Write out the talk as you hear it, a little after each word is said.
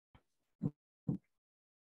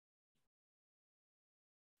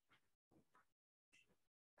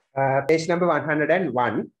page number 101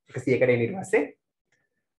 101 එකට එන්න ඊට පස්සේ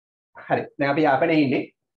හරි දැන් අපි යාපනයේ ඉන්නේ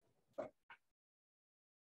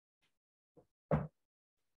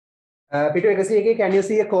පිටු 101 can you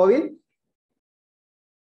see a කෝවිල්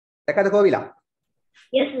දැකද කෝවිලා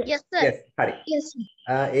Yes sir. yes හරි Yes.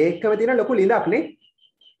 ඒකම තියෙන ලොකු ලිඳක් නේ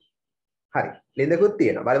හරි ලිඳකුත්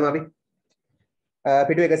තියෙනවා බලමු අපි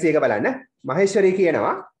පිටු 101 බලන්න මහේශ්වරී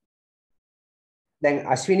කියනවා දැන්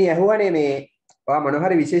අශ්විනී ඇහුවානේ මේ ඔයා මොන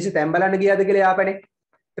හරි විශේෂ තැන් බලන්න ගියාද කියලා යාපනේ.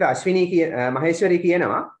 ඒතර අශ්විනී මහේශ්වරී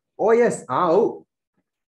කියනවා oh yes ඔව්.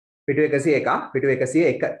 පිටු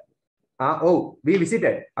 101 ඔව් we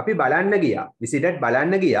visited අපි බලන්න ගියා. visited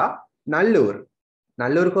බලන්න ගියා නල්ලූර්.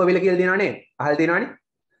 නල්ලූර් කෝවිල කියලා දිනවනේ. අහලා දිනවනේ.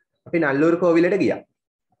 අපි නල්ලූර් කෝවිලට ගියා.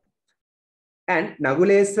 and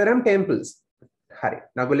නගුලේස්වරම් temples. හරි.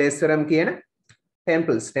 නගුලේස්වරම් කියන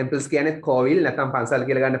temples කියන්නේ කෝවිල් නැත්නම් පන්සල්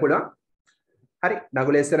කියලා ගන්න පුළුවන්. හරි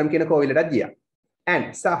නගුලේස්වරම් කියන කෝවිලටත් ගියා. and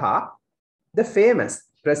සහ the famous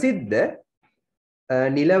ප්‍රසිද්ධ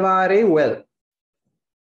නිලවාරේ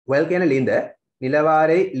well කියන ලිඳ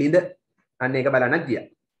නිලවාරේ ලිඳ අන්න ඒක බලන්නත් ගියා.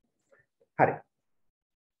 හරි.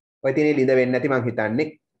 ඔය තියෙන ලිඳ වෙන්නේ නැති මං හිතන්නේ.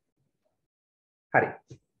 හරි.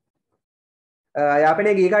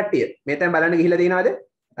 යාපනයේ ගිය කට්ටිය මේ තැන් බලන්න ගිහිල්ලා තියෙනවද?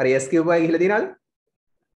 අර yes කිව්වා ගිහිල්ලා තියෙනවද?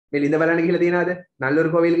 මේ ලිඳ බලන්න ගිහිල්ලා තියෙනවද? නල්ලූර්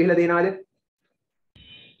කෝවිල ගිහිල්ලා තියෙනවද?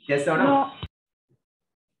 yes or no?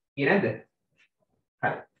 නේද?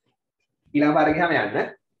 හරි. ඊළඟ පාර ගියාම යන්න.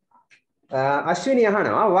 අශ්විනී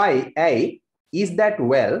අහනවා why is that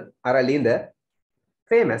well අර ලිඳ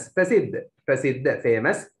famous ප්‍රසිද්ධ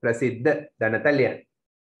famous ප්‍රසිද්ධ ධනතලියන්.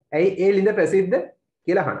 ඇයි ඒ ලිඳ ප්‍රසිද්ධ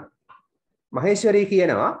කියලා අහනවා. මහේශ්වරී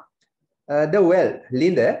කියනවා the well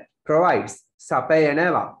ලිඳ provides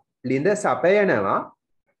සපයනවා. ලිඳ සපයනවා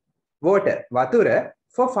water වතුර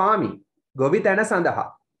for farming ගොවිතැන සඳහා.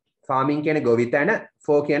 farming කියන්නේ ගොවිතැන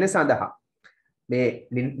for කියන්නේ සඳහා. මේ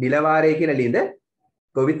නිලවාරයේ කියන ලිඳ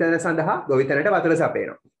ගොවිතැන සඳහා ගොවිතැනට වතුර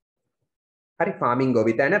සපයනවා. හරි farming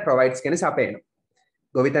ගොවිතැන provides කියන්නේ සපයනවා.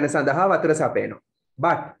 ගොවිතැන සඳහා වතුර සපයනවා.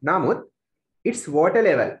 but නමුත් its water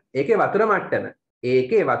level ඒකේ වතුර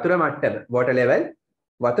මට්ටම water level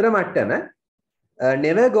වතුර මට්ටම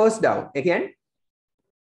never goes down. ඒ කියන්නේ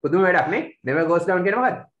පුදුම වැඩක් නේ. never goes down කියන්නේ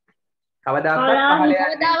මොකද්ද?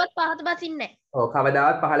 කවදාවත් පහත බසින්නේ නැහැ. ඔව්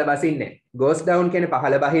කවදාවත් පහළ බසින්නේ නැහැ. goes down කියන්නේ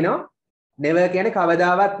පහළ බහිනවා. never කියන්නේ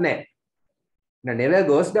කවදාවත් නැහැ. never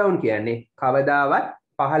goes down කියන්නේ කවදාවත්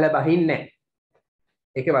පහළ බහින්නේ නැහැ.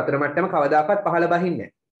 ඒකේ වතුර මට්ටම කවදාකවත් පහළ බහින්නේ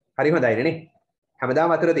නැහැ. හරි හොඳයිනේ නේ. හැමදාම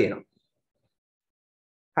වතුර තියෙනවා.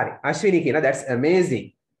 හරි. අශ්විනී කියන that's amazing.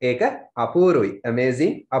 ඒක අපූරුයි.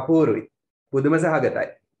 amazing අපූරුයි. පුදුම සහගතයි.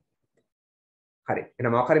 හරි.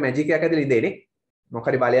 එහෙනම් මොකක් හරි මැජික් එකක් ඇතුළේ ඉඳේනේ. මොකක්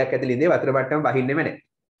හරි බලයක් ඇතුළේ ඉඳේ වතුර මට්ටම බහින්නෙම නැහැ.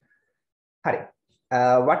 හරි.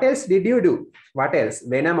 what else did you do? what else?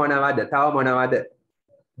 වෙන මොනවද? තව මොනවද?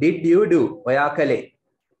 did you do? ඔයා කළේ.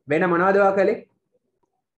 වෙන මොනවද ඔයා කළේ?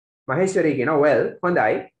 මහේශ්වරී කියනවා well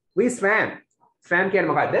හොඳයි. we swam. swam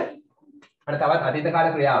කියන්නේ මොකද්ද? අර තවත් අතීත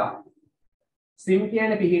කාල ක්‍රියාවක්. swim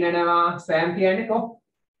කියන්නේ පිහිනනවා, swam කියන්නේ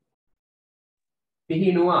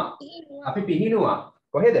පිහිනුවා. අපි පිහිනුවා.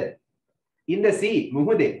 කොහෙද? in the sea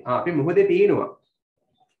මුහුදේ. අපි මුහුදේ පිහිනුවා.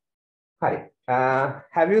 හරි.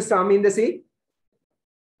 have you swum in the sea?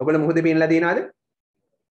 ඔයගොල්ලෝ මුහුදේ පිහිනලා දිනනවද?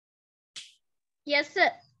 Yes sir.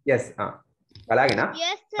 yes බලාගෙන.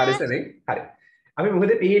 Yes sir. හරි සර්. හරි. අපි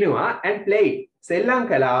මුහුදේ පිහිනුවා and played. සෙල්ලම්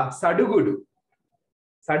කළා සඩුගුඩු.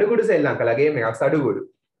 සඩුගුඩු සෙල්ලම් කළා ගේම් එකක් සඩුගුඩු.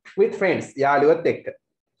 with friends යාළුවොත් එක්ක.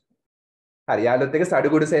 හරි යාළුවොත් එක්ක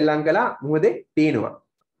සඩුගුඩු සෙල්ලම් කළා මුහුදේ පිහිනුවා.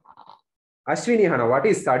 අශ්විනී අහනවා what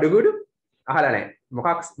is සඩුගුඩු? අහලා නැහැ.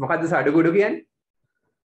 මොකක්ද සඩුගුඩු කියන්නේ?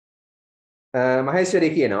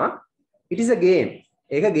 මහේශ්වරී කියනවා it is a game.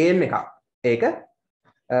 ඒක ගේම් එකක්. ඒක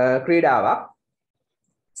ක්‍රීඩාවක්.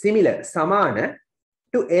 similar සමාන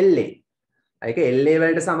to LA. ඒක LA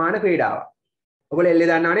වලට සමාන ක්‍රීඩාවක්. ඔයගොල්ලෝ LA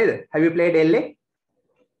දන්නව නේද? have you played LA?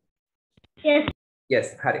 Yes. yes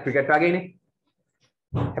හරි ක්‍රිකට් වගේනේ.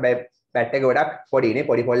 හැබැයි බැට් එක ගොඩක් පොඩිනේ.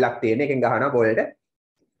 පොඩි පොල්ලක් තියෙන එකෙන් ගහනවා බෝලට.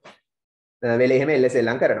 වෙලේ එහෙම LA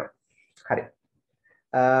සෙල්ලම් කරනවා. හරි.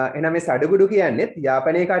 එහෙනම් මේ සඩුගුඩු කියන්නේ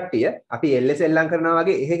යාපනයේ කට්ටිය අපි LA සෙල්ලම් කරනවා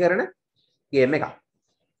වගේ එහෙ කරන ගේම් එකක්.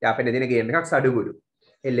 යාපනයේ දින ගේම් එකක් සඩුගුඩු.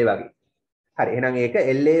 LA වගේ. හරි එහෙනම් ඒක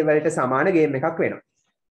LA වලට සමාන ගේම් එකක් වෙනවා.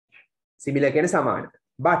 similar කියන්නේ සමාන.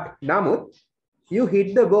 but නමුත් you hit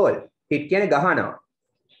the ball. hit කියන්නේ ගහනවා.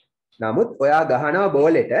 නමුත් ඔයා ගහනවා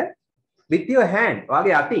බෝලෙට with your hand.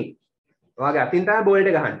 ඔයාගේ අතින්. ඔයාගේ අතින් තමයි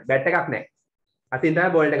බෝලෙට ගහන්නේ. බැට් එකක් නැහැ. අතින් තමයි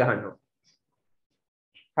බෝලෙට ගහනවා.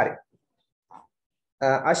 හරි.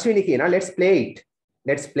 අශ්විනී කියනවා let's play it.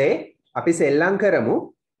 let's play අපි සෙල්ලම් කරමු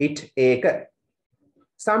it ඒක.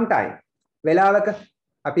 sometime වෙලාවක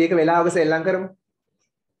අපි ඒක වෙලාවක සෙල්ලම් කරමු.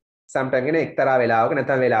 sometime කියන එක්තරා වෙලාවක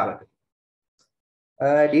නැත්නම් වෙලාවක.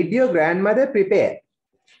 Did your grandmother prepare?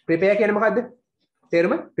 Prepare කියන්නේ මොකද්ද?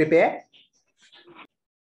 තේරුම? Prepare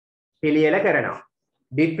පිළියෙල කරනවා.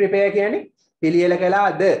 Did prepare කියන්නේ පිළියෙල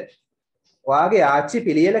කළාද? ඔයාගේ ආච්චි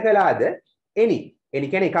පිළියෙල කළාද? Any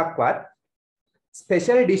කියන්නේ එකක්වත්.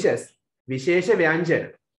 Special dishes විශේෂ ව්‍යංජන.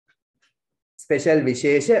 Special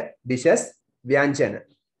විශේෂ dishes ව්‍යංජන.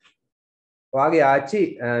 ඔයාගේ ආච්චි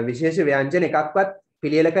විශේෂ ව්‍යංජන එකක්වත්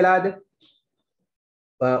පිළියෙල කළාද?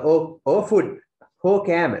 ඕ food හෝ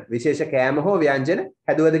කෑම විශේෂ කෑම හෝ ව්‍යංජන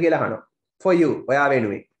හැදුවද කියලා අහනවා. For you ඔයා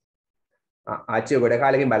වෙනුවෙන්. ආච්චි ගොඩ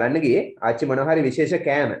කාලෙකින් බලන්න ගියේ ආච්චි මොනවා හරි විශේෂ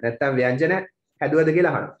කෑම නැත්නම් ව්‍යංජන හැදුවද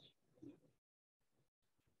කියලා අහනවා.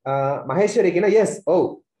 මහේශ්වරී කියන yes oh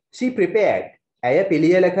she prepared. ඇය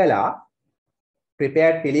පිළියෙල කළා.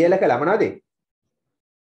 prepared පිළියෙල කළා මොනවද?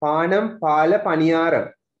 පානම් පාල පනියාරම්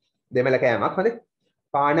දෙමළ කෑමක් හොඳේ.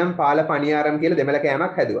 පානම් පාල පනියාරම් කියලා දෙමළ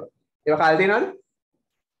කෑමක් හැදුවා. ඒක කාලේ තියෙනවද?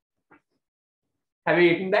 Have you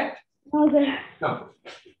eaten that? No, sir. No.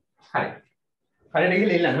 හරි. කඩේට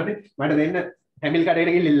ගිහින් ඉල්ලන්න හොඳේ. මට දෙන්න හැමිල්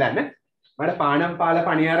කඩේට ගිහින් ඉල්ලන්න. මට පානම් පාල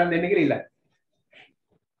පනියාරම් දෙන්න කියලා ඉල්ලන්න.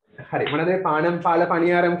 හරි. මොනවද මේ පානම් පාල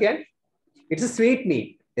පනියාරම් කියන්නේ? It's a sweet meat.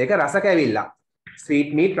 ඒක රස කැවිල්ල. Sweet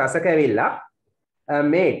meat රස කැවිල්ල.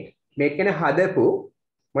 Made කියන්නේ හදපු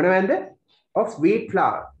මොනවද? Of wheat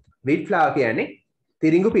flour. Wheat flour කියන්නේ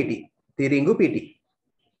තිරිඟු පිටි. තිරිඟු පිටි.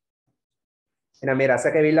 එහෙනම් මේ රස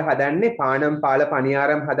කැවිල්ල හදන්නේ පානම් පාල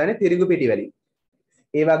පනියාරම් හදන්නේ තිරිඟු පිටි වලින්.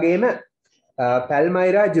 ඒ වගේම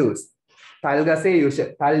පැල්මයිරා ජූස්. තල් ගසේ යුෂ,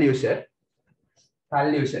 තල්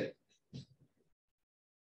යුෂ.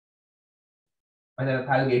 අද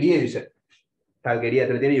තල් ගෙඩිය යුෂ. තල් ගෙඩිය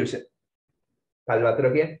ඇතුලේ තියෙන යුෂ. තල් වතුර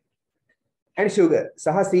කියන්නේ. and sugar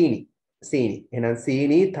සහ සීනි. සීනි. එහෙනම්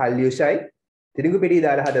සීනි, තල් යුෂයි තිරිඟු පිටි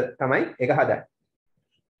දාලා හද තමයි ඒක හදන්නේ.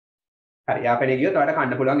 හරි. යාපනේ ගියොත් ඔයාලට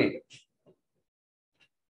කන්න පුළුවන් ඒක.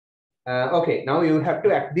 Okay, now you have to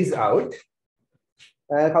act this out.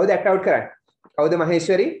 කවුද act out කරන්නේ? කවුද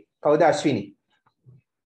මහේශ්වරි? කවුද අශ්විනි?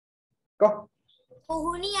 Go.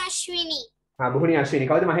 Buhuni Ashwini. බුහුණි අශ්විනි.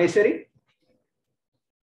 කවුද මහේශ්වරි?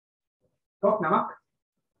 Go නමක්.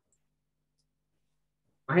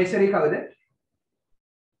 මහේශ්වරි කවුද?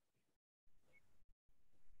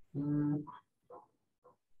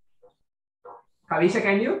 Kavisha,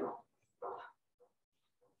 can you?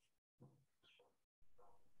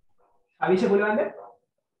 Kavisha, පුළුවන්ද?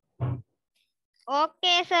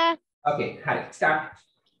 Okay, sir. Okay, hi, start.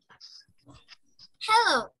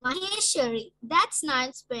 Hello, Maheshwari. That's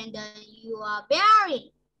nice pendant you are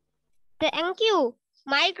wearing. Thank you.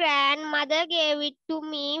 My grandmother gave it to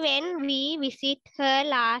me when we visit her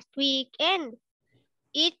last weekend.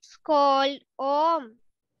 It's called Om.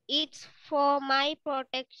 It's for my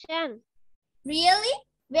protection. Really?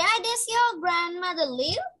 Where does your grandmother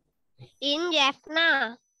live? In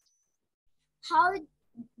Jaffna. How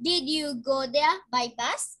did you go there? By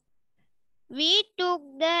bus? We took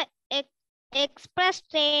the express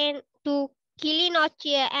train to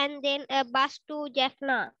Kilinochia and then a bus to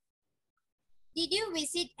Jaffna. Did you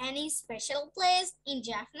visit any special place in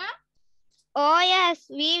Jaffna? Oh yes,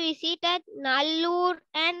 we visited Nallur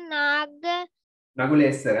and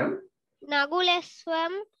Naguleswaram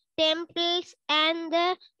temples and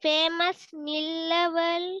the famous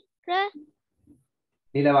Nilavari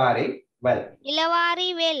well.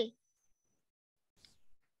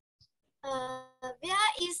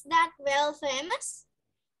 Where is that well famous?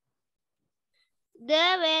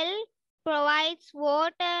 The well provides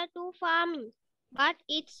water to farming, but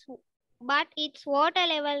its water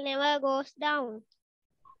level never goes down.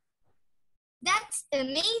 That's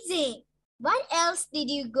amazing. What else did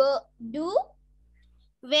you do?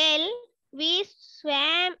 Well, we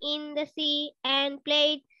swam in the sea and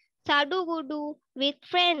played sadugudu with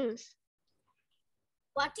friends.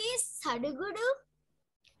 What is sadugudu?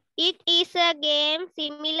 It is a game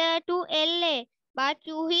similar to LA, but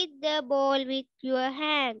you hit the ball with your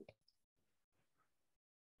hand.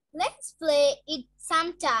 Let's play it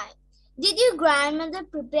sometime. Did your grandmother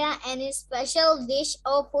prepare any special dish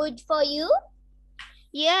or food for you?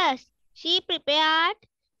 Yes, she prepared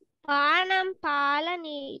panam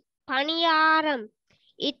palani paniyaram.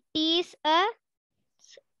 It's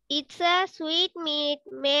a sweet meat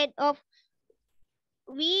made of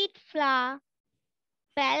wheat flour,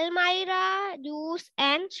 palmyra juice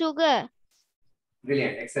and sugar.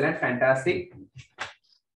 Brilliant, excellent, fantastic.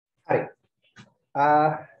 හරි.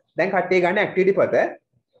 දැන් කට්ටිය ගන්න activity පොත.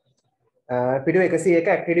 පිටු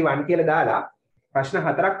 101 activity 1 කියලා දාලා ප්‍රශ්න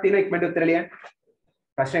 4ක් තියෙන ඉක්මනට උත්තර ලියන්න.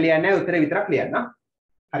 ප්‍රශ්න ලියන්නේ නැහැ, උත්තරේ විතරක් ලියන්න.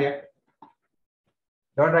 හරියට.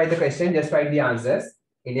 Don't write the question, just write the answers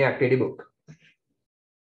in your activity book.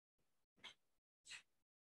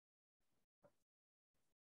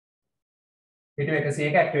 පිටු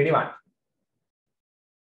 101 activity 1.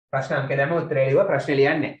 ප්‍රශ්න අංක දැම්ම උත්තරේ ලියුවා ප්‍රශ්න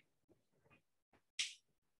ලියන්නේ.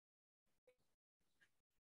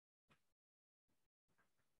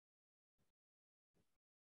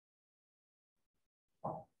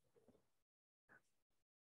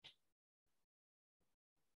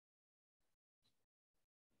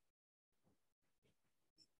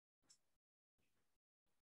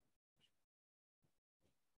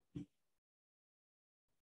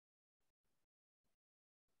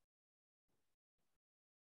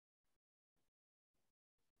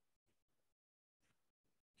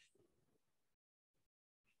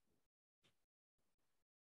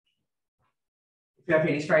 If you have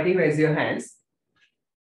finished writing, raise your hands.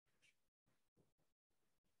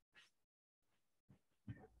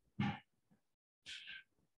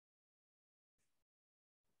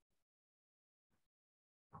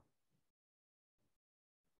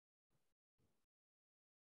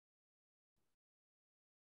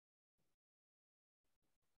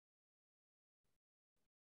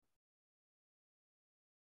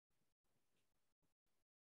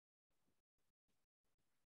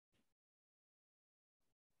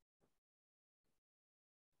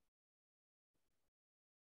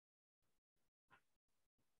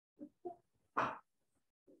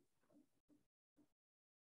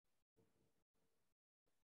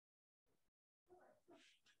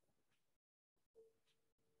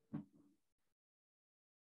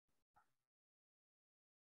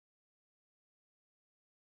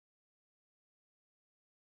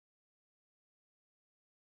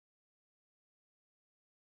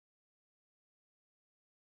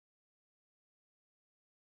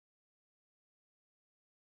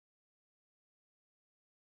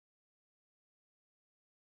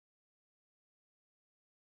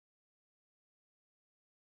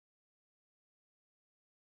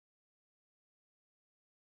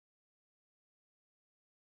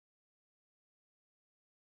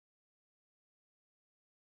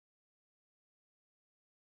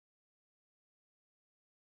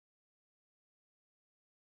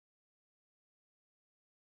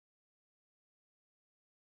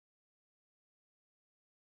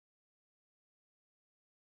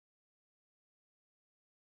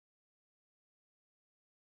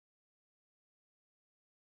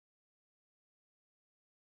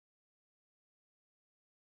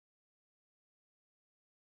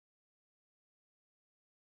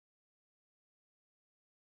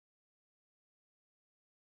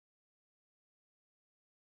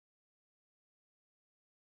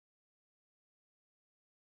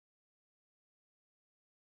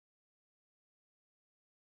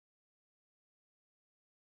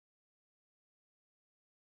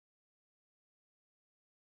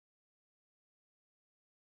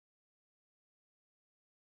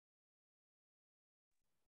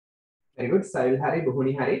 Very good. Sahil hari,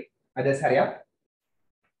 Buhuni hari. Others hurry up.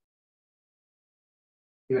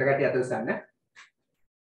 ඉවර කට්ටිය අත උස්සන්න.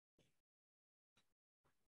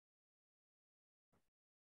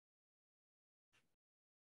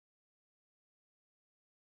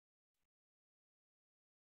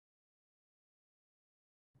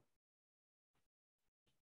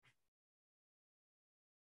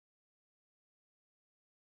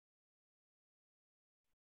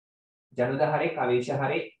 ජනුද hari, කවීෂ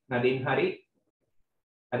hari, නදීන් hari.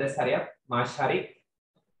 Others hurry up. මාෂ් hari.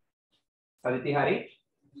 සදිති hari.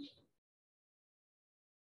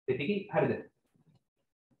 තිතිකි හරිද?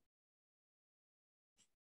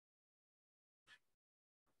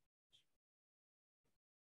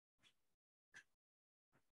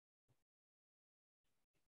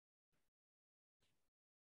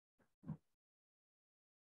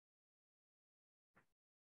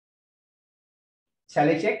 Shall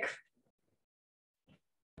I check?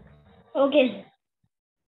 Okay.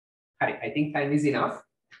 Hari, I think time is enough.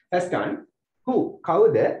 First one. Who?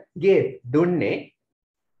 කවුද gave දුන්නේ?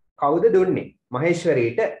 කවුද දුන්නේ?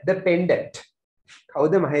 මහේශ්වරීට the pendant.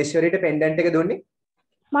 කවුද මහේශ්වරීට pendant එක දුන්නේ?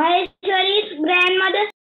 Maheshwari's grandmother.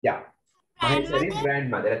 Yeah. Maheshwari's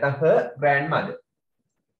grandmother. නැත්නම් her grandmother.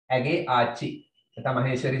 ඇගේ ආච්චි. නැත්නම්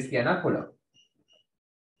මහේශ්වරීස් කියන්න පුළුවන්.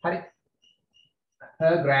 හරි.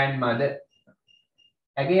 her grandmother.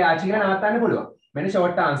 ඇගේ ආච්චි කියලා නවත්තන්න පුළුවන්. මෙන්න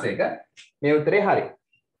short answer එක. මේ උත්තරේ හරි.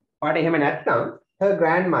 ඔයාලට එහෙම නැත්නම් her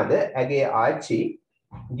grandmother ඇගේ ආච්චි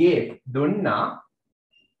gave දුන්නා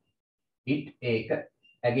it ඒක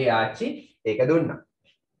ඇගේ ආච්චි ඒක දුන්නා.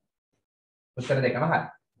 උත්තර දෙකම හරි.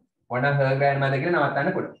 ඔන්න her grandmother කියලා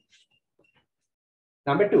නවත්තන්න පුළුවන්.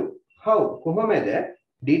 Number 2. How කොහොමද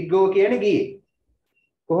did go කියන ගියේ?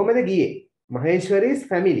 කොහොමද ගියේ? Maheshwari's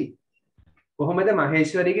family. කොහොමද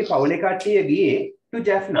මහේශ්වරීගේ පවුලේ කට්ටිය ගියේ to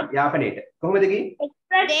Jaffna යාපනයේට කොහොමද ගියේ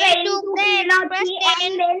They took the express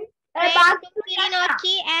train to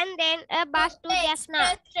Kilinochchi and then a bus to Jaffna.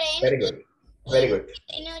 very good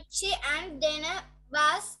Kilinochchi and then a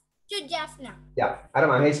bus to Jaffna. yeah අර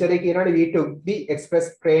මහේශ්වරේ කියනවානේ we took the express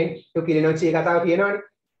train to Kilinochchi ඒ කතාව කියනවානේ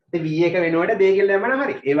ඉතින් v එක වෙනුවට they කියලා දැම්මම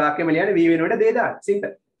හරි ඒ වාක්‍යෙම ලියන්නේ v වෙනුවට they දාන්න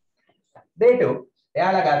simple they took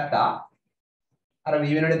එයාලා ගත්තා අර v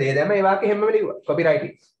වෙනුවට they දැම්ම ඒ වාක්‍යෙ හැමම ලියුවා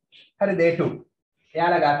copywriting හරි they took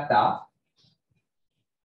එයාලා ගත්තා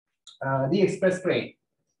the express train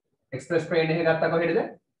එක ගත්තා කොහෙද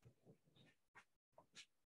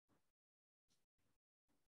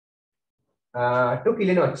to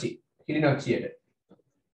Kilinochchiයට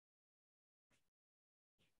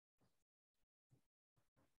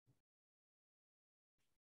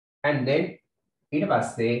and then ඊට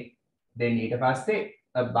පස්සේ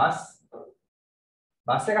a bus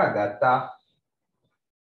එකක් ගත්තා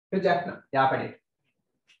to Jaffna යාපනයේට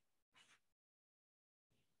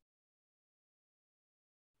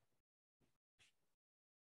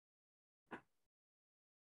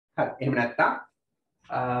එහෙම නැත්නම්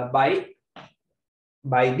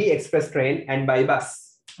by the express train and by bus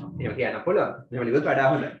එහෙම කියන්න පුළුවන් එහෙම ලියුවොත් වඩා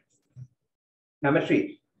හොඳයි number 3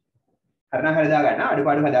 හරිනම් හරිදා ගන්න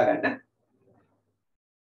අඩුපාඩු හදා ගන්න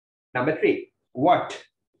number 3 what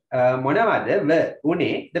මොනවද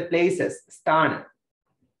උනේ the places ස්ථාන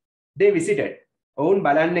they visited ඔවුන්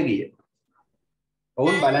බලන්න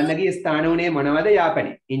ගිය ස්ථාන උනේ මොනවද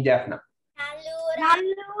යාපනයේ in Jaffna Nallur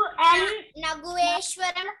and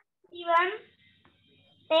Naguveshwaram Shivan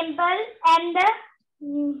temple and the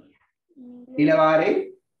Nilavare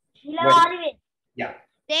yeah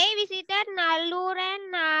they visited Nallur and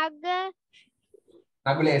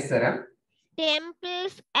Naguleswaram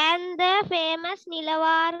temples and the famous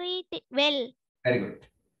Nilavare well very good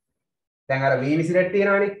දැන් අර we visited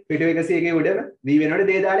තියනවානේ පිටු 100 ගේ උඩම we වෙනකොට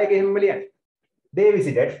they දාලා ඒක එහෙමම ලියන්න they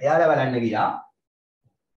visited එයාලා බලන්න ගියා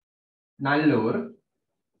Nallur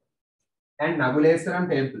and Naguleswaram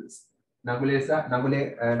temples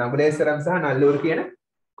Naguleswaram සහ Nallur කියන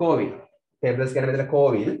කෝවිල් temples කියන මෙතන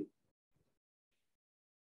කෝවිල්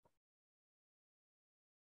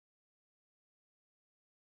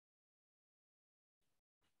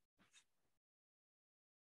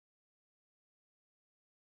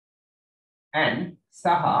and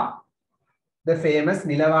saha the famous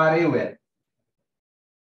Nilavare well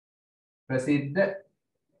ප්‍රසිද්ධ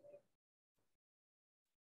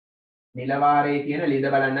නිලවාරේ කියන ලිඳ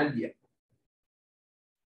බලන්නත් ගියා.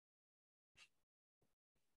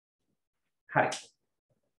 හරි.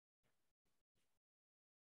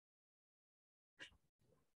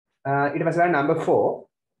 ඊට පස්සේ number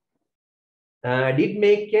 4 did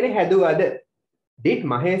make කියන්නේ හැදුවද did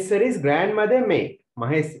Maheshwari's grandmother make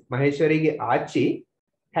මහේශ්වරීගේ ආච්චි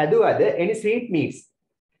හැදුවද any sweet meats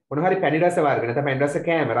මොන හරි පැණි රස වර්ග නැත්නම් පැණි රස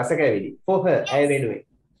කෑම රස කැවිලි for her ඇය වෙනුවෙන්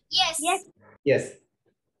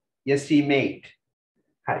yes she made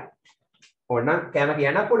හරි ඕන කෑම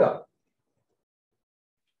කියන්න පුළුවන්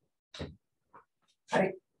හරි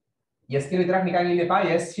yes කියලා විතරක් නිකන් ඉන්න එපා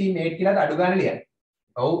yes she made කියලා අඩු ගන්න ලියන්න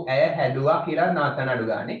ඔව් ඇය හැදුවා කියලා නාතන අඩු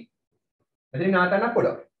ගානේ මෙතන නාතන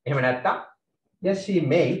පුළුවන් එහෙම නැත්නම් yes she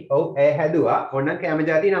made ඔව් ඇය හැදුවා ඕන කෑම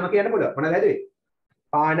જાතිය නම කියන්න පුළුවන් මොනවද හැදුවේ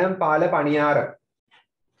පානම් පාල පණියාර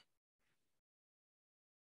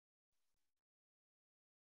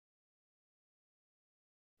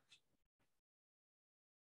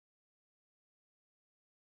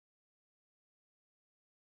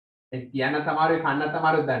කියන්න තමාරු කන්න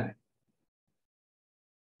තමාරු දන්නේ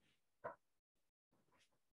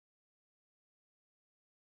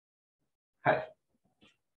හරි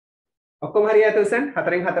ඔක්කොම හරියට උසන්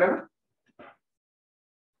 4න් 4ම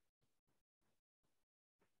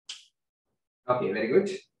okay very good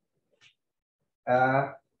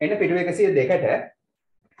එන්න පිටු 102ට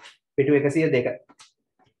පිටු 102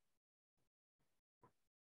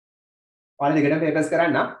 ඔයාලා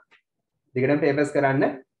දිගටම papers කරන්න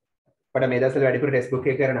අපිට මේ දවස්වල වැඩිපුර ටෙස්ට් බුක්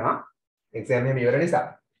එක කරනවා එක්සෑම් එකම ඉවර නිසා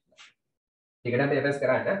දිගටම papers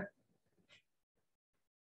කරන්න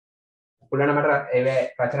පුළුවන් මට ඒ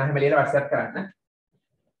රචනා හැම ලියලා WhatsApp කරන්න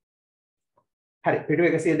හරි පිටු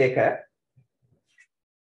 102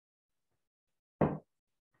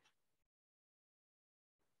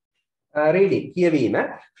 reading කියවීම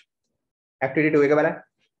activity 2 එක බලන්න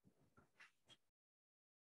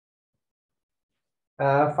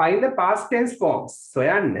find the past tense forms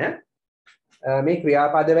සොයන්න මේ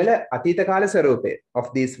ක්‍රියාපදවල අතීත කාල ස්වරූපය of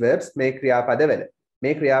these verbs මේ ක්‍රියාපදවල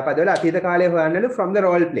අතීත කාලය හොයන්නලු from the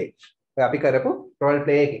role play ඔය අපි කරපු role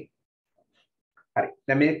play එකේ හරි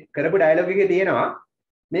දැන් මේ කරපු dialogue එකේ තියෙනවා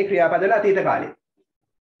මේ ක්‍රියාපදවල අතීත කාලය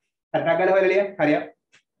හතරක් ගාලා හොයලා ලියන්න. හරියට.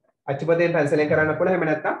 අච්චු පදයෙන් පැන්සලෙන් කරන්නත් පුළුවන්. එහෙම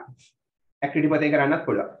නැත්නම් ඇක්ටිවිටි පදයෙන් කරන්නත්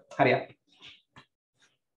පුළුවන්. හරියට.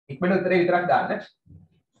 ඉක්මනට උත්තරේ විතරක් දාන්න.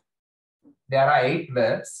 There are 8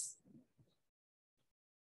 verbs.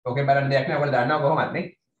 ඕකේ බලන්න දෙයක් නෑ. ඔයගොල්ලෝ දන්නවා කොහොමද නේ?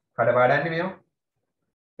 කඩපාඩම්නේ මේවා.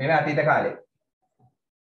 මේවා අතීත කාලේ.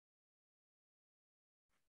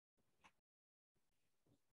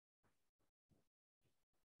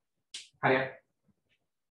 හරියට.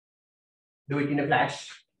 Do it in a flash.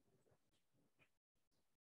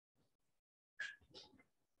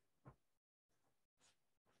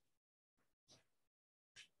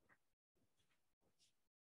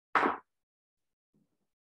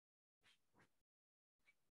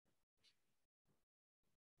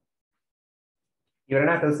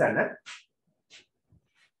 ඉවරනා තුස්සන්න.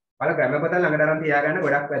 ඔයාලා ග්‍රැමර් පොත ළඟට අරන් තියාගන්න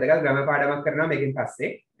ගොඩක් වැදගත් ග්‍රැමර් පාඩමක් කරනවා මේකෙන්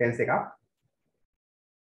පස්සේ ටෙන්ස් එකක්.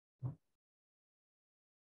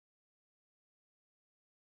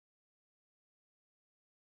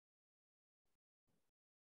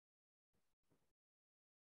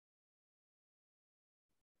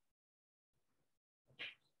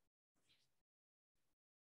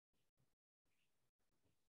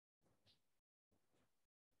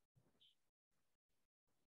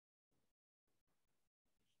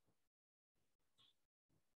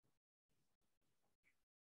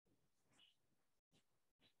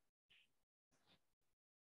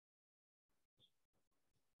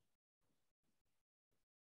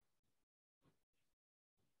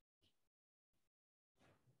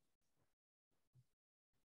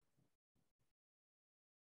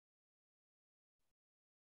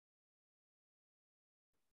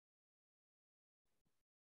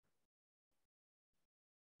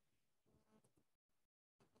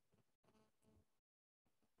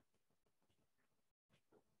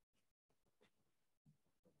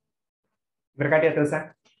 Berkati ya Tulsa.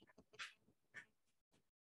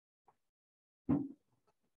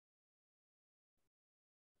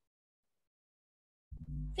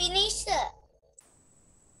 Finish, sir.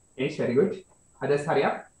 Yes, very good. Others, hurry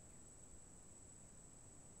up.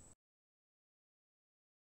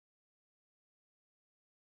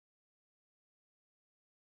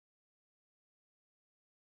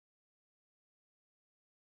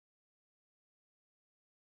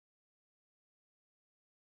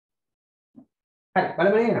 හරි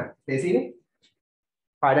බලමු නේද? තේසිනේ.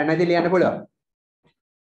 පාඩම් නැති ලියන්න පුළුවන්.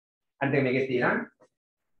 අන්තිම මේකේ තියෙනවා.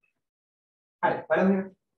 හරි බලමු.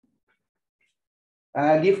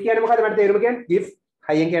 GIF කියන්නේ මොකද්ද මට තේරුම කියන්නේ? GIF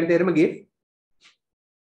හයියෙන් කියන්නේ තේරුම GIF.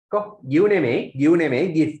 කො GIF නෙමෙයි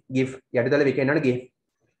GIF යටිතල විකෙන්නවනේ GIF.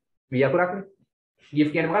 V අකුරක්නේ. GIF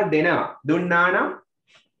කියන්නේ මොකක්ද? දෙනවා. දුන්නා නම්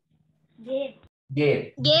gave.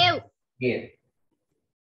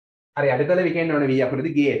 හරි යටිතල විකෙන්න ඕනේ V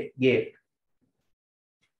අකුරදී gave.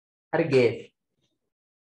 හරි gave.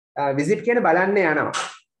 visit කියන්නේ බලන්න යනවා.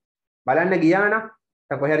 බලන්න ගියා නම්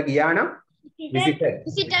කොහේ හරි ගියා නම් visited.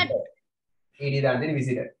 ඊඩි දාන්න දෙන්නේ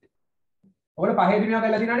visited. ඔයාලා පහේ දිනවා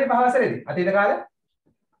කරලා දිනවනේ පහ වසරේදී. අතීත කාලේ.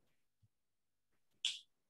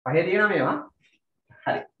 පහේ දිනවා මේවා.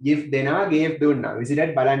 හරි. gift දෙනවා, gave දුන්නා. visited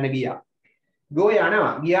බලන්න ගියා. go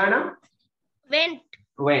යනවා. ගියා නම්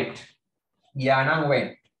went. ගියා නම්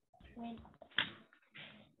went.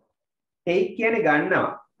 take කියන්නේ ගන්නවා.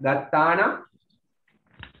 ගත්තා නම්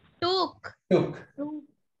took.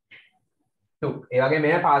 ඒ වගේ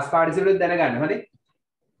මේ past participle දැනගන්න. හරි.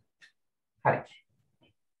 හරි.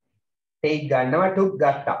 take ගන්නවා took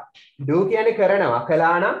ගත්තා. do කියන්නේ කරනවා.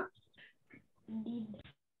 කළා නම්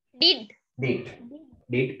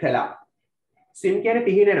did කළා. swim කියන්නේ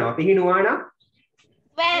පිහිනනවා. පිහිනුවා නම්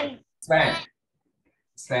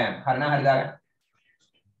swam. හරිනා හරි දාගන්න.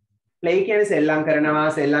 play කියන්නේ සෙල්ලම් කරනවා.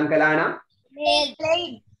 සෙල්ලම් කළා නම්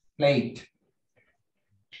plate.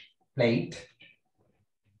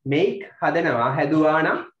 make හදනවා. හැදුවා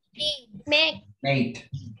නම් made.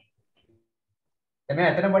 මේ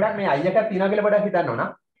ඇත්තට පොඩක් මේ i එකක් තියනවා කියලා පොඩක් හිතන්න ඕන.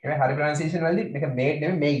 මේ හරි ප්‍රොනන්සියේෂන් වලදී මේක made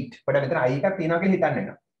නෙමෙයි made. පොඩක් මෙතන i එකක් තියනවා කියලා හිතන්න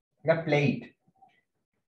වෙනවා. මේක plate.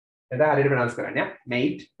 එතන හරියට ප්‍රොනන්ස් කරන්න යා.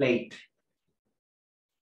 made plate.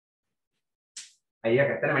 i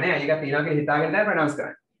එකක් ඇත්තටම නේ i එකක් තියනවා කියලා හිතාගෙන තමයි ප්‍රොනන්ස්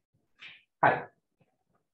කරන්නේ. හරි.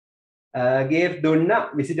 gave දුන්නා,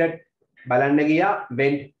 visited බලන්න ගියා,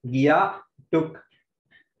 went ගියා, took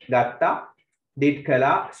ගත්තා, did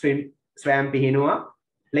කළා, swam පිහිනුවා,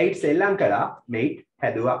 played සෙල්ලම් කළා, made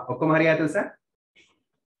හැදුවා. ඔක්කොම හරියද උසස්?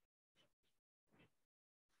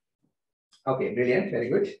 Okay, brilliant, very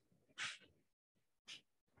good.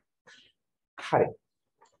 හරි.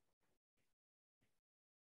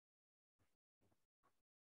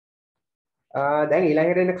 දැන්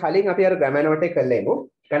ඊළඟට එන්න කලින් අපි අර grammar note එක කරලා එමු.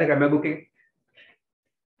 ගන්න grammar book එක.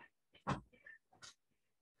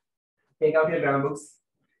 Take out your grammar books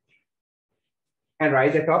and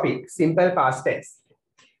write the topic simple past tense.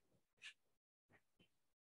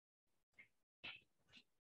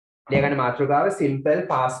 ලියගන්න මාතෘකාව simple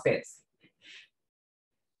past tense.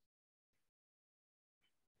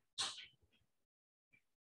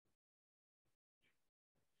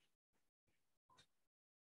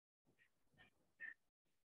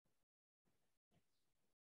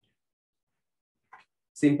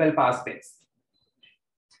 Simple past tense.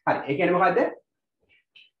 හරි. ඒ කියන්නේ මොකද්ද?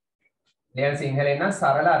 ලියන සිංහලෙන් නම්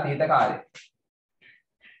සරල අතීත කාලය.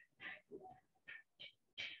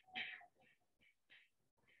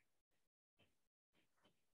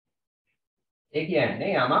 ඒ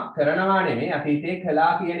කියන්නේ යමක් කරනවා නෙමෙයි අතීතේ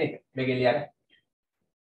කළා කියන එක. මේකෙන් ලියන්න.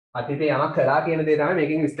 අතීතේ යමක් කළා කියන දේ තමයි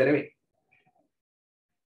මේකෙන් විස්තර වෙන්නේ.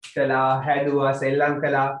 කළා, හැදුවා, සෙල්ලම්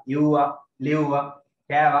කළා, යුවා, ලිව්වා,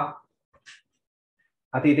 කෑවා.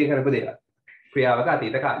 අතීතේ කරපු දේවල්. ක්‍රියාවක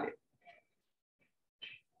අතීත කාලය.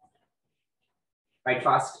 Write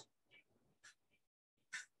fast.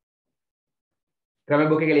 grammar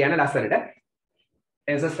book එකේ ලියන්න ලස්සනට.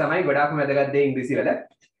 tenses තමයි ගොඩාක්ම වැදගත් දේ ඉංග්‍රීසි වල.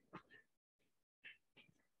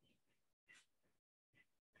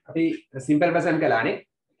 අපි simple present කළානේ.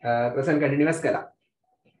 present continuous කළා.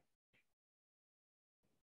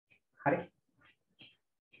 හරි.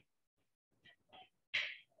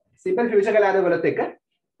 simple future කළාද ඔයගොල්ලොත් එක්ක?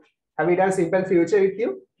 Have we done simple future with you?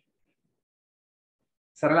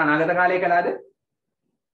 සරල අනාගත කාලය කළාද?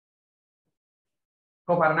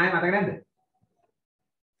 කො පරණයි මතක නැද්ද?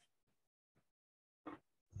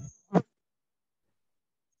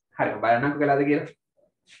 හරි බලන්නම්කෝ කළාද කියලා.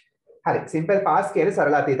 හරි simple past කියන්නේ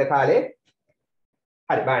සරල අතීත කාලේ.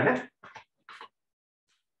 හරි බලන්න.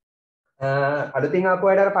 අලුතින්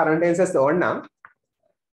ආපු අයට අර පරණ tenses ඕන නම්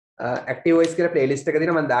active voice කියලා playlist එක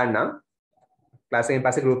දින මම දාන්නම්. ක්ලාස් එකෙන්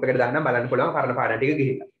පස්සේ group එකට දාන්නම් බලන්න පුළුවන් පරණ පාඩම් ටික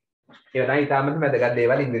ගිහිල්ලා. ඒවා තමයි ඉතාමත් වැදගත්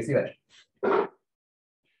දේවල් ඉංග්‍රීසි වල.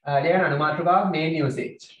 ලියන අනුමාත්‍රකාව main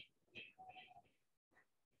usage.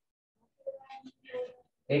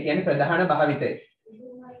 ඒ කියන්නේ ප්‍රධාන භාවිතය.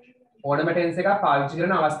 ඕනම tense එකක් පාවිච්චි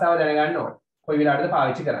කරන අවස්ථාව දැනගන්න ඕන. කොයි වෙලාවටද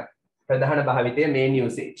පාවිච්චි කරන්නේ? ප්‍රධාන භාවිතය main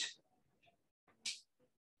usage.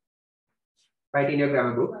 Write in your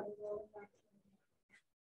grammar book.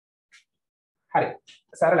 හරි.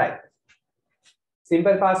 සරලයි.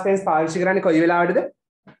 simple past tense පාවිච්චි කරන්නේ කොයි වෙලාවටද?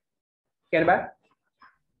 කියන්න බෑ.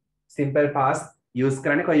 simple past use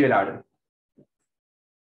කරන්නේ කොයි වෙලාවටද?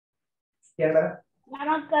 කියන්න බෑ.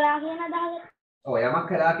 යමක් කළා කියන අදහස. ඔව් යමක්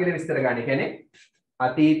කළා කියලා විස්තර ගන්න. කියන්නේ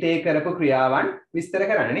අතීතයේ කරපු ක්‍රියාවන් විස්තර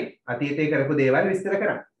කරන්නනේ. අතීතයේ කරපු දේවල් විස්තර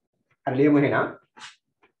කරන්න. හරි ලියමු එහෙනම්.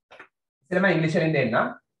 ඉතින්ම ඉංග්‍රීසි වලින් දෙන්න.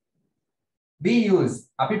 We use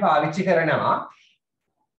අපි පාවිච්චි කරනවා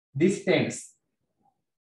this tense.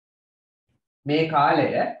 මේ කාලය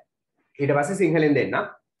ඊට පස්සේ සිංහලෙන් දෙන්න.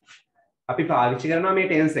 අපි පාවිච්චි කරනවා මේ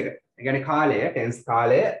tense එක. ඒ කියන්නේ කාලය tense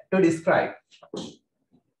කාලය to describe.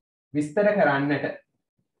 විස්තර කරන්නට.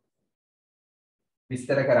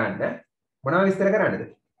 විස්තර කරන්න මොනවද විස්තර කරන්නද?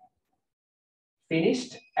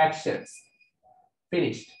 finished actions.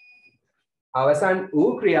 finished. අවසන්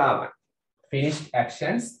වූ ක්‍රියාවන්. finished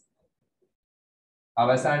actions.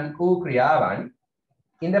 අවසන් වූ ක්‍රියාවන්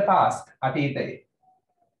in the past අතීතයේ.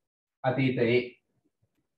 අතීතයේ.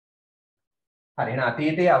 හරි එහෙනම්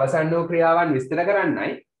අතීතයේ අවසන් වූ ක්‍රියාවන් විස්තර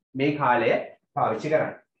කරන්නයි මේ කාලය පාවිච්චි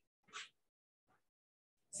කරන්නේ.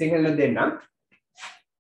 සිංහලෙන් දෙන්නම්.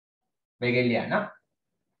 මේකෙන් ලියන්න.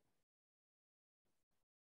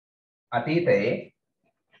 අතීතයේ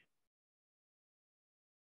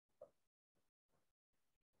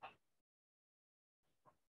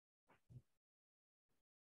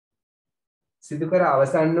සිදු කර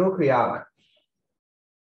අවසන් වූ ක්‍රියාවන්.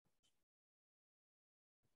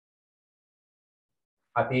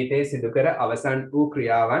 අතීතයේ සිදු කර අවසන් වූ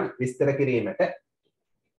ක්‍රියාවන් විස්තර කිරීමට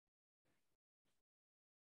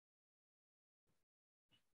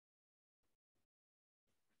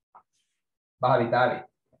භාවිතා වේ.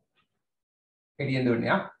 කෙටියෙන්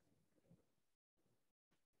දුන්නේ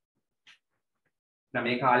නම්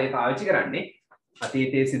මේ කාලේ පාවිච්චි කරන්නේ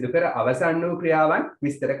අතීතයේ සිදු කර අවසන් වූ ක්‍රියාවන්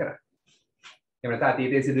විස්තර කරන්න. එහෙම නැත්නම්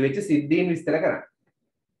අතීතයේ සිදු වෙච්ච සිද්ධීන් විස්තර කරන්න.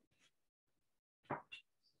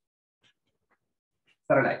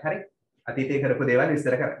 සරලයි. හරි. අතීතයේ කරපු දේවල්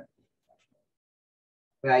විස්තර කරන්න.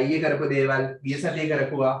 ඔය අයියේ කරපු දේවල් ගිය සතියේ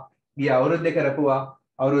කරපුවා, ගිය අවුරුද්දේ කරපුවා,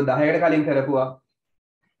 අවුරුදු 10කට කලින් කරපුවා.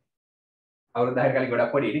 අවුරුදු 10කට කලින්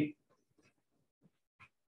ගොඩක් පොඩි නේ.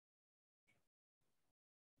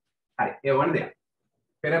 හරි. ඒ වුණ දෙයක්.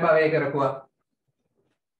 පෙර භවයේ කරපුවා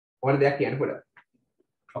ඕන දෙයක් කියන්න පුළුවන්.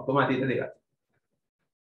 ඔක්කොම අතීත දේවල්.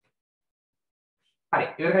 හරි.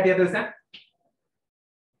 ඉවර කටියද දැන්?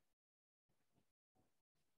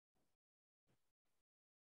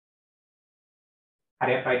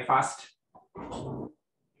 Hurry up, write fast.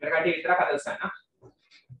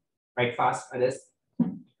 Write fast, others.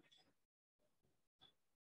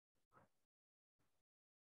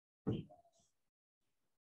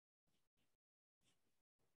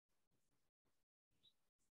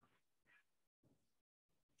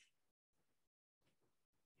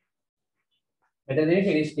 මෙතනදී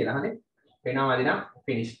finish කියලා හරි. වෙනවද නම්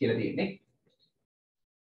finish කියලා තියෙන්නේ.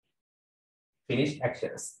 Finished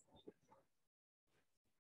actions.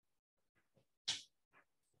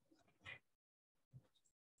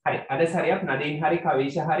 හරි. අද සරියක් නදීන් හරි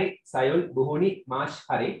කවිෂ හරි සයුල් බුහුනි මාෂ්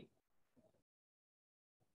හරි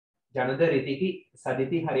ජනද රිතිකි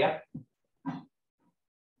සදිති හරියක්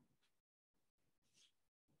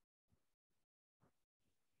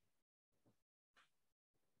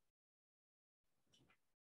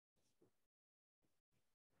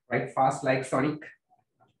write fast like Sonic.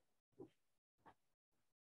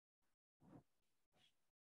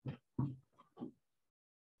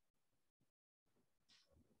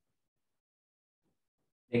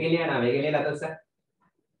 Vegeliyana, Vegeliyana tossa.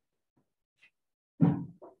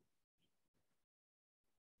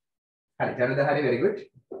 Hari, Janada Hari, very good.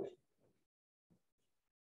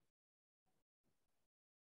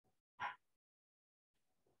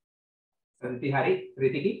 Santi Hari,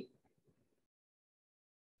 Ritiki.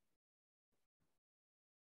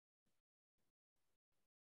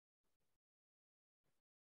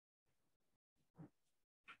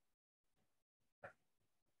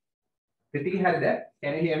 Ritiki Hari there.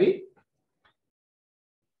 Can you hear me?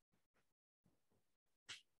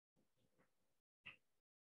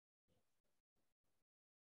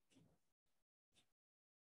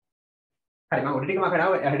 Hari, මම උඩ ටික මම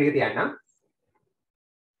කරනවා එහා ටික තියන්නම්.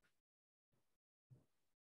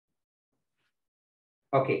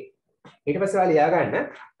 Okay. ඊට පස්සේ ඔයාලා ලියා ගන්න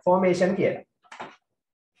formation කියලා.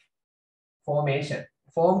 Formation.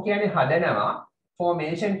 Form කියන්නේ හදනවා.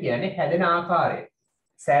 Formation කියන්නේ හැදෙන ආකාරය.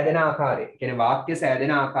 සෑදෙන ආකාරය. කියන්නේ වාක්‍ය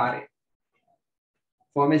සෑදෙන ආකාරය.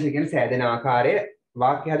 Formation කියන්නේ සෑදෙන ආකාරය,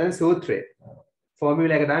 වාක්‍ය හදන සූත්‍රය.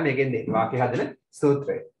 ෆෝමියුලා එක තමයි මේකෙන් දෙන්නේ. වාක්‍ය හදන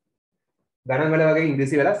සූත්‍රය. ගණන් වල වගේ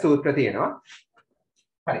ඉංග්‍රීසි වල සූත්‍ර තියෙනවා.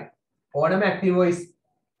 හරි. ඕනම active voice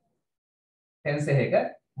tense එකක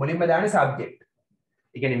මුලින්ම දාන්නේ subject.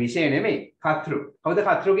 ඒ කියන්නේ විෂය නෙමෙයි, කර්තෘ. කවුද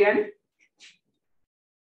කර්තෘ කියන්නේ?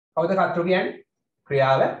 කවුද කර්තෘ කියන්නේ?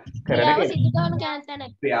 ක්‍රියාව කරන කෙනා.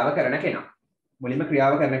 ක්‍රියාව කරන කෙනා. මුලින්ම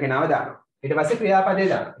ක්‍රියාව කරන කෙනාව දානවා. ඊට පස්සේ ක්‍රියාපදේ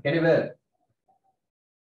දානවා. ඒ කියන්නේ verb.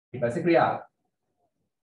 ඊට පස්සේ ක්‍රියාව.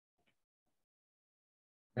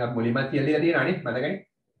 මම මුලින්ම කියලා දීලා තියෙනවා නේ මතකනේ.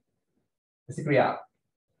 ඊට ක්‍රියාව.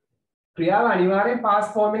 ක්‍රියාව අනිවාර්යෙන් past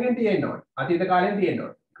form එකෙන් තියෙන්න ඕනේ. අතීත කාලෙන් තියෙන්න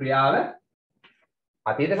ඕනේ. ක්‍රියාව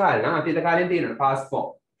අතීත කාලේ නම් අතීත කාලෙන් තියෙන්න ඕනේ past form.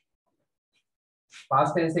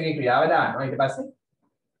 past tense එකේ ක්‍රියාව දානවා. ඊට පස්සේ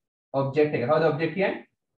object එක. කවුද object කියන්නේ?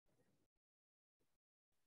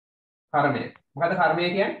 කර්මය. මොකද කර්මය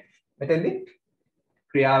කියන්නේ? මෙතෙන්දී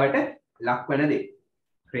ක්‍රියාවට ලක් වෙන දේ.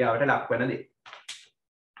 ක්‍රියාවට ලක් වෙන දේ.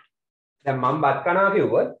 දැන් මම බත් කනවා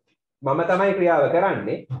කිව්වොත් මම තමයි ක්‍රියාව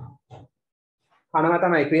කරන්නේ. කනවා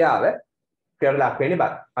තමයි ක්‍රියාව. ක්‍රියාවට ලක් වෙන්නේ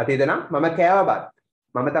බත්. අතීත නම් මම කෑවා බත්.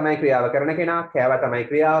 මම තමයි ක්‍රියාව කරන කෙනා. කෑවා තමයි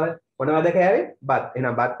ක්‍රියාව. මොනවද කෑවේ? බත්.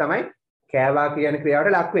 එහෙනම් බත් තමයි කෑවා කියන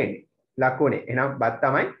ක්‍රියාවට ලක් වෙන්නේ. ලක් උනේ. එහෙනම් බත්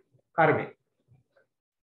තමයි කර්මය.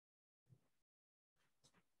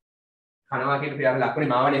 කනවා කියන ක්‍රියාවට ලක්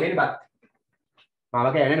උනේ මාව නෙමෙයි බත්. මාව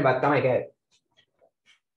කෑවේ බත් තමයි කෑවේ.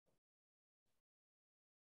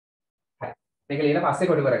 මේක ලියලා පස්සේ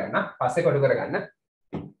කොටු කරගන්න. පස්සේ කොටු කරගන්න.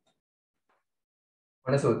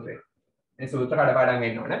 මොන සූත්‍රය? මේ සූත්‍ර කඩපාඩම්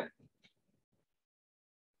වෙන්න ඕන.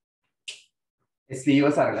 SVO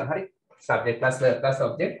සරල හරි. subject plus verb plus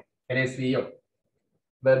object and SVO.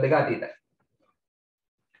 verb එක අතීතයි.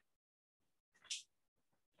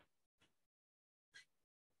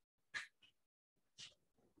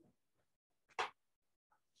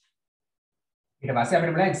 ඊට පස්සේ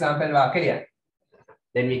අපිට බලන්න example වාක්‍ය ලියන්න.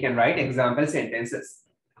 Then we can write example sentences.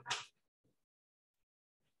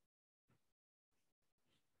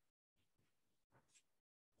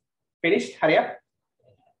 Finished? Hurry up.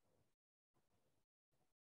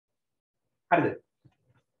 Hurry.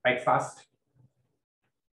 Write fast.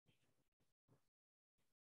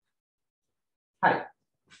 Hurry.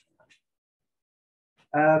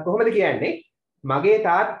 කොහොමද කියන්නේ? මගේ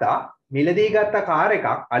තාත්තා මිලදී ගත්ත කාර් එකක්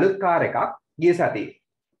අලුත් කාර් එකක් ගිය සතියේ.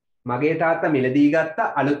 මගේ තාත්තා මිලදී ගත්ත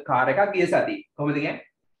අලුත් කාර් එකක් ගිය සතියේ. කොහොමද කියන්නේ?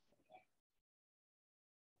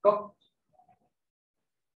 කො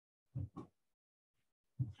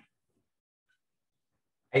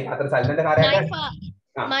ඒ අතර සල්ලෙන්ද කාර් එකක්?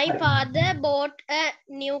 My father bought a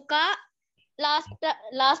new car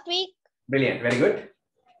last week. Brilliant, very good.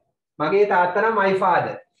 මගේ තාත්තා නම් my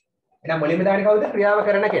father. එහෙනම් මුලින්ම දාන්නේ කවුද? ක්‍රියාව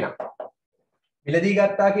කරන කෙනා. මිලදී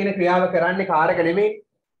ගත්තා කියන ක්‍රියාව කරන්නේ කාරක නෙමෙයි.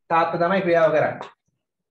 තාත්තා තමයි ක්‍රියාව කරන්නේ.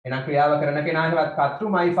 එහෙනම් ක්‍රියාව කරන කෙනාගේවත් කර්තෘ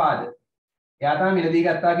my father. එයා තමයි මිලදී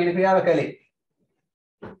ගත්තා කියන ක්‍රියාව කළේ.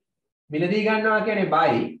 මිලදී ගන්නවා කියන්නේ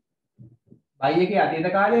buy. buy එකේ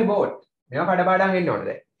අතීත කාලයේ bought. මේවා කඩපාඩම් වෙන්න ඕනේ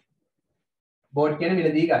දැන්. bought කියන්නේ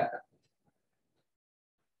මිලදී ගත්තා.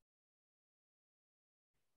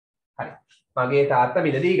 හරි. මගේ තාත්තා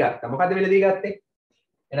මිලදී ගත්තා. මොකද්ද මිලදී ගත්තේ?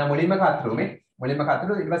 එහෙනම් මුලින්ම කර්තෘ මුලින්ම කර්තෘ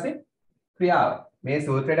ඊට පස්සේ ක්‍රියාව. මේ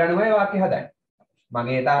සූත්‍රයට අනුවයි වාක්‍ය හදන්නේ.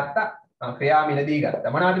 මගේ තාත්තා ක්‍රියා මිලදී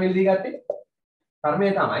ගත්තා. මොනවද මිලදී ගත්තේ?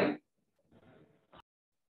 කර්මය තමයි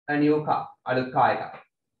a new car. අලුත් කාර් එකක්.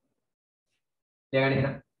 ලියගන්න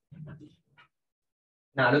එහෙනම්.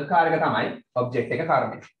 අලුත් කාර් එක තමයි ඔබ්ජෙක්ට් එක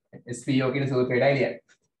කර්මය. SPO කියන සූත්‍රයටයි ලියන්නේ.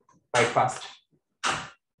 right fast.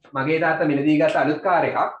 මගේ තාත්තා මිලදී ගත්ත අලුත් කාර්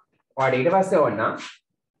එකක්. ඔයාලට ඊට පස්සේ ඕනනම්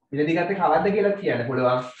මිලදී ගත්තේ කවද්ද කියලා කියන්න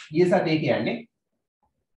පුළුවන්. ගිය සතියේ කියන්නේ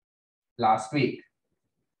last week.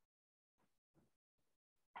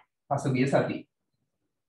 පසුගිය සතියේ.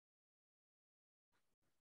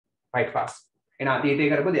 right fast. එන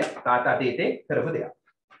අතීතයේ කරපු දෙයක්. තාත්තා අතීතයේ කරපු දෙයක්.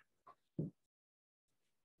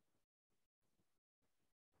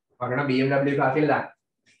 වගන BMW කාර් කියලා දාන්න.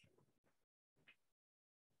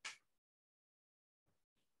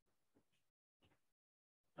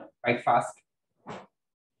 right fast.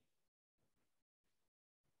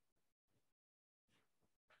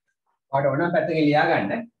 ඔයාලට ඕන පැත්තකින් ලියා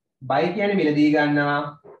ගන්න. buy කියන්නේ මිලදී ගන්නවා.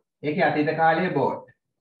 ඒකේ අතීත කාලයේ bought.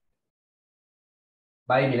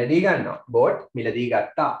 buy මිලදී ගන්නවා. bought මිලදී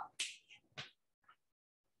ගත්තා.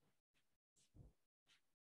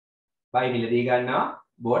 buy මිලදී ගන්නවා.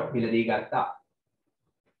 bought මිලදී ගත්තා.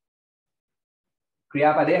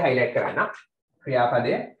 ක්‍රියාපදේ highlight කරන්න.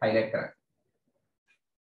 ක්‍රියාපදේ highlight කරන්න.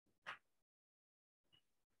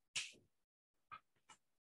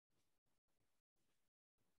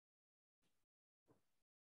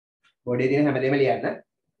 බෝඩේ තියෙන හැමදේම ලියන්න.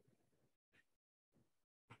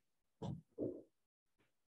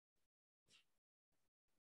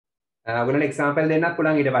 ඔයගොල්ලෝ එක්සැම්පල් දෙන්නත්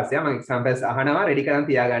පුළුවන් ඊට පස්සේ. මම එක්සැම්පල්ස් අහනවා රෙඩි කරන්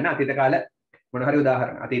තියාගන්න. අතීත කාල මොන හරි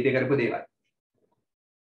උදාහරණ. අතීතයේ කරපු දේවල්.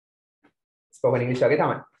 ස්පෝකන් ඉංග්‍රීසි වගේ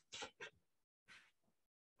තමයි.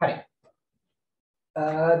 හරි.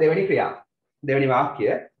 දෙවෙනි ක්‍රියාව. දෙවෙනි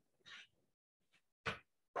වාක්‍ය.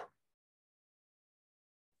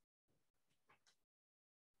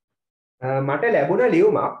 මට ලැබුණ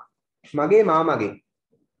ලියුමක් මගේ මාමගෙන්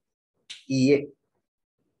ඊයේ.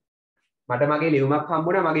 මට මගේ ලියුමක්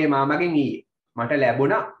හම්බුණා මගේ මාමගෙන් ඊයේ. මට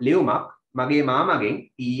ලැබුණ ලියුමක් මගේ මාමගෙන්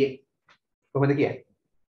ඊයේ. කොහොමද කියන්නේ?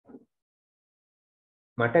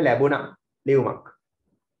 මට ලැබුණ ලියුමක්.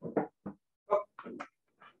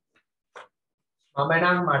 මම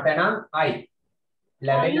නම් මට නම් I.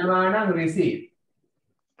 ලැබෙනවා නම් receive.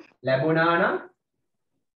 ලැබුණා නම්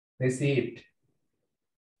received.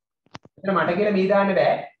 මට කියලා මී දාන්න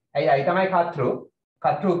බෑ. ඇයි I තමයි කර්තෘ.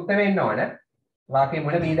 කර්තෘ උක්ත වෙන්න ඕන. වාක්‍යයේ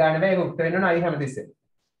මුල මී දාන්න බෑ. ඒක උක්ත වෙන්න ඕන I හැමතිස්සෙම.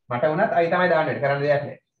 මට වුණත් I තමයි දාන්න ඕනේ. කරන්න දෙයක්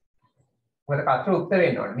නෑ. මොකද කර්තෘ උක්ත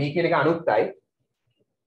වෙන්න ඕන. මී කියන එක අනුක්තයි.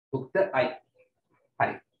 උක්ත I.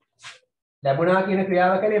 හරි. ලැබුණා කියන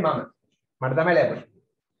ක්‍රියාව කලේ මම. මට තමයි ලැබුණේ.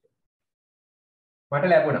 මට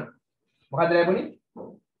ලැබුණා. මොකද්ද ලැබුණේ?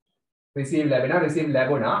 receive ලැබෙනවා. receive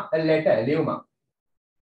ලැබුණා. a letter ලියුමක්.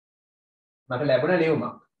 මට ලැබුණ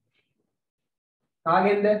ලියුමක්.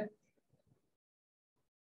 කාගෙන්ද?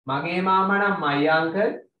 මගේ මාමා නම් my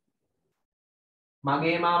uncle.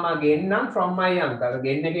 මගේ මාමාගෙන් නම් from my uncle.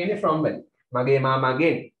 ගෙන්න කියන්නේ from වලින්. මගේ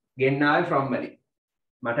මාමාගෙන් ගෙන්න ආවේ from වලින්.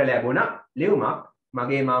 මට ලැබුණා ලියුමක්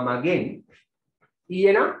මගේ මාමාගෙන්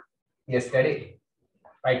ඊයේ නම් yesterday.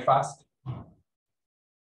 right fast.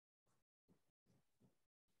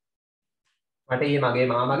 මට ඊයේ මගේ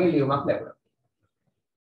මාමාගෙන් ලියුමක් ලැබුණා.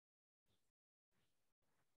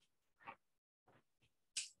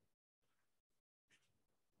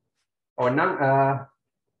 ඕනනම්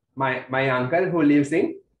my uncle who lives in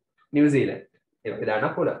New Zealand. ඒක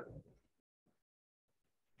දාන්න පුළුවන්.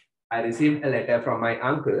 I received a letter from my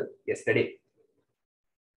uncle yesterday.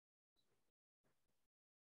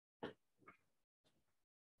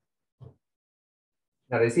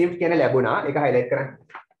 now received කියන ලැබුණා ඒක highlight කරන්න.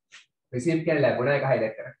 received කියන ලැබුණා ඒක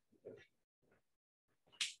highlight කරන්න.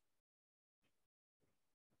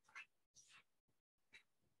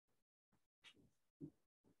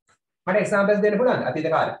 මට examples දෙන්න පුළුවන්ද අතීත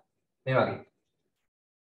කාලේ මේ වගේ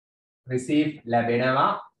received ලැබෙනවා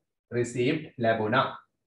received ලැබුණා.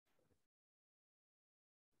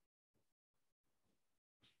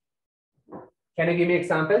 Can you give me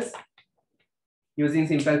examples using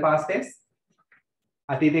simple past tense?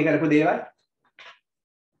 අතීතයේ කරපු දේවල්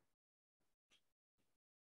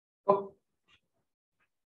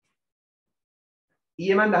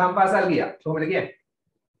ඊයේ මම දහම් පාසල් ගියා. කොහොමද කියන්නේ?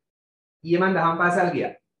 ඊයේ මම දහම් පාසල්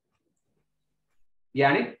ගියා.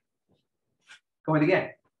 ගියානේ? කොහොමද කියන්නේ?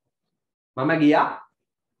 මම ගියා.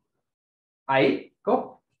 I කො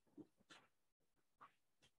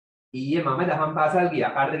ඊයේ මම දහම් පාසල්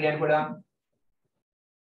ගියා. කාටද කියන්න පුළුවන්?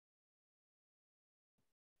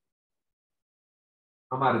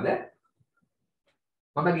 අමාරුද?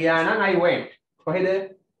 මම ගියා නම් I went. කොහෙද?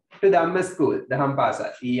 To Dhamma school. දහම්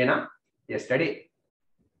පාසල්. ඊයේ නම් yesterday.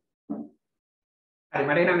 හරි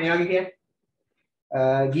මට එනවා මේ වගේ කියන්න.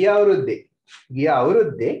 ගිය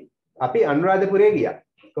අවුරුද්දේ අපි අනුරාධපුරේ ගියා.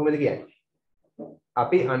 කොහොමද කියන්නේ?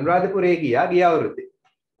 අපි අනුරාධපුරේ ගියා ගිය අවුරුද්දේ.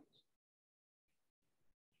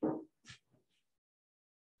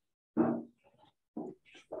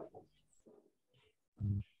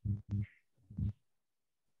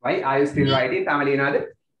 Why are you still writing? තාම ලියනවද?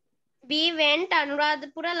 We went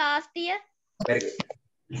Anuradhapura last year. Very good.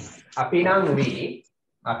 අපි නම්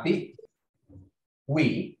we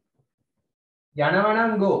යනවා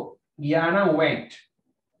නම් go. ගියා නම් went.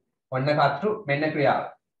 ඔන්න කතෘ මෙන්න ක්‍රියාව.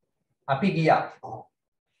 අපි ගියා.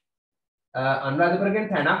 අනුරාධපුර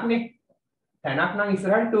කියන්නේ තැනක්නේ. තැනක් නම්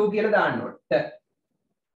ඉස්සරහට to කියලා දාන්න ඕනේ.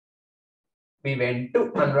 We went to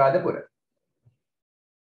Anuradhapura.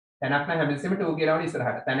 තැනක් නම් හැමතිස්සෙම to කියලා වුණ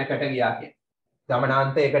ඉස්සරහට. තැනකට ගියා කියන්නේ.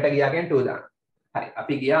 ගමනාන්තයකට ගියා කියන්නේ to දාන්න. හරි.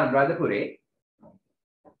 අපි ගියා අනුරාධපුරේ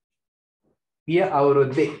ගිය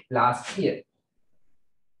අවුරුද්දේ last year.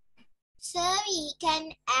 Sir, we can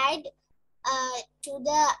add to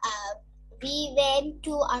the we went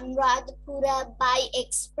to Anuradhapura by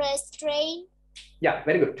express train. Yeah,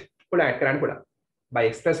 very good. Pula add කරන්න පුළුවන්. By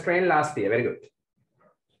express train last year. Very good.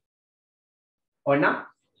 ඔන්න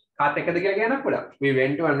කාත් එක්කද කියලා කියන්න පුළුවන්. We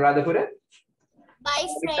went to Anuradhapura by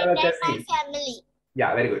friend and my family.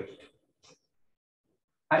 Yeah, very good.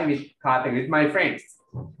 Hi, with my friends.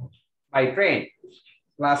 By train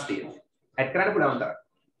last year. Add කරන්න පුළුවන් තමයි.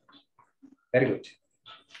 Very good.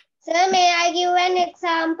 Sir, may I give an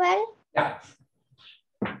example? Yeah.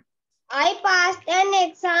 I passed an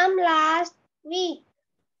exam last week.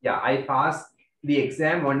 Yeah, I passed the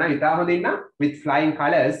exam ඔන්න ඉතා හොඳින් නම් with flying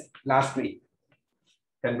colors last week.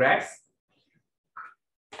 Congrats.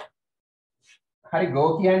 හරි go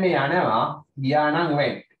කියන්නේ යනවා ගියා නම්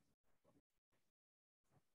went.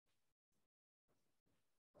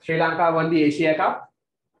 Sri Lanka won the Asia Cup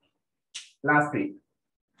last week.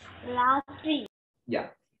 Last week. Yeah.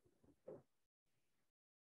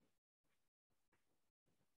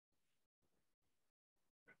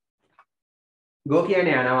 Go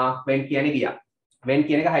කියන්නේ යනවා when කියන්නේ ගියා. when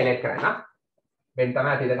කියන එක highlight කරන්න. when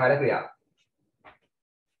තමයි අතීත කාල ක්‍රියාව.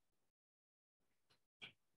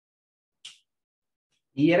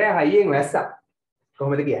 ඊයේ හයියෙන් වැස්සා.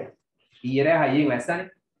 කොහොමද කියන්නේ? ඊයේ හයියෙන් වැස්සනේ.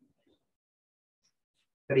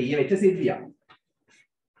 ඊයේ වෙච්ච සිද්ධිය.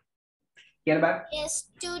 කියන්න බෑ.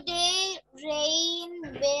 Yesterday rain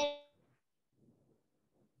very.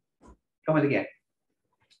 කොහොමද කියන්නේ?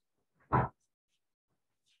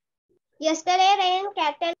 Yesterday rain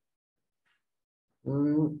cattle.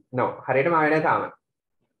 No, හරියටම ආවේ නැහැ තාම.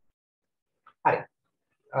 හරි.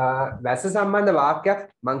 වැස්ස සම්බන්ධ වාක්‍යයක්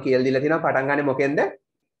මම කියලා දීලා තිනවා පටන් ගන්නේ මොකෙන්ද?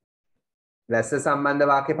 වැස්ස සම්බන්ධ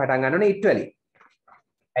වාක්‍ය පටන් ගන්න ඕනේ it වලින්.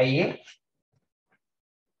 ඇයි ඒ?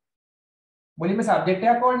 මුලින්ම සබ්ජෙක්ට්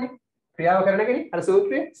එකක් ඕනේ. ක්‍රියාව කරන කෙනෙක් අර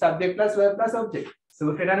සූත්‍රයේ subject plus verb plus object.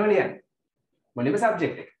 සූත්‍රයට අනුව ලියන්න. මුලින්ම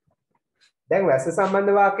සබ්ජෙක්ට් එක. දැන් වැස්ස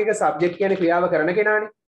සම්බන්ධ වාක්‍යයක සබ්ජෙක්ට් කියන්නේ ක්‍රියාව කරන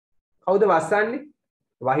කෙනානේ. කවුද වස්සන්නේ?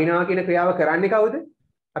 වහිනවා කියන ක්‍රියාව කරන්නේ කවුද?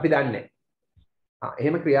 අපි දන්නේ නැහැ.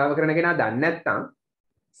 එහෙම ක්‍රියාව කරන කෙනා දන්නේ නැත්නම්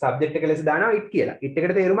සබ්ජෙක්ට් එක ලෙස දානවා it කියලා. it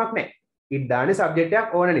එකට තේරුමක් නැහැ. it දාන්නේ සබ්ජෙක්ට් එකක්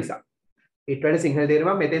ඕන නිසා. it වල සිංහල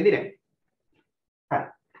තේරුමක් මෙතෙන්දි නැහැ. හරි.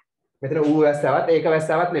 මෙතන ඌ වැස්සවත් ඒක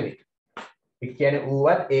වැස්සවත් නෙමෙයි. it කියන්නේ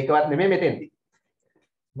ඌවත් ඒකවත් නෙමෙයි මෙතෙන්දි.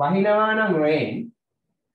 වහිනවා නම් rain,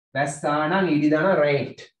 වැස්සා නම් ඊඩි දාන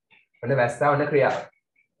rained. ඔන්න වැස්සා ඔන්න ක්‍රියාව.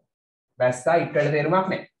 වැස්සා it වල තේරුමක්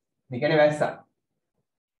නැහැ. මේ කියන්නේ වැස්සා.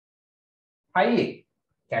 හයි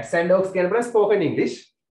cats and dogs කියන බල spoken English.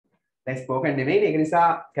 දැන් spoken නෙමෙයි ඒක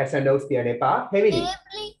නිසා cats and dogs කියන එපා. heavily.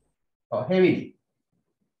 ඔව් heavily.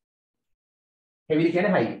 heavily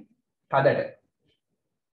කියන්නේ හයි. තදට.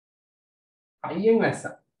 හයියෙන්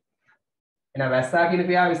වැස්සා. එහෙනම් වැස්සා කියන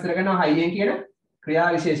ක්‍රියාව විස්තර කරනවා හයියෙන් කියන ක්‍රියා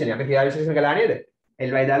විශේෂණය. අපි ක්‍රියා විශේෂණ කළා නේද?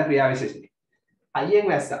 ly දාලා ක්‍රියා විශේෂණය. හයියෙන්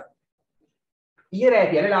වැස්සා. ඊයේ රෑ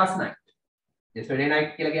කියන්නේ last night. yesterday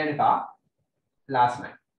night කියලා කියන්නේ පා last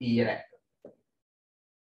night. ඊයේ රෑ.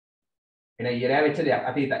 එන ඊයේ රෑ වෙච්ච දෙයක්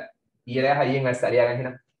අතීතයි. ඊයේ රෑ හයියෙන් වැස්සා ලියා ගන්න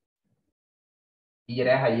එහෙනම්. ඊයේ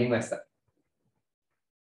රෑ හයියෙන් වැස්සා.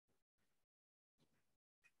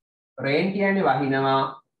 rain කියන්නේ වහිනවා.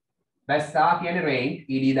 වැස්සා කියන්නේ rain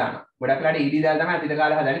ed දානවා. ගොඩක් වෙලාට ed දාලා තමයි අතීත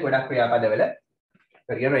කාලේ හදන්නේ ගොඩක් ක්‍රියාපදවල.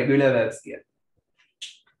 ඒක කියන regular verbs කියන.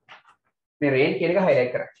 මේ rain කියන එක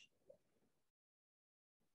highlight කරන්න.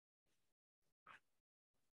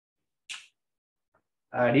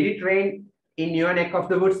 Did it rain in your neck of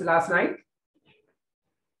the woods last night?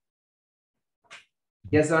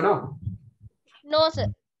 Yes or no? No, sir.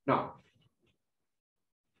 No.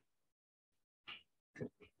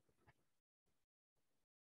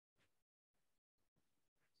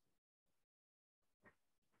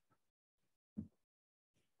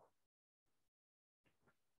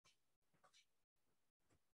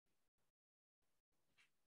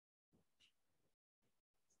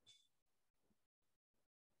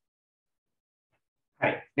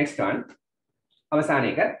 Right. Next one. අවසාන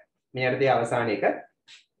එක. මේ අර්ථයේ අවසාන එක.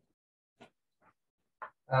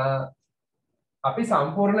 අපි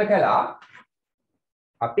සම්පූර්ණ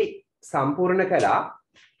කළා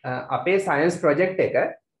අපේ සයන්ස් ප්‍රොජෙක්ට් එක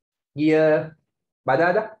ගිය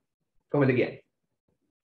බදාදා කොහොමද කියන්නේ?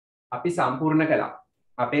 අපි සම්පූර්ණ කළා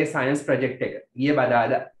අපේ සයන්ස් ප්‍රොජෙක්ට් එක ගිය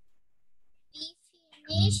බදාදා.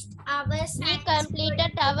 We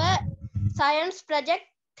completed our science project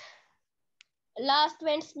last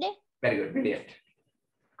Wednesday. Very good, brilliant.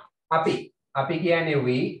 අපි කියන්නේ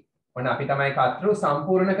we ඔන්න අපි තමයි කතෘ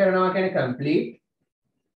සම්පූර්ණ කරනවා කියන්නේ complete.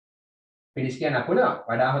 finish කියන්න පුළුවන්.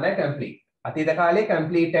 වඩා හොඳයි complete. අතීත කාලේ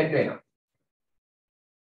completed වෙනවා.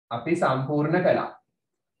 අපි සම්පූර්ණ කළා.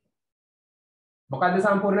 මොකද්ද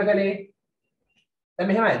සම්පූර්ණ කළේ? දැන්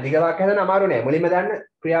මෙහෙමයි දිග වාක්‍ය හදන්න අමාරු නෑ. මුලින්ම දාන්න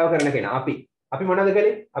ක්‍රියාව කරන කෙනා අපි මොනවද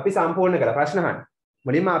කළේ? අපි සම්පූර්ණ කළා. ප්‍රශ්න අහන්න.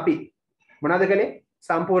 මුලින්ම අපි මොනවද කළේ?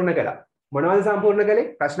 සම්පූර්ණ කළා. මොනවද සම්පූර්ණ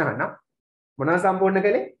කළේ? ප්‍රශ්න අහන්න. මොනවද සම්පූර්ණ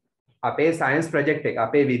කළේ? අපේ සයන්ස් ප්‍රොජෙක්ට් එක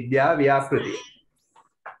අපේ විද්‍යා ව්‍යාපෘතිය.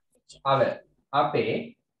 අපේ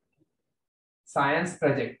සයන්ස්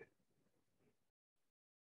ප්‍රොජෙක්ට්.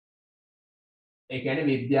 ඒ කියන්නේ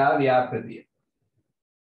විද්‍යා ව්‍යාපෘතිය.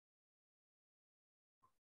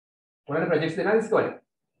 මොනවාද ප්‍රොජෙක්ට්ස් දෙනවද ඉස්කෝලේ?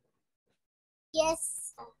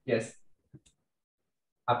 Yes.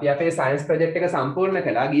 අපි අපේ සයන්ස් ප්‍රොජෙක්ට් එක සම්පූර්ණ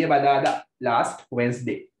කළා ගිය බදාදා last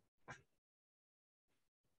Wednesday.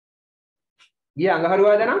 ගිය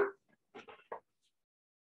අඟහරුවාදා නම්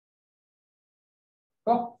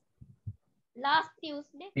Last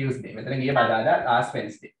Tuesday. මෙතන ගිය බදාදා last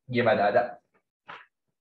Wednesday. ගිය බදාදා.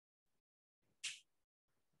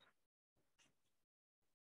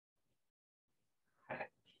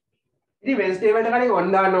 ඉතින් Wednesday වලට කලින්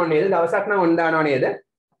on දාන්න ඕනේ නේද? දවසක් නම් on දානවා නේද?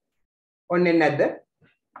 on එන්නේ නැද්ද?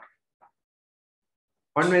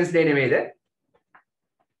 on Wednesday නෙමෙයිද?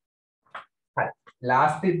 හරි.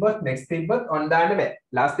 last තිබ්බොත් next තිබ්බොත් on දාන්න බෑ.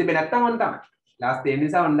 last තිබ්බේ නැත්තම් on තමයි. last තියෙන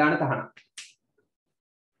නිසා on දාන්න තහනම්.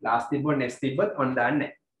 last තිබ්බොත් next තිබ්බොත් on දාන්නේ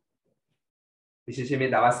නැහැ. විශේෂයෙන්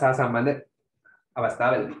මේ දවස් හා සම්බන්ධ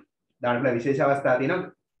අවස්ථාවලදී. දාන්න පුළුවන් විශේෂ අවස්ථා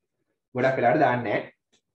තියෙනවා. ගොඩක් වෙලාවට දාන්නේ නැහැ.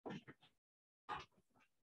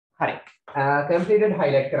 හරි. completed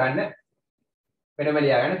highlight කරන්න. වෙනම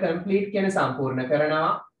ලියාගන්න complete කියන සම්පූර්ණ කරනවා.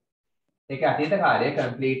 ඒක අතීත කාලයේ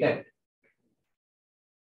completed.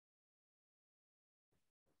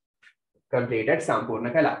 completed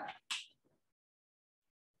සම්පූර්ණ කළා.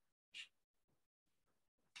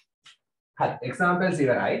 හරි examples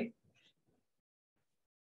ඉවරයි.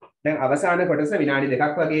 දැන් අවසාන කොටස විනාඩි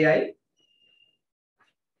 2ක් වගේ යයි.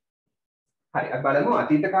 හරි අපි බලමු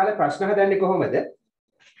අතීත කාලේ ප්‍රශ්න හදන්නේ කොහොමද?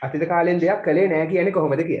 අතීත කාලෙන් දෙයක් කළේ නැහැ කියන්නේ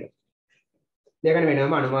කොහොමද කියලා. දෙයකට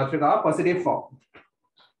වෙනම අනුමාත්‍රිකාව positive form.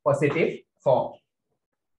 Positive form.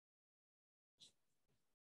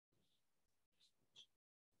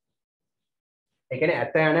 ඒ කියන්නේ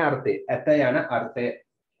ඇත යන අර්ථය. ඇත යන අර්ථය.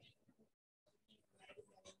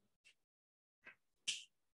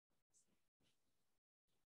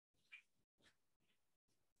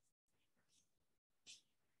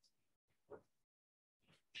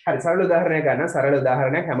 හරි සරල උදාහරණයක් ගන්න. සරල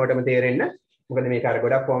උදාහරණයක් හැමෝටම තේරෙන්න. මොකද මේක අර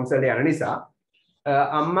ගොඩක් ෆෝම්ස් වල යන නිසා.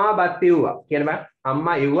 අම්මා බත් ඉව්වා. කියන බෑ.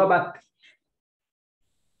 අම්මා ඉව්වා බත්.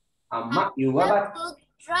 අම්මා ඉව්වා බත්.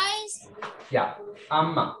 යා.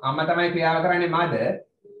 අම්මා තමයි ක්‍රියාව කරන්නේ mother.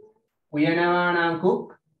 උයනවා නම්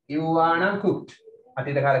cook, ඉව්වා නම් cooked.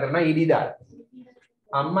 අතීත කාල කරනවා ed දාලා.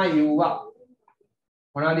 අම්මා ඉව්වා.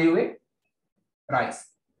 මොනවද ඉව්වේ? rice.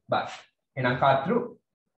 බත්. එහෙනම් කතෘ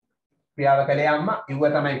ක්‍රියාව කළේ අම්මා ඉව්ව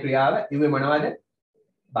තමයි ක්‍රියාව ඉව්වේ මොනවද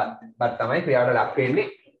බත් තමයි ක්‍රියාවට ලක් වෙන්නේ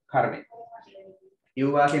කර්මය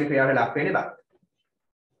ඉව්වා කියන ක්‍රියාවට ලක් වෙන්නේ බත්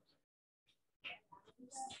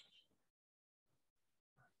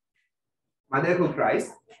mother cooked rice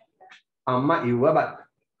අම්මා ඉව්ව බත්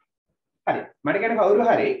හරි මට කියන කවුරු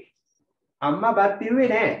හරි අම්මා බත් ඉව්වේ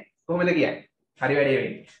නැහැ කොහොමද කියන්නේ හරි වැඩේ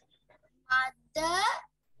වෙන්නේ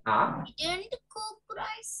Didn't cook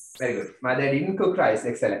rice. Very good. Mother didn't cook rice.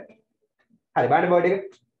 Excellent. හරි බලන්න බෝඩ් එක.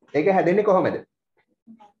 ඒක හැදෙන්නේ කොහොමද?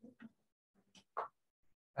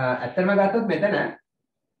 ඇත්තටම ගත්තොත් මෙතන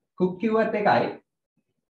cook කිව්වත් එකයි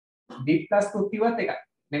did plus cook කිව්වත් එකයි.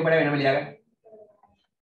 මේක මට වෙනම ලියා ගන්න.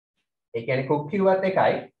 ඒ කියන්නේ cook කිව්වත්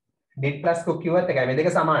එකයි did plus cook කිව්වත් එකයි. මේ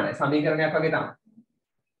දෙක සමානයි. සමීකරණයක් වගේ තමයි.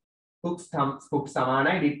 cook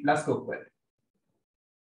සමානයි did plus cook වලට.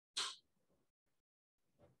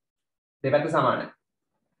 දෙපැත්ත සමානයි.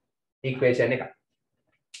 equation එක.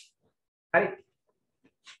 හරි.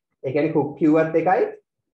 ඒ කියන්නේ cook කිව්වත් එකයි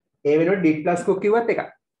ඒ වෙනුවට did plus cook කිව්වත් එකයි.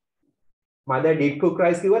 mother did cook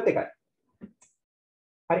rice කිව්වත් එකයි.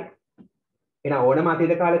 හරි. එහෙනම් ඕනම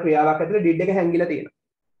අතීත කාල ක්‍රියාවක් ඇතුළේ did එක හැංගිලා තියෙනවා.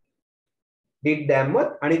 did දැම්මොත්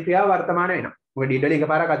අනිත් ක්‍රියාව වර්තමාන වෙනවා. මොකද did වලින්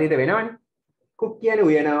එකපාරක් අතීත වෙනවනේ. cook කියන්නේ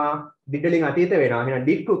උයනවා. did වලින් අතීත වෙනවා. එහෙනම්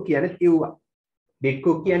did cook කියන්නේ ඉව්වා. did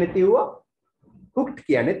cook කියන්නේ ඉව්වා. cooked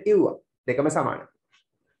කියන්නේ ඉව්වා. දෙකම සමානයි.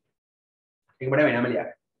 ඒක මට වෙනම ලියා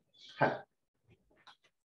ගන්න. හරි.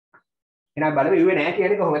 එහෙනම් බලමු ඉව්වේ නැහැ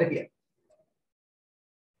කියන්නේ කොහොමද කියලා.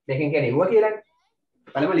 දෙකෙන් කියන්නේ ඉව්වා කියලානේ.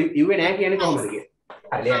 බලමු ඉව්වේ නැහැ කියන්නේ කොහොමද කියලා.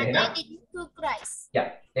 හරි ලියන්න එහෙනම්. I didn't cook rice. Yeah,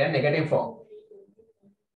 then negative form.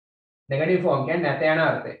 Negative form කියන්නේ නැත යන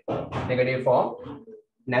අර්ථය. Negative form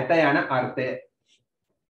නැත යන අර්ථය.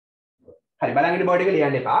 හරි බලන්න බෝඩ් එක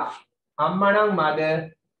ලියන්න එපා. අම්මා නම් mother.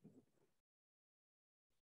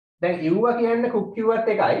 දැන් ඉව්වා කියන්නේ cook කිව්වත්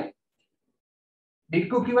එකයි. did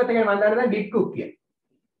cook කිව්වත් එකයි මම දන්නවා did cook කියන්නේ.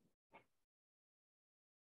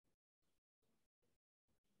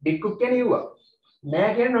 did cook කියන්නේ ඉව්වා.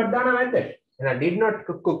 නෑ කියන්නේ not දානවා නැද්ද? එහෙනම් did not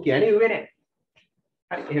cook කියන්නේ ඉව්වේ නෑ.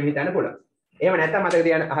 හරි එහෙම හිතන්න පුළුවන්. එහෙම නැත්නම් මතක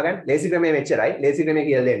තියාගන්න අහගන්න ලේසි ක්‍රමයේ මෙච්චරයි. ලේසි ක්‍රමයේ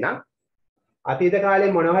කියලා දෙන්නම්. අතීත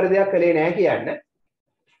කාලේ මොන හරි දෙයක් කළේ නෑ කියන්න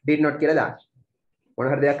did not කියලා දාන්න.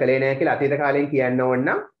 මොන හරි දෙයක් කළේ නෑ කියලා අතීත කාලෙන් කියන්න ඕන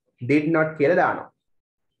නම් did not කියලා දානවා.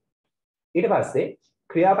 ඊට පස්සේ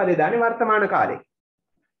ක්‍රියාපදේ දාන්නේ වර්තමාන කාලේ.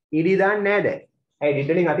 ed දාන්නේ නෑ දැන්. ඇයි did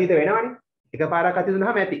වලින් අතීත වෙනවනේ. එකපාරක් අතීත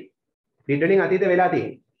වුණාම ඇති. did වලින් අතීත වෙලා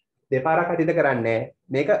තියෙන්නේ. දෙපාරක් අතීත කරන්නේ නෑ.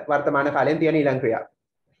 මේක වර්තමාන කාලෙන් තියෙන ඊළඟ ක්‍රියාව.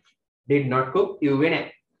 did not cook ඉව්වේ නෑ.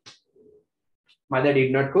 mother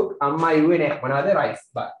did not cook අම්මා ඉව්වේ නෑ. මොනවද rice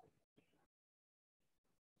බත්.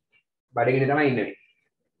 බඩගිනි තමයි ඉන්නේ.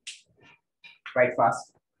 Write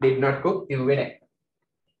fast. did not cook ඉව්වේ නෑ.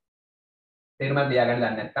 තේරුමක් ලියා ගන්න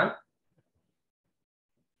දන්නේ නැත්නම්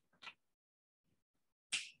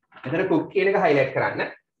එතන cook කියන එක highlight කරන්න.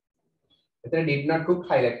 එතන did not cook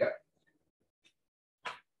highlight කරන්න.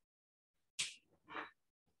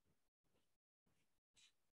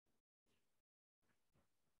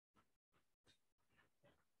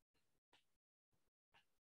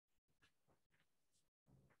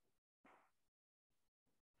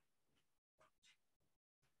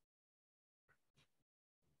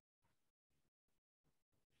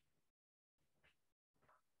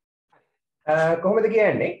 කොහොමද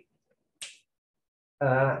කියන්නේ?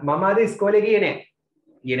 මම අද ඉස්කෝලේ ගියේ නෑ.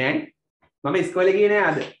 ගියේ නෑනේ. මම ඉස්කෝලේ ගියේ නෑ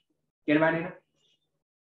අද. කියන බානේ නේද?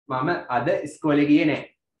 මම අද ඉස්කෝලේ ගියේ නෑ.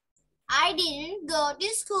 I didn't go to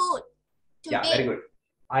school today. Yeah, very good.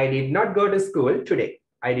 I did not go to school today.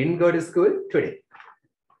 I didn't go to school today.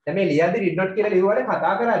 දැන් මේ ලියද්දි did not කියලා ලියුවාට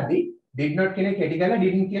කතා කරද්දි did not කියන කෙටි කරලා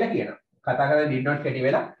didn't කියලා කියනවා. කතා කරලා did not කෙටි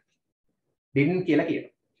වෙලා didn't කියලා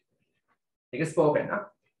කියනවා. ඒක ස්පෝකන් නා.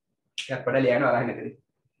 එකක් පොඩ්ඩක් ලියන්න අරගෙන ඉතින්.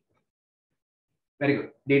 Very good.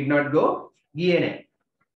 Did not go ගියේ නැහැ.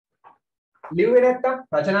 ලිව්වේ නැත්තම්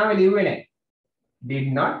රචනාවේ ලිව්වේ නැහැ. Did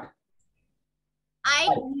not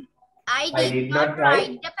I did not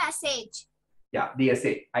write the passage. Yeah, the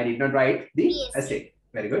essay. I did not write the essay.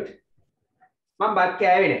 Very good. මම බත්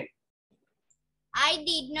කෑවේ නැහැ. I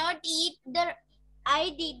did not eat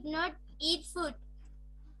food.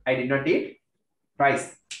 I did not eat rice.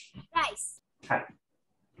 Rice. හරි.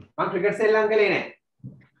 මම cricket සෙල්ලම් කළේ නැහැ.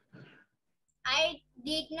 I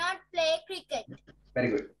did not play cricket. Very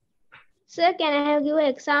good. Sir, can I give an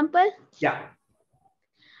example? Yeah.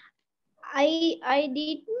 I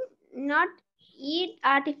did not eat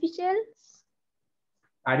artificial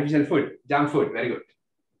food, junk food. Very good.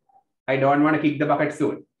 I don't want to kick the bucket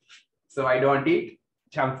soon. So I don't eat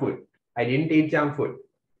junk food. I didn't eat junk food.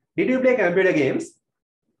 Did you play computer games?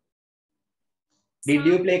 Did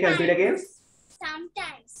you play computer games?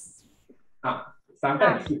 Sometimes.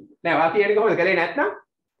 Sometimes. Now, what you going to say?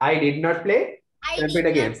 I did not play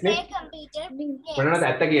computer games. Play computer games. What is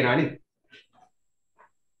that again?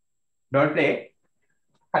 Don't play.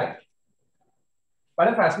 Correct. What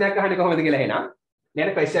ප්‍රශ්නයක් අහන්නේ කොහොමද කියලා එහෙනම්.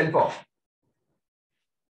 ලියන්න question 4.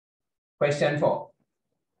 Question 4.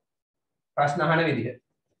 ප්‍රශ්න අහන විදිහ.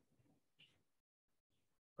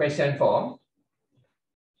 Question 4.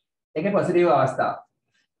 ඒකේ පොසිටිව් අවස්ථාව.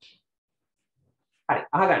 හරි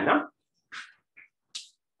අහගන්න.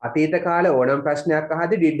 අතීත කාල ඕනම ප්‍රශ්නයක්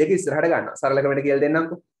අහද්දි did එක ඉස්සරහට ගන්නවා. සරල ක්‍රමයට කියලා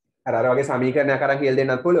දෙන්නම්කෝ. අර වගේ සමීකරණයක් අරන් කියලා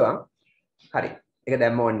දෙන්නත් පුළුවන්. හරි. ඒක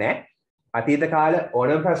දැම්ම ඕනේ නැහැ. අතීත කාල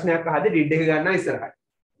ඕනම ප්‍රශ්නයක් අහද්දි did එක ගන්නවා ඉස්සරහට.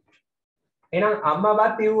 එහෙනම්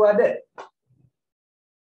අම්මාවත් ඉව්වද?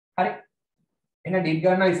 හරි. එහෙනම් did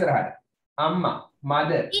ගන්නවා ඉස්සරහට. අම්මා,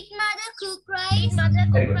 mother. Did mother cook rice? Mother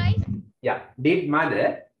cook rice? Yeah, did mother.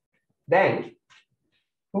 Then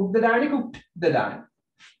cooked දාන්නේ cooked දාන්නේ.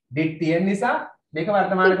 did තියෙන නිසා මේක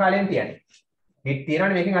වර්තමාන කාලයෙන් තියන්නේ. did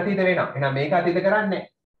තියෙනවනේ මේකෙන් අතීත වෙනවා. එහෙනම් මේක අතීත කරන්නේ නැහැ.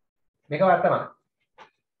 මේක වර්තමාන.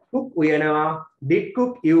 cook උයනවා, did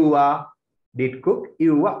cook ඉව්වා, did cook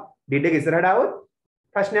ඉව්වා. did එක ඉස්සරහට આવොත්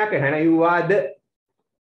ප්‍රශ්නයක් වෙනවා. එහෙනම් ඉව්වාද?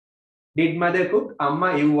 did mother cook?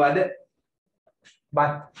 අම්මා ඉව්වාද?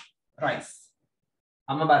 but rice.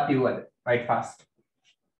 Amma bath iwwada. Right fast.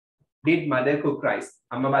 Did mother cook rice?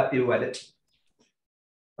 Amma bath iwwada.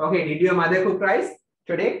 Okay, did your mother cook rice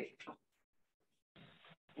today?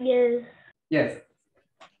 Yes. Yes.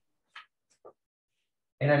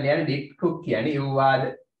 එහෙනම් ලියන්න did cook කියන්නේ ඉව්වාද?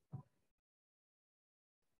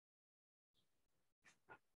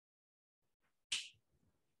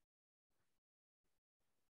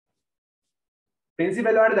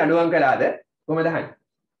 Principal වලට දඬුවම් කළාද? කොහමද අහන්නේ?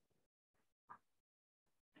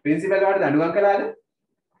 Principal වලට දඬුවම් කළාද?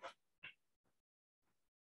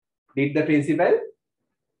 Did the principal?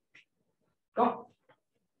 Come.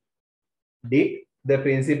 Did the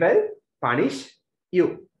principal punish you?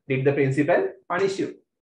 Did the principal punish you?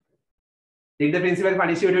 Did the principal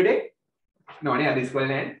punish you today? No, ne adi school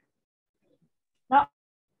ne. No.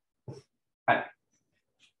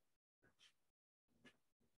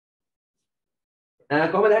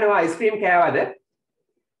 කොහමද අහන්නේ ice cream කෑවද?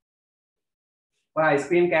 Ice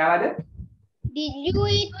cream කෑවද? Did you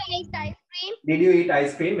eat ice cream? Did you eat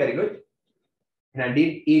ice cream? Very good. එහෙනම්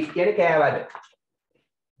did eat කියන්නේ කෑවද?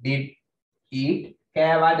 Did eat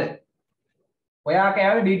කෑවද? ඔයා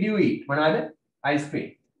කෑවද? Did you eat? මොනවද? Ice cream.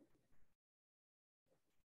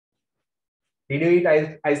 Did you eat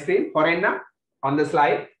ice cream? හොරෙන් on the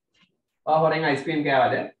slide. ඔයා හොරෙන් ice cream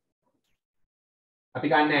කෑවද? අපි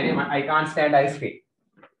ගන්න නැහැ නේ. I can't stand ice cream.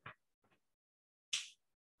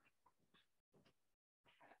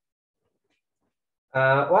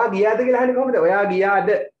 ඔයා ගියාද කියලා අහන්නේ කොහොමද? ඔයා ගියාද?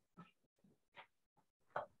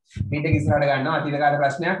 did එක ඉස්සරහට ගන්නවා අතීත කාල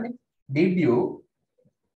ප්‍රශ්නයක් නේ. Did you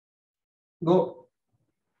go?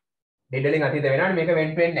 did වලින් අතීත වෙනවනේ මේක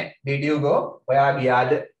වෙන්න වෙන්නේ නැහැ. Did you go? ඔයා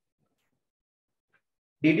ගියාද?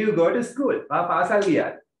 Did you go to school? ඔයා පාසල්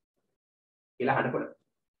ගියාද? කියලා අහන්න පුළුවන්.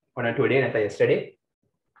 ඔන්න today නැත්නම් yesterday.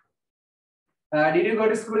 Did you go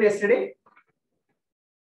to school yesterday?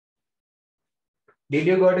 Did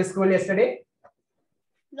you go to school yesterday?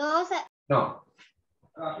 No, sir. No.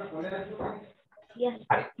 Yes.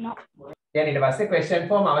 No. දැන් ඊට පස්සේ question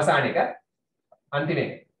form අවසාන එක අන්තිම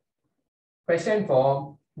එක. Question form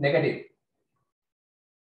negative.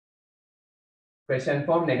 Question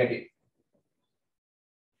form negative.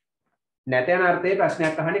 නැතන අර්ථයේ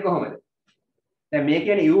ප්‍රශ්නයක් අහන්නේ කොහොමද? දැන් මේ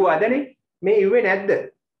කියන්නේ ඉව්වදනේ. මේ ඉව්වේ නැද්ද?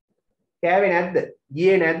 කෑවේ නැද්ද?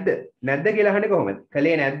 ගියේ නැද්ද? නැද්ද කියලා අහන්නේ කොහොමද?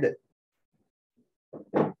 කළේ නැද්ද?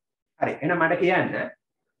 හරි. එහෙනම් මට කියන්න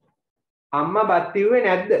අම්මා බත් ඉව්වේ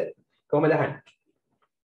නැද්ද? කොහොමද අහන්නේ?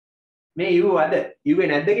 මේ ඉව්වද? ඉව්වේ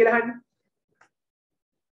නැද්ද කියලා අහන්නේ?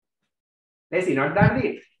 Lazy not done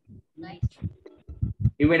it.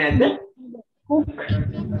 ඉව්වේ නැද්ද? Cook.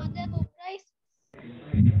 Did your mother cook rice?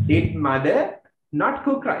 Did mother not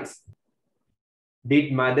cook rice? Did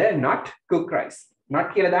mother not cook rice? Not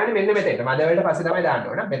කියලා දාන්නේ මෙන්න මෙතෙන්ට. mother වලට පස්සේ තමයි දාන්න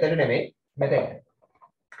ඕන. මෙතන නෙමෙයි මෙතෙන්ට.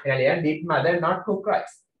 එහෙනම් ලියන්න did mother not cook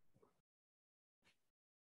rice?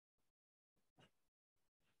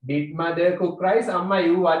 Did mother cook rice? අම්මා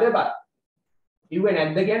ඉව්වද බත්? ඉව්වේ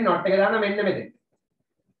නැද්ද කියන්නේ not එක දාන්න මෙන්න මෙතෙන්ට.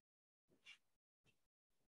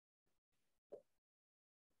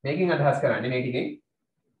 මේකෙන් අදහස් කරන්නේ මේ ටිකෙන්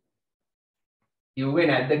ඉව්වේ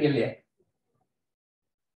නැද්ද කියලා.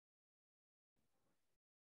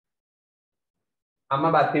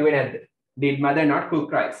 අම්මා බත් ඉව්වේ නැද්ද? Did mother not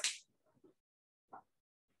cook rice?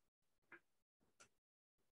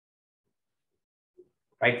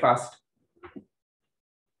 Right fast.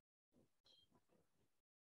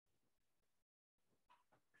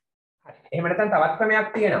 එහෙම නැත්නම් තවත් ක්‍රමයක්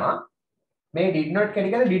තියෙනවා. මේ did not කියන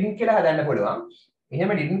එක didn't කියලා හදන්න පුළුවන්.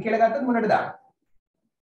 එහෙම didn't කියලා ගත්තොත් මොනවද දාන්නේ?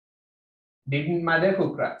 Didn't mother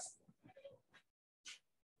cook rice?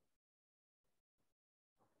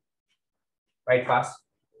 Right fast.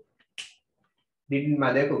 Didn't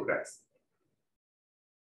mother cook rice?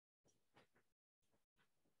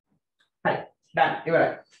 Hi, done. ඉවරයි.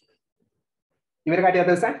 ඉවර කටිය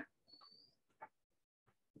අතසන්.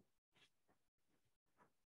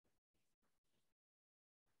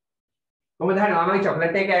 කොහොමද අහන්නේ මාමගේ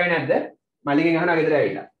චොක්ලට් එක කෑවේ නැද්ද? මල්ලිගෙන් අහනවා ගෙදර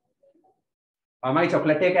ඇවිල්ලා. මාමගේ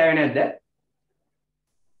චොක්ලට් එක කෑවේ නැද්ද?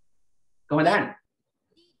 කොහොමද අහන්නේ?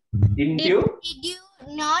 Did you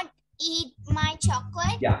not eat my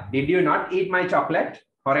chocolate? Yeah, did you not eat my chocolate?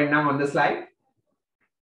 Correct now on the slide.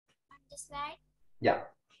 On the slide? Yeah.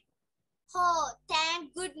 Oh,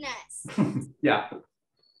 thank goodness. Yeah.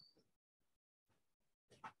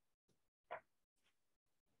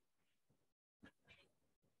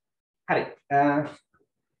 හරි.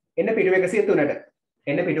 එන්න පිටුව 103ට.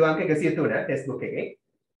 එන්න පිටුව අංක 103 ටෙක්ස්ට් බුක් එකේ.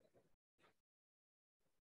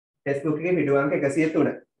 ටෙක්ස්ට් බුක් එකේ පිටුව අංක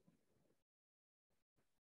 103.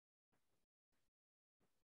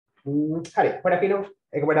 හරි. පොඩක් ඉනෝ.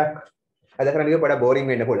 ඒක පොඩක් අද කරන්නේ පොඩක් බෝරින්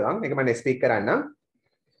වෙන්න පුළුවන්. ඒක මම ස්පීක් කරන්නම්.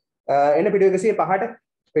 එන්න පිටුව 105ට.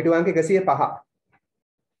 පිටුව අංක 105.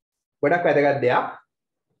 ගොඩක් වැදගත් දෙයක්.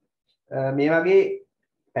 මේ වගේ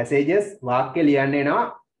පැසේජස් වාක්‍ය ලියන්න එනවා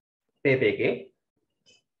පේපර් එකේ.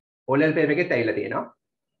 ඕලෙවල් පේපර් එකෙත් ඇවිල්ලා තියෙනවා.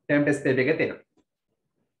 ටර්ම් ටෙස්ට් පේපර් එකෙත් එනවා.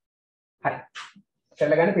 හරි.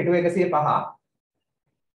 ඉතින් ගන්න පිටුව 105.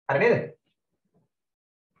 හරි නේද?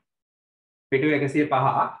 පිටුව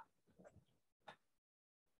 105.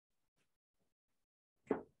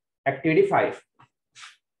 activity 5.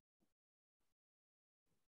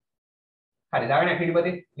 හරි දාගෙන activity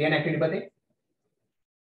පොතේ ලියන activity පොතේ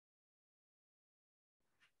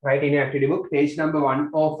write in your activity book page number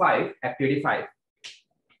 105 activity 5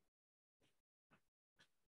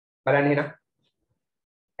 බලන්න එහෙනම්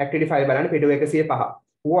activity 5 බලන්න පිටුව 105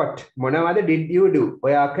 what මොනවද did you do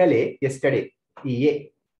ඔයා කළේ yesterday ඊයේ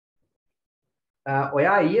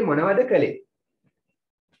ඔයා ඊයේ මොනවද කළේ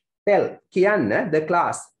tell කියන්න the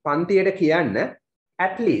class පන්තියට කියන්න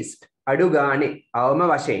at least අඩු ගානේ අවම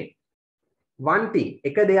වශයෙන් one thing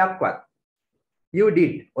එක දෙයක්වත් you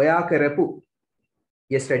did ඔයා කරපු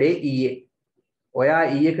yesterday ඊයේ ඔයා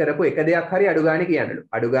ඊයේ කරපු එක දෙයක් හරි අඩු ගානේ කියන්නලු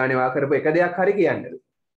අඩු ගානේ වා කරපු එක දෙයක් හරි කියන්නලු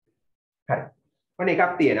හරි ඔන්න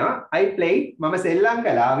එකක් තියෙනවා I played මම සෙල්ලම්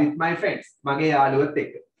කළා with my friends මගේ යාළුවොත්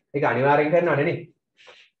එක්ක ඒක අනිවාර්යෙන් කරනවනේ නේ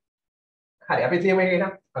හරි අපි තියමු එක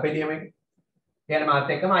එහෙනම් අපි තියමු එක කියන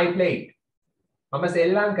මාත් එක්කම I played මම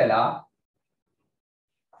සෙල්ලම් කළා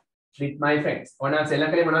with my friends ඕනනම් සෙල්ලම්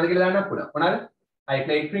කලේ මොනවද කියලා දාන්නත් පුළුවන් මොනවද I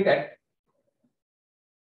played cricket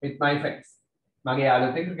with my friends මගේ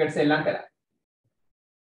යාළුවොත් එක්ක ක්‍රිකට් සෙල්ලම් කළා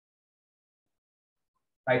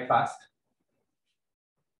right fast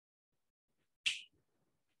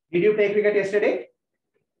did you play cricket yesterday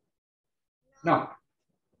no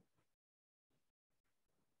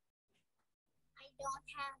I don't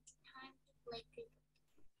have time to play cricket.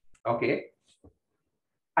 okay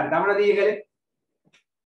හරි තමන දී ගලේ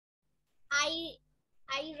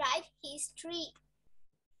I write history.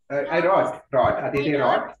 I wrote අතීතේ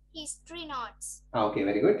wrote History notes. okay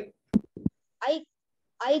very good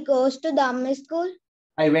I goes to Dhamma school.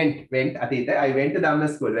 I went අතීත I went to Dhamma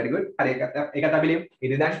school very good හරි එකත් අපි ලියමු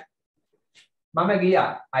ඉතින් මම ගියා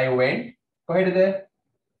I went කොහෙටද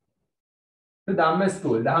to Dhamma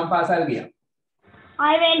school දහම් පාසල් ගියා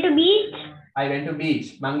I went to beach. I went to beach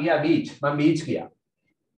මං ගියා beach මං beach ගියා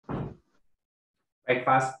right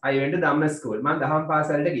fast I went to Dhamma school මං දහම්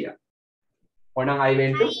පාසලට ගියා ඕනනම් I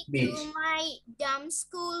went to beach do my dumb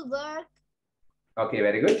school work. okay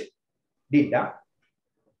very good did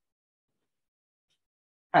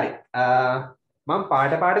හරි මම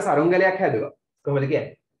පාට සරුංගලයක් හැදුවා කොහොමද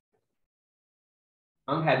කියන්නේ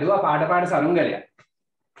මම හැදුවා පාට සරුංගලයක්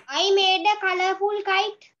I made a colorful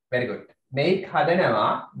kite. very good make හදනවා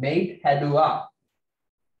made හැදුවා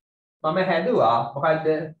මම හැදුවා මොකද්ද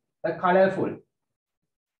a colorful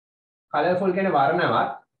කියන වර්ණවත්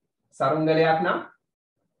සරුංගලයක් නම්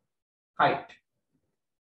kite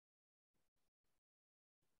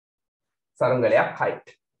සරුංගලයක් kite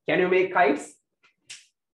can you make kites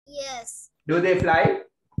Yes. do they fly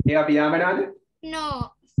ඒවා පියාඹනවද No.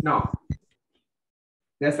 no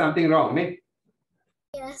there's something wrong නේ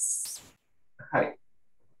Yes. හරි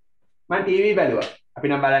මම ටීවී බැලුවා අපි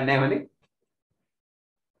නම් බලන්නේ නැහැ හොඳේ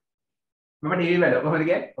මම ටීවී බැලුවා කොහොමද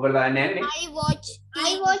කියන්නේ ඔයගොල්ලෝ බලන්නේ නැහැ නේ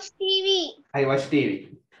I watch TV. I watch TV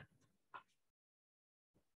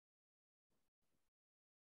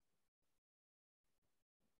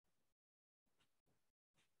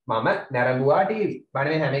මම නැරඹුවා ටීවී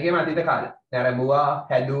බලන්නේ හැම එකේම අතීත කාලේ නැරඹුවා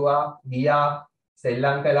හැදුවා ගියා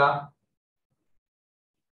සෙල්ලම් කළා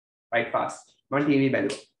right fast මම ටීවී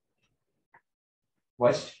බැලුවා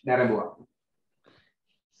watched නැරඹුවා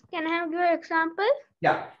Can I have your example?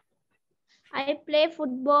 yeah I play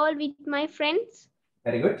football with my friends.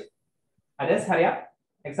 very good others hurry up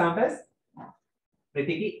examples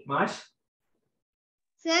Pritiki Marsh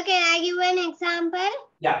Sir, can I give an example?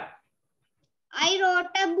 yeah I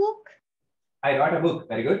wrote a book. I wrote a book.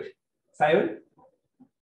 Very good. Sayul?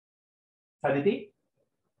 Saditi?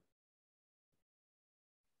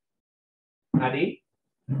 Adi?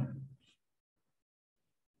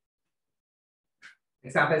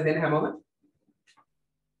 Examples then have moment.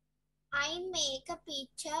 I make a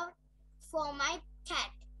picture for my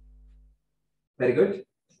cat. Very good.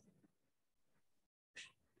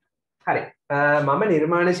 හරි. මම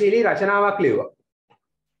නිර්මාණශීලී රචනාවක් ලියුවා.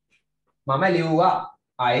 මම ලියුවා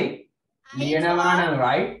I ලියනවා නම්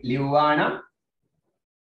write ලියුවා නම්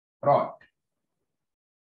wrote.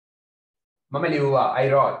 මම ලියුවා I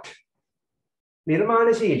wrote.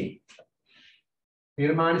 නිර්මාණශීලී.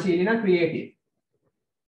 නිර්මාණශීලී නම් creative.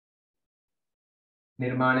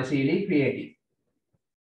 නිර්මාණශීලී creative.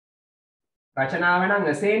 රචනාව නම්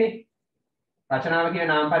එසේනේ. රචනාව කියන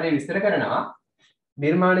නාමපදේ විස්තර කරනවා.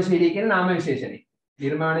 නිර්මාණශීලී කියන නාම විශේෂණේ.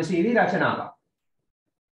 නිර්මාණශීලී රචනාවක්.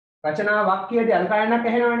 රචනාවක් කියදී අල්කායනක්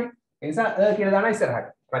ඇහෙනවනේ. ඒ නිසා කියලා දානවා ඉස්සරහට.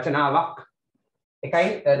 රචනාවක්. එකයි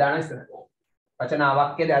දානවා ඉස්සරහට.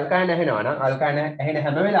 රචනාවක් කියදී අල්කායන ඇහෙනවා නම් අල්කායන ඇහෙන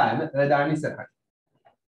හැම වෙලාවෙම දාන්න ඉස්සරහට.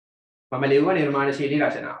 මම ලියුවා නිර්මාණශීලී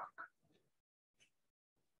රචනාවක්.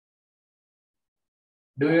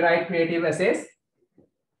 Do you write creative essays?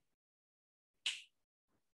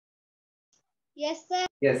 Yes, sir.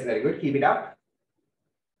 Yes, very good. Keep it up.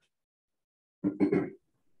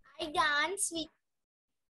 I dance with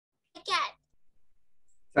my cat.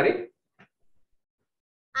 Sorry?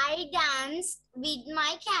 I dance with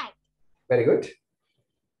my cat. Very good.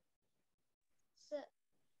 Sir.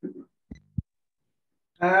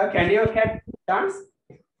 Can your cat dance?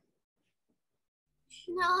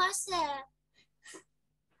 No, sir.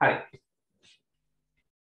 හරි.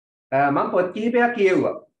 මම පොත් කිහිපයක්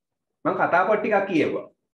කියෙව්වා. මම කතා පොත් ටිකක් කියෙව්වා.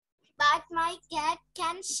 But my cat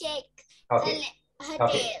can shake Okay. her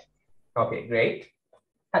Okay. tail. Okay, great.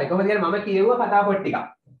 හරි කොහොමද කියන්නේ මම කියෙව්වා කතා පොත් ටිකක්.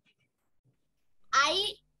 I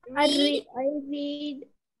I read. read.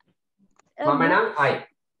 මම නම් I.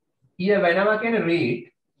 කියවනවා කියන්නේ read.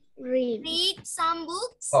 Read some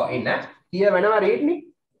books. ඔව් ඉන්න. කියවනවා read නේ.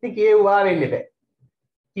 ඉතින් කියෙව්වා වෙන්න එපා.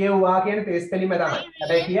 කියවුවා කියන ස්පෙලින්ම තමයි.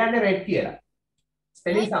 හැබැයි කියන්නේ read කියලා.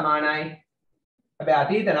 ස්පෙලින් සමානයි. හැබැයි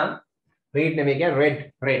අතීත නම් read නෙමෙයි කියන්නේ read.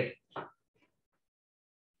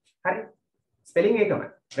 හරි. ස්පෙලින් එකමයි.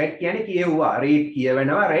 read කියන්නේ කියවුවා. read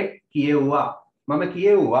කියවනවා read කියවුවා. මම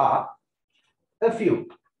කියවුවා a few.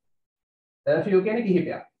 a few කියන්නේ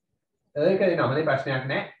කිහිපයක්. ඒක දෙනවම ප්‍රශ්නයක්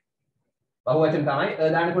නැහැ. බහුවචන තමයි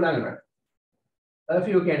දාන්න පුළුවන් නේද? a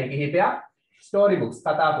few කියන්නේ කිහිපයක්. story books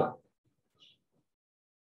කතා පොත්.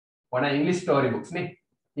 ඕන English story books නේ.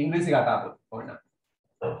 ඉංග්‍රීසි කතා පොත් ඕන.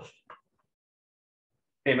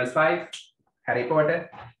 Famous 5 Harry Potter.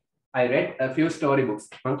 I read a few story books.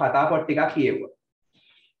 මම කතා පොත් ටිකක් කියෙව්වා.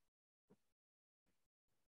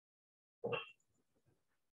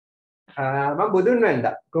 මම බුදුන්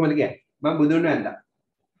වැන්දා. කොහොමද කියන්නේ? මම බුදුන් වැන්දා.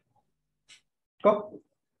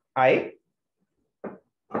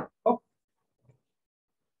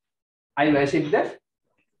 I worship the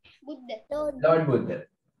Buddha. Lord Buddha.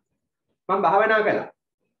 මම භාවනා කළා.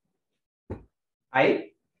 I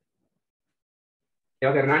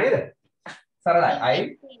ඒක කරනවා නේද? සරලයි. I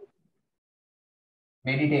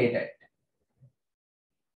meditated.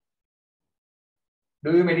 Do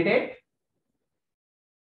you meditate?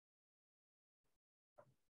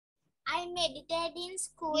 I meditate in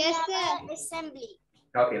school. Yes, level sir. assembly.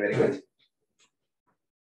 Okay, very good.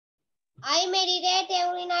 I meditate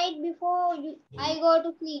every night before I go to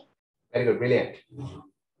sleep. Very good, brilliant.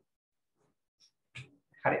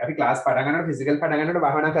 හරි අපි class පටන් ගන්නකොට ෆිසිකල් පටන් ගන්නකොට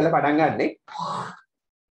භාවනා කරලා පටන් ගන්නනේ.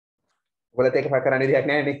 ඔයගොල්ලෝ ඒක කරන්න දෙයක්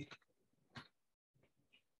නැහැ නේ.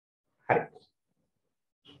 හරි.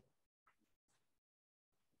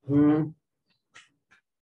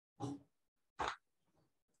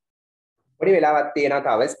 පොඩි වෙලාවක් තියෙනවා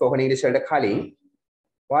තව ස්පෝකන් ඉංග්‍රීසි වලට කලින්.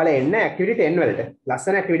 ඔයාලා එන්න ඇක්ටිවිටි 10 වලට.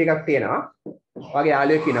 ලස්සන ඇක්ටිවිටි එකක් තියෙනවා. ඔයාගේ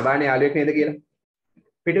යාළුවෙක් ඉන්න බාන්නේ යාළුවෙක් නේද කියලා.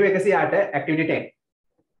 පිටු 108 ඇක්ටිවිටි 10.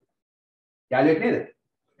 යාළුවෙක් නේද?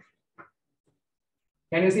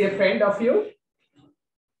 Can you see a friend of you?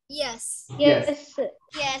 Yes. Yes.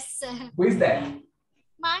 Yes, sir. Who is that?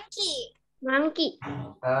 Monkey. Monkey.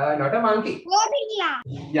 Not a monkey. Gorilla.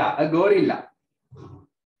 Yeah, a gorilla.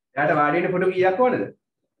 යාට වාඩි වෙන්න පුටු කීයක් ඕනද?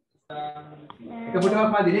 එක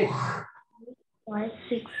පුටුවක් මදිනේ.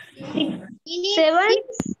 5,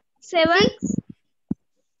 6, 7.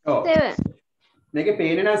 ඔව්. 7. මේකේ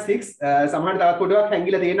පේන්නේ නම් 6 සමහරට තවත් පුටුවක්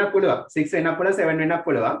හැංගිලා තියෙන්නත් පුළුවන්. 6 වෙන්නත් පුළුවන් 7 වෙන්නත්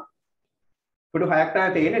පුළුවන්. පුටු 6ක්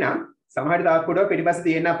තමයි තියෙන්නේ නම් සමහරට තවත් පුටුවක් පිටිපස්සේ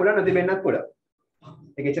තියෙන්නත් පුළුවන් නොතිබෙන්නත් පුළුවන්.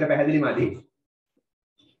 ඒක එච්චර පැහැදිලි මදි.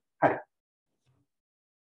 හරි.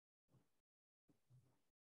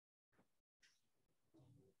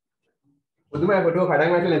 පුදුමයි ෆොටෝ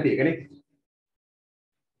කඩන් වැටලා නැති එකනේ.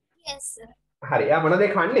 Yes, sir. හරි. එයා මොනවද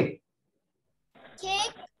කන්නේ?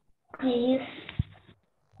 Cake. Yes.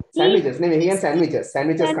 සෑන්ඩ්විචස් නේ මේ කියන්නේ සෑන්ඩ්විචස්.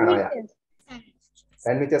 සෑන්ඩ්විචස් කනවා එයා.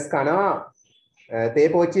 සෑන්ඩ්විචස් කනවා. තේ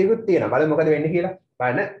පෝච්චියකුත් තියෙනවා. බලමු මොකද වෙන්නේ කියලා.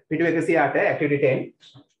 බලන්න පිටු 108 activity 10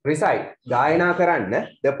 recite ගායනා කරන්න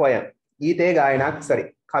the poem. ගීතේ ගායනා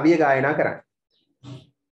කවිය ගායනා කරන්න.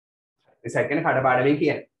 recite කියන්නේ කඩපාඩමින්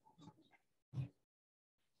කියන්නේ.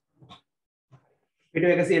 පිටු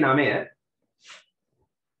 109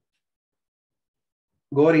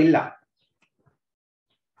 gorilla.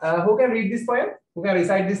 Who can read this poem? Who can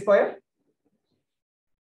recite this poem?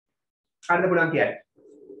 Kaada pulang kiya?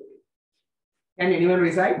 Can anyone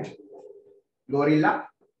recite? Gorilla.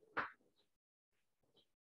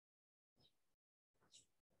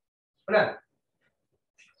 Pulang.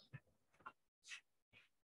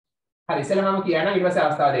 Hari ඉස්සෙල්ලා මම කියනවා ඊට පස්සේ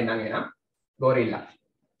අවස්ථාව දෙන්නම් එනවා. Gorilla.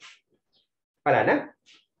 බලන්න.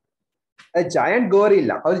 A giant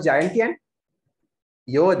gorilla. කවුද giant කියන්නේ?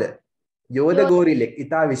 යෝධ. යෝධ ගෝරිල්ලෙක්.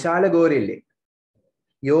 ඉතා විශාල ගෝරිල්ලෙක්.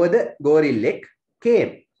 යෝධ ගෝරිල්ලෙක්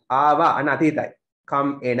came ආවා අන අතීතයි.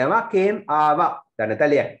 come එනවා came ආවා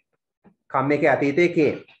ධනතලයයි. come එකේ අතීතේ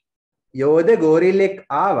came. යෝධ ගෝරිල්ලෙක්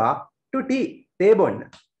ආවා to tea තේ බොන්න.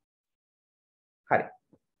 හරි.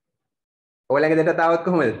 ඔයලගේ දෙට තාවත්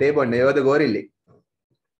කොහොමද තේ බොන්න යෝධ ගෝරිල්ලෙක්.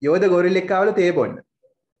 යෝධ ගෝරිල්ලෙක් ආවලු තේ බොන්න.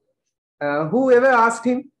 Whoever asked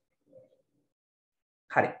him.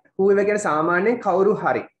 හරි. whoever කියන්නේ සාමාන්‍යයෙන් කවුරු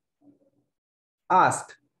හරි. asked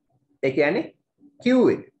ඒ කියන්නේ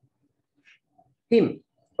කිව්වේ. him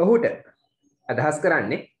ඔහුට අදහස්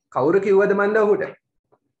කරන්නේ කවුරු කිව්වද මන්ද ඔහුට.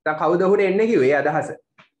 දැන් කවුද ඔහුට එන්න කිව්වේ? ඒ අදහස.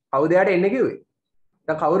 කවුද එයාට එන්න කිව්වේ?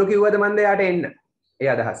 දැන් කවුරු කිව්වද මන්ද එයාට එන්න? ඒ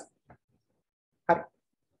අදහස. හරි.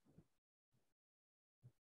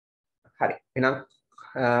 හරි. එහෙනම්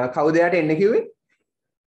කවුද එයාට එන්න කිව්වේ?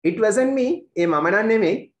 It wasn't me. ඒ මම නන්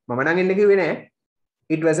නෙමෙයි. මම නන් එන්න කිව්වේ නෑ.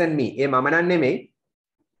 It wasn't me. ඒ මම නන් නෙමෙයි.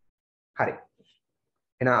 හරි.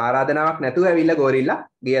 එහෙනම් ආරාධනාවක් නැතුව ඇවිල්ලා ගෝරිල්ලා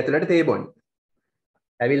ගේ ඇතුළට තේ බොන්න.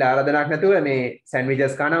 ඇවිල්ලා ආරාධනාවක් නැතුව මේ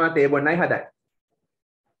සෑන්ඩ්විචස් කනවා තේ බොන්නයි හදන්නේ.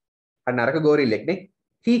 අර නරක ගෝරිල්ලෙක් නේ.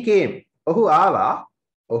 He came. ඔහු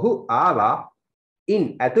ආවා in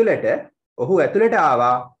ඇතුළට ඔහු ඇතුළට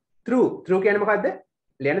ආවා through කියන්නේ මොකද්ද?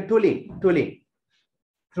 ලියන්න තුලින්.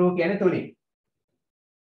 through කියන්නේ තුලින්.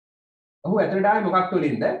 ඔහු ඇතුළට ආවේ මොකක්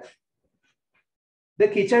තුලින්ද? The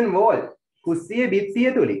kitchen wall. කුස්සිය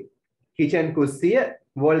බිත්තිය තුලින්. kitchen කුස්සිය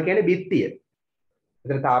wall කියන්නේ බිත්තිය.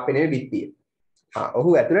 එතන තාපේ නෙමෙයි බිත්තිය. ඔහු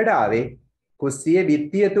ඇතුළට ආවේ කුස්සිය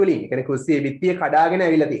බිත්තිය තුලින්. ඒ කියන්නේ කුස්සිය බිත්තිය කඩාගෙන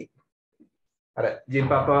ඇවිල්ලා තියෙන්නේ. අර ජිම්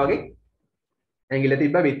පප්පා වගේ ඇඟිල්ල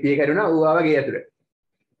තිබ්බ බිත්තිය කැඩුනා ඌ ආවා ගේ ඇතුළට.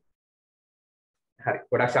 හරි.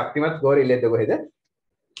 ගොඩක් ශක්තිමත් ගෝරිල්ලෙක්ද කොහෙද?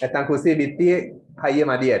 නැත්තම් කුස්සිය බිත්තිය හයිය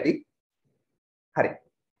මදි ඇති. හරි.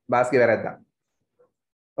 බාස්ගේ වැරද්දා.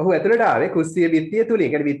 ඔහු ඇතුළට ආවේ කුස්සිය බිත්තිය තුලින්.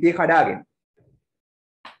 ඒ කියන්නේ බිත්තිය කඩාගෙන.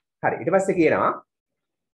 හරි. ඊට පස්සේ කියනවා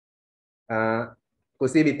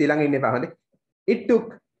කුස්සිය බිත්තිය ළඟ ඉන්න එපා හොඳේ. It took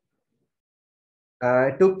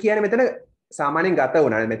කියන්නේ මෙතන සාමාන්‍යයෙන් ගත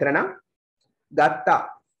වුණා. මෙතන නම් ගත්තා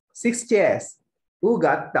 6 chairs. ඌ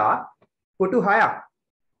ගත්තා පුටු 6ක්.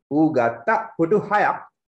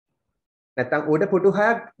 නැත්තම් ඌට පුටු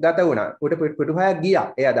 6ක් ගත වුණා. ඌට පුටු 6ක් ගියා.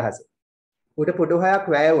 ඒ අදහස. ඌට පුටු 6ක්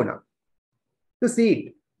වැය වුණා. To sit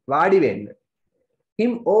වාඩි වෙන්න.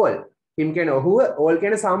 Him all. Him කියන්නේ ඔහුව, all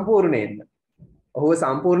කියන්නේ සම්පූර්ණයෙන්ම. ඔහුව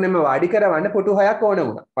සම්පූර්ණයෙන්ම වාඩි කරවන්න පුටු 6ක් ඕන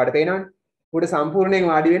වුණා. ඔයාලට පේනවනේ. ඌට සම්පූර්ණයෙන්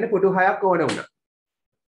වාඩි වෙන්න පුටු 6ක් ඕන වුණා.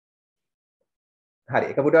 හරි.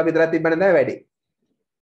 එක පුටුවක් විතරක් තිබ්බනම් දැන් වැඩි.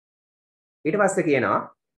 ඊට පස්සේ කියනවා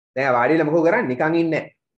දැන් වාඩිලා මොකෝ කරන්නේ? නිකන් ඉන්නේ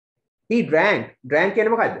නැහැ. He drank. Drank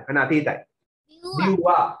කියන්නේ මොකද්ද? අන අතීතයි.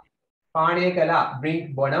 බිව්වා. පානය කළා. drink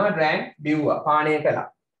බොනවා drank බිව්වා. පානය කළා.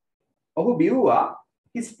 ඔහු බිව්වා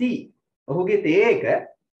his tea. ඔහුගේ තේ එක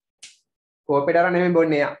කෝපෙට අරන් නෙමෙයි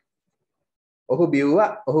බොන්නේ යා. ඔහු බිව්වා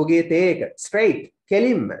ඔහුගේ තේ එක straight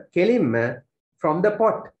කෙලින්ම from the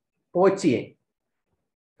pot පෝච්චියෙන්.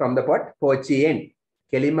 from the pot පෝච්චියෙන්.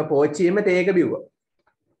 කෙලින්ම පෝච්චියෙම තේ එක බිව්වා.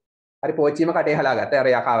 හරි පෝච්චියෙම කටේ හලාගත්තා අර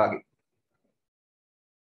යකා වගේ.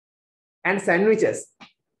 and sandwiches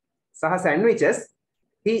සහ sandwiches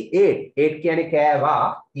he ate කියන්නේ කෑවා.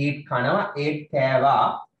 eat කනවා ate කෑවා.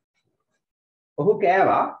 ඔහු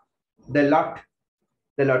කෑවා the lot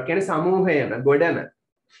කියන්නේ සමූහයම ගොඩම.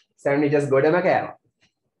 sandwiches ගොඩම කෑවා.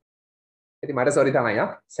 ඉතින් මට sorry තමයි ආ.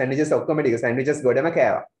 sandwiches ඔක්කොම ටික sandwiches ගොඩම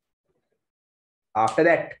කෑවා. after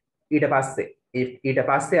that ඊට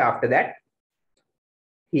පස්සේ after that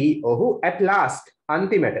he ඔහු at last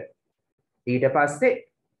අන්තිමට ඊට පස්සේ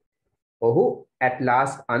ඔහු at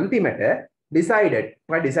last අන්තිමට decided.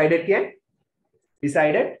 මොකක්ද decided කියන්නේ?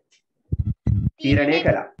 decided තීරණය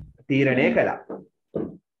කළා. තීරණය කළා.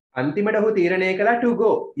 අන්තිමට ඔහු තීරණය කළා to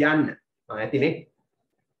go යන්න. ඇතිනේ.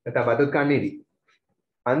 නැත්නම් බතුත් කන්නේදී.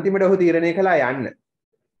 අන්තිමට ඔහු තීරණය කළා යන්න.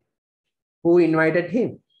 Who invited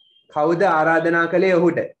him? කවුද ආරාධනා කළේ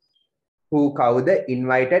ඔහුට? Who කවුද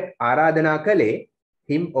invited ආරාධනා කළේ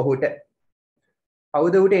him ඔහුට?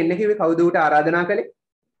 කවුද ඔහුට එන්න කිව්වේ? කවුද ඔහුට ආරාධනා කළේ?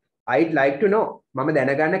 I'd like to know. මම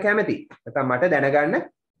දැනගන්න කැමති. නැත්නම් මට දැනගන්න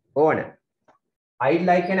ඕන. I'd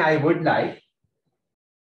like and I would like.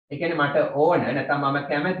 ඒ කියන්නේ මට ඕන නැත්නම් මම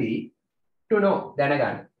කැමති to know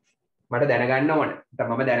දැනගන්න. මට දැනගන්න ඕන.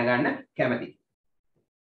 නැත්නම් මම දැනගන්න කැමති.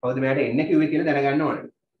 කවුද මෙයාට එන්න කිව්වේ කියලා දැනගන්න ඕන.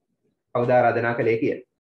 කවුද ආරාධනා කළේ කියලා.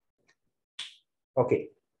 Okay.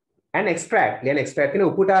 An extract. ලියන extract කියන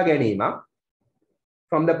උපුටා ගැනීම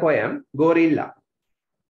from the poem Gorilla.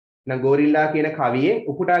 නම් ගෝරිල්ලා කියන කවියේ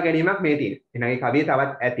උපුටා ගැනීමක් මේ තියෙන්නේ. එහෙනම් ඒ කවියේ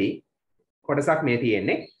තවත් ඇති කොටසක් මේ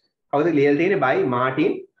තියෙන්නේ. කවුද ලියලා තියෙන්නේ? by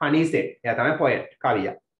Martin හනිසෙට්. එයා තමයි poet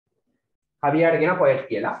කවියා. කවියාට කියන poet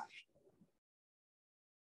කියලා.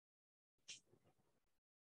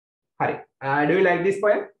 හරි. Do you like this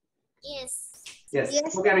poem? Yes. Yes.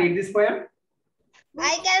 Who can read this poem?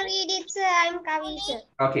 I can read it, sir. I'm Kavisha.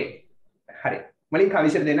 Okay. හරි. මලින්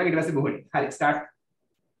කවිෂට දෙන්නම් ඊට පස්සේ බොහොනි. හරි start.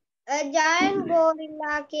 A giant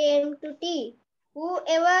gorilla came to tea.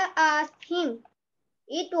 Whoever asked him?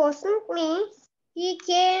 It wasn't me. He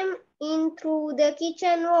came in through the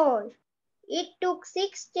kitchen wall. It took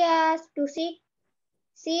 6 chairs to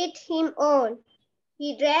seat him on.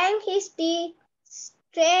 He drank his tea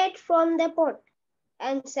straight from the pot,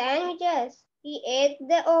 and sandwiches. He ate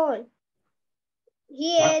the all.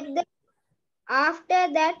 He ate the. After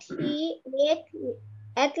that, he ate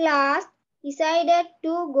at last. Decided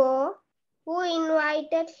to go. Who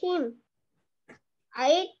invited him?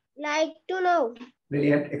 I'd like to know.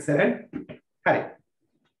 Brilliant, excellent. හරි.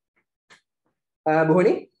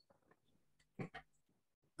 බොහොනි.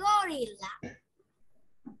 Gorilla.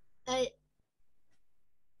 A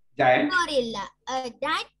giant. gorilla. A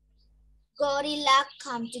giant gorilla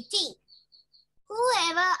come to tea.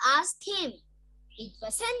 Whoever asked him? It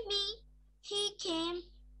wasn't me. He came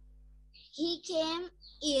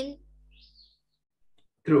in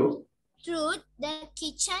through the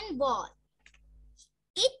kitchen wall.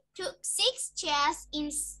 It took 6 chairs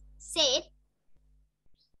in set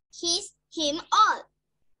him all.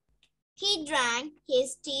 He drank his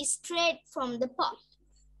tea straight from the pot,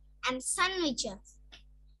 and sandwiches.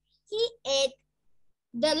 He ate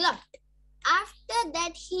the lot. After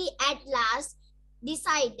that, he at last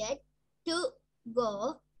decided to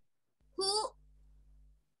go.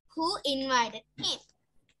 Who invited him?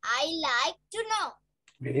 I like to know.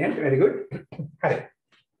 Brilliant, very good. හරි.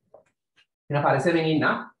 එහෙනම් පරිස්සමෙන් ඉන්න.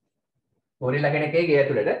 ගෝරිල්ලා කෙනෙක්ගේ ගේ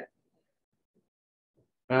ඇතුළට.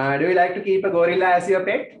 Do you like to keep a gorilla as your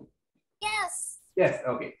pet? Yes. Yes,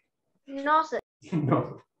 okay. No, sir. No.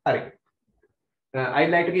 හරි.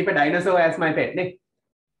 I'd like to keep a dinosaur as my pet, නේ?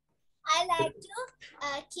 I like to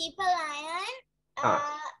keep a lion.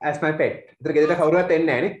 As my pet. ඒතර ගෙදරට කවුරුවත් එන්නේ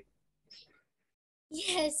නැහැ නේ?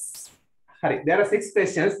 Yes. හරි. There are 6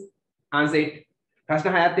 questions. Answer it.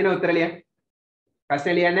 ප්‍රශ්න 6ක් තියෙනවා උත්තර ලියන්න.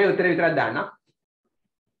 ප්‍රශ්න ලියන්නේ උත්තර විතරක් දාන්න.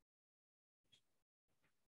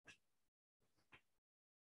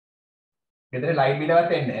 ගෙදර ලයිට්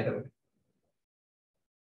බිලවත් එන්නේ නැහැ එතකොට.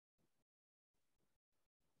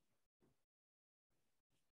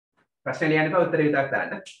 ප්‍රශ්න ලියන්න එපා උත්තර විතරක්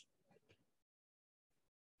දාන්න.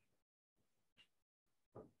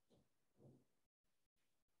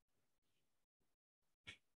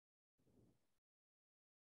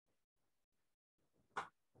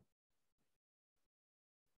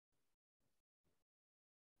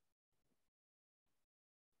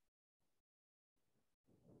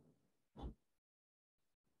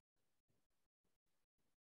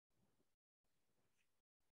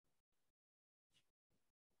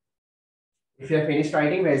 If you have finished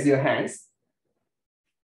writing, raise your hands.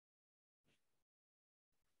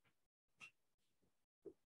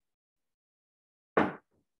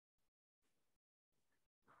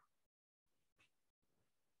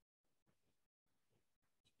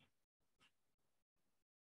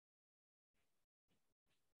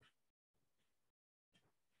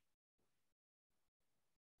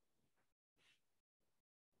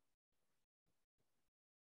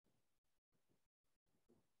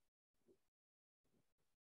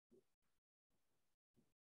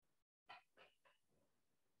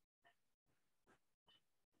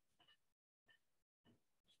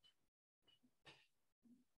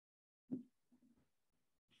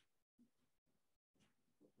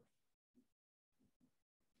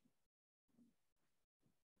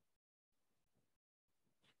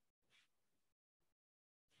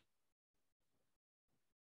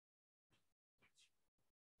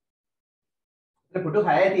 පුටු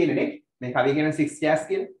 6යි තියෙන්නේ මේ කවිය කියන 6 chairs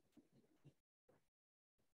කියලා.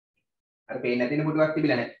 අර පේන්නේ නැතින පුටුවක්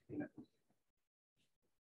තිබිලා නැහැ.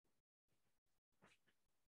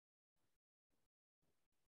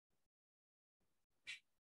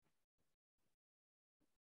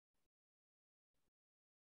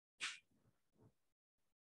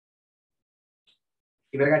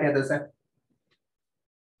 ඉවර කටියද සර්?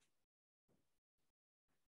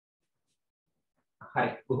 හරි.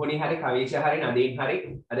 කුහුණි හරි, කවිෂ හරි, නදීන් හරි,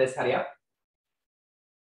 අදස් හරියක්.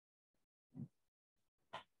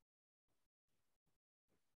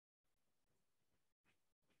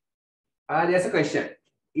 There's a question.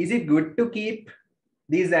 Is it good to keep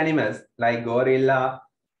these animals like gorilla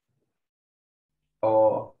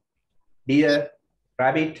or deer,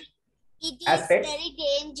 rabbit It as is pets? very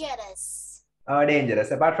dangerous. Dangerous.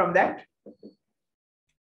 Apart from that,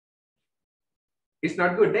 it's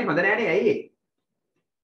not good. හොඳ නෑනේ ඇයි?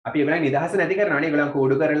 අපි ඒගොල්ලන් නිදහස නැති කරනවානේ. ඒගොල්ලන්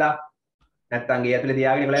කූඩු කරලා නැත්තම් ගේ ඇතුලේ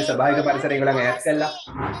තියාගෙන ඒගොල්ලන් ස්වභාවික පරිසරය ඒගොල්ලන් ඈත් කළා.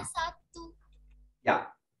 යා.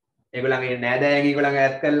 ඒගොල්ලන්ගේ නෑදෑයන් ඒගොල්ලන්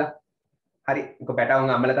ඈත් කළා. හරි. ඒක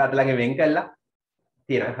පැටවුන් අම්මලා තාත්තලාගෙන් වෙන් කළා.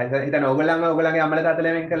 තියෙනවා. හිතන්න ඕගොල්ලන්ගේ අම්මලා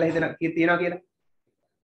තාත්තලා වෙන් කළා හිතන තියනවා කියලා.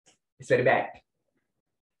 It's very bad.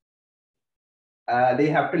 They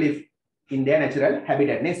have to live in their natural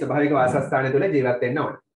habitat. නේ ස්වභාවික වාසස්ථානය තුල ජීවත් වෙන්න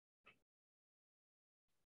ඕන.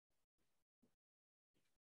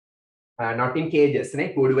 Not in cages නේ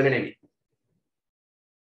කූඩු වල නෙමෙයි.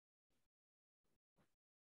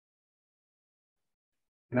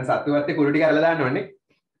 එන සත්තුවත්තේ කුඩු ටික අරලා දාන්න ඕනේ.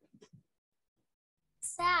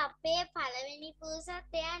 සර් අපේ පළවෙනි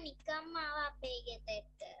පූසත් එයා නිකම්ම ආව අපේ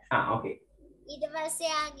ගෙදරට. Okay. ඊට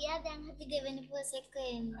පස්සේ ආ ගියා දැන් අපි දෙවෙනි පූසෙක්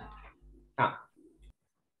එන්නවා.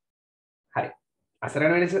 හරි.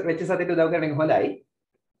 අසරණ වෙච්ච සතෙක්ට උදව් කරන එක හොඳයි.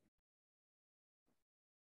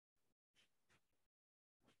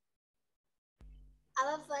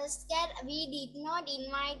 Our first cat, we did not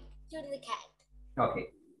invite to the cat. Okay.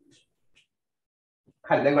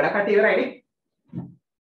 හරි දැන් ගොඩක් කට්ටිය ඉවරයිනේ.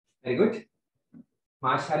 Very good.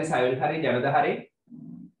 මාෂ් හරි සයුල් හරි ජනද හරි.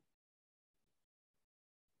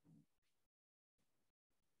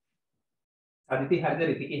 අදිති හරිද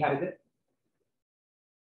රිතිකි හරිද?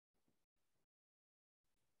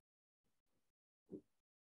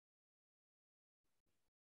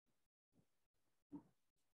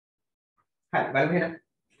 හරි බලමු එහෙනම්.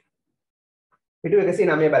 පිටු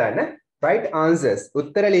 109 බලන්න. Write answers.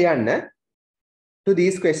 උත්තර ලියන්න to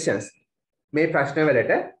these questions. මේ ප්‍රශ්න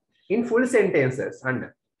වලට in full sentences. අන්න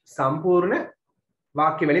සම්පූර්ණ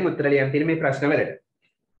වාක්‍ය වලින් උත්තර ලියන්න තියෙන මේ ප්‍රශ්න වලට.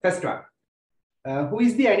 First one. Who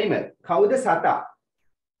is the animal? කවුද සතා?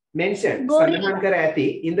 Mention. සඳහන් කර ඇති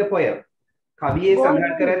in the poem. කවියේ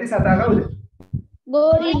සඳහන් කර ඇති සතා කවුද?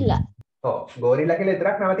 Gorilla. ඔව් ගෝරිල්ලා කියලා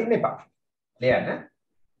විතරක් නවතින්න එපා. ලියන්න.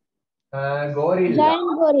 Gorilla. Giant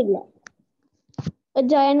gorilla. A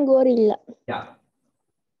giant gorilla. Yeah.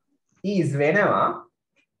 Is වෙනවා.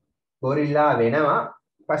 Gorilla වෙනවා.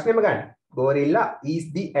 ප්‍රශ්නෙම ගන්න. Gorilla is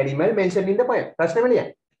the animal mentioned in the poem. ප්‍රශ්නෙම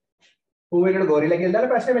ලියන්න. Who වෙනකොට gorilla කියලා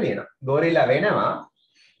දාලා ප්‍රශ්නෙම ලියනවා. Gorilla වෙනවා.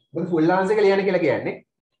 මොකද full answer එක ලියන්න කියලා කියන්නේ.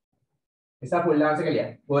 නිසා full answer එක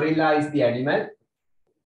ලියන්න. Gorilla is the animal.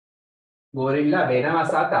 Gorilla වෙනවා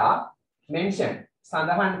සතා. Mention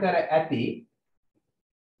සඳහන් කර ඇති.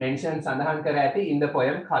 Mention සඳහන් කර ඇති in the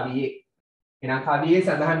poem කවියේ. එහෙනම් කවියේ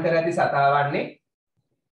සඳහන් කර ඇති සතා වන්නේ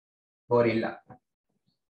gorilla.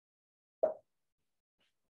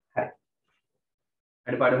 හරි.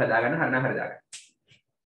 අඩපාඩු හදාගන්න හරිනම් හරිදාගන්න.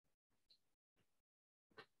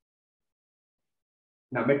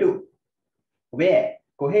 Number 2. Where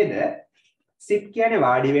කොහෙද sit කියන්නේ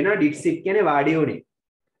වාඩි වෙනවා did sit කියන්නේ වාඩි වුනේ.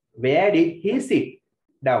 Where did he sit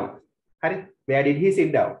down? හරි. Where did he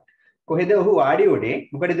sit down? කොහෙද ඔහු වාඩි වුනේ?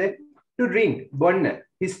 මොකටද? To drink බොන්න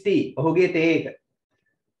his tea ඔහුගේ තේ එක.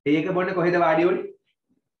 තේ එක බොන්න කොහෙද වාඩි වුනේ?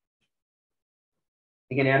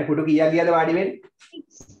 ඒ කියන්නේ යාට පුටු කීයක් ගියාද වාඩි වෙන්නේ?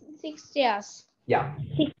 6 chairs. Yeah.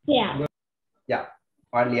 6 chairs. Yeah.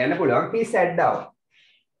 ඔයාලා ලියන්න පුළුවන් he sat down.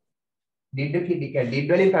 did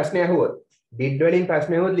වලින් ප්‍රශ්නය අහුවොත් did වලින්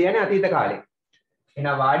ප්‍රශ්නය අහුවොත් ලියන්නේ අතීත කාලේ.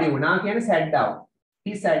 එහෙනම් වාඩි වුණා කියන්නේ sat down.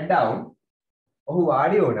 He sat down. ඔහු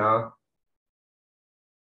වාඩි වුණා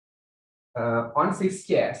on 6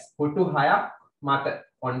 chairs. පුටු 6ක් මත.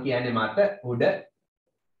 on කියන්නේ මත උඩ.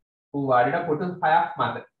 ඌ වාඩිලා පුටු 6ක්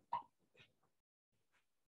මත.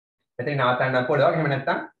 එතන නවත්තන්න පුළුවන්. එහෙම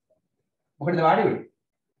නැත්නම් මොකටද වාඩි වෙන්නේ?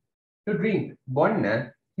 To drink බොන්න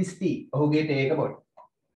his tea ඔහුගේ තේ එක බොන්න.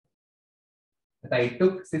 I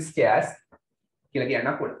took 6 chairs කියලා කියන්න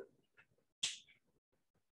පුළුවන්.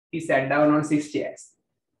 He sat down on 6 chairs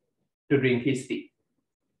to drink his tea.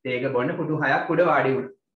 තේ එක බොන්න පුටු 6ක් උඩ වාඩි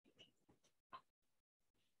වුණා.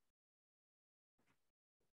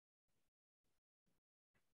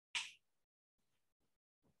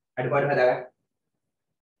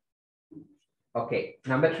 Okay,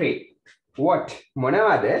 number 3. What?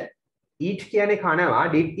 මොනවද? Eat කියන්නේ කනවා.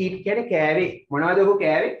 Did eat කියන්නේ කෑවේ. මොනවද ඔහු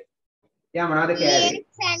කෑවේ? එයා මොනවද He කෑවේ? ate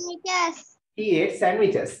sandwiches. He ate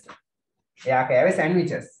sandwiches. එයා කෑවේ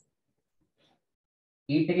sandwiches.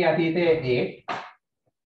 Eat එකේ අතීතයේ ate.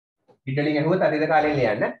 ඉඩලින් ඇහුවොත් අතීත කාලේ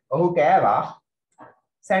ලියන්න. ඔහු කෑවා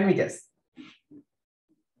sandwiches.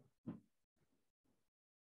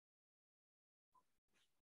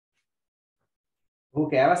 ඔහු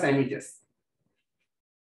කෑවා sandwiches.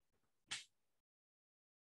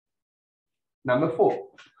 Number 4.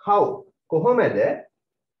 How? කොහොමද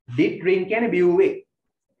did drink කියන්නේ බිව්වේ?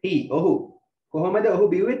 He ඔහු කොහොමද ඔහු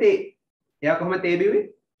බිව්වේ තේ? එයා කොහොමද තේ බිව්වේ?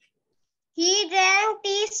 He drank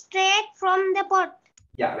tea straight from the pot.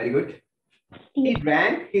 Yeah, very good. He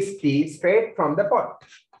drank his tea straight from the pot.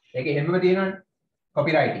 ඒකේ හැමම තියෙනවනේ.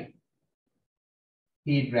 Copywriting.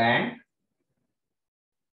 He drank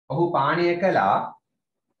ඔහු පානය කළා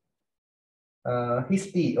his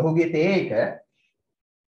tea ඔහුගේ තේ එක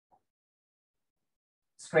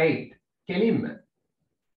straight කෙලින්ම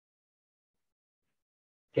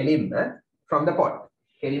from the pot.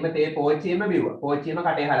 කෙලින්ම තේ පෝච්චියෙම බිව්වා. පෝච්චියෙම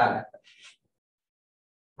කටේ හලාගත්තා.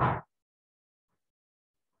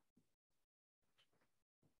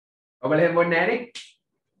 ඔබලා එහෙම බොන්නේ නැහනේ.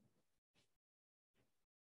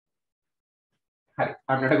 හරි.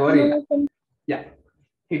 I'm not a gorilla. Yeah.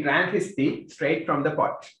 He drank his tea straight from the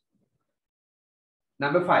pot.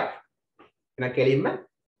 Number 5. එන කෙලින්ම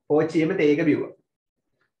පෝච්චියෙම තේ එක බිව්වා.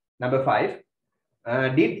 Number 5.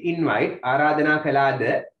 Did invite ආරාධනා කළාද?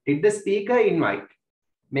 Did the speaker invite?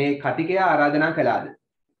 මේ කතිකයා ආරාධනා කළාද?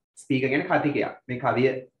 ස්පීකර් කියන්නේ කතිකයා. මේ කවිය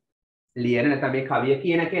ලියන නැත්නම් මේ කවිය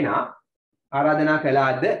කියන කෙනා ආරාධනා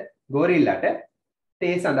කළාද ගෝරිල්ලාට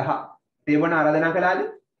තේ සඳහා? තේ බොන ආරාධනා කළාද?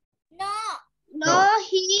 No,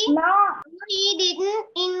 he didn't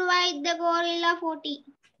invite the gorilla for tea.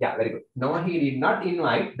 Yeah, very good. No, he did not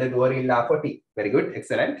invite the gorilla for tea. Very good,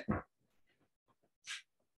 excellent.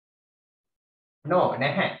 No,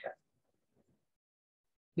 නැහැ.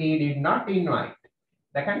 He did not invite.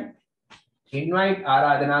 දැකන්න. Invite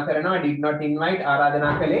ආරාධනා කරනවා, did not invite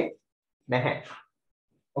ආරාධනා කළේ නැහැ.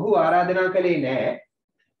 ඔහු ආරාධනා කළේ නැහැ.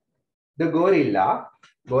 The gorilla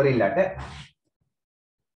ගෝරිල්ලාට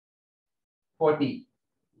 40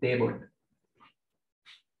 තේ බොන්න.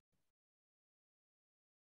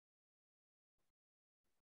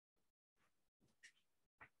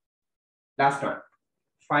 Last one.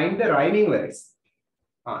 Find the rhyming words.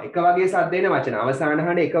 එක වගේ සද්ද එන වචන අවසාන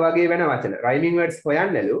හඬ එක වගේ වෙන වචන rhyming words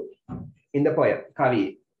හොයන්නලු in the poem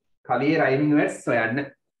කවියේ rhyming words හොයන්න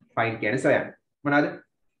find කියන්නේ සොයන්න මොනවාද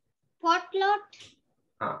Potlot.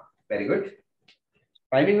 very good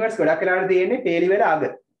rhyming words ගොඩක් වෙලාවට තියෙන්නේ පේලි වල අග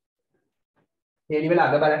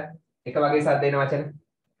බලන්න එක වගේ සද්ද එන වචන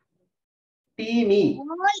teamy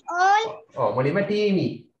All. මුලින්ම teamy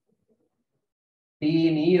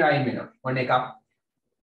rhyme වෙනවා ඔන්න එකක්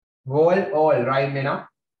all rhyme වෙනවා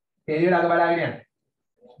පේලි වල අග බලාගෙන යන්න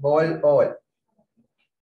all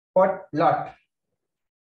pot lot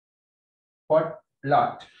hot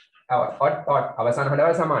අවසාන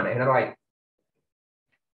හඬවල් සමානයි එහෙනම් right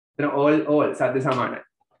එතන all සද්ද සමානයි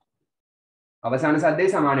අවසාන සද්දේ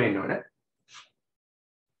සමාන වෙන්න ඕන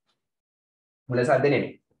මුල සද්ද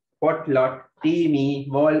නෙමෙයි pot lot teamy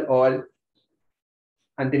all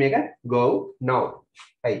අන්තිම එක go no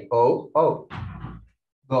hey oh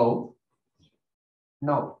go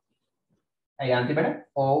no hey අන්තිමට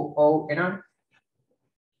oh එනවා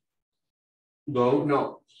go no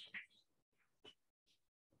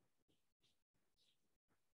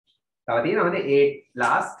තව තියෙනවද 8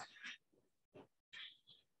 last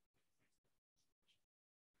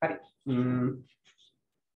හරි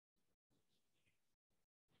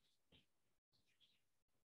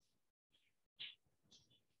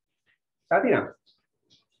තව තියෙනවද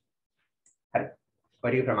හරි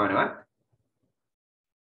පරිදි ප්‍රමාණවත්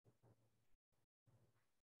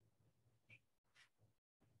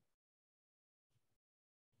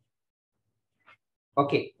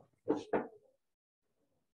okay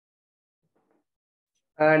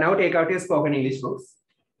now take out your spoken English books.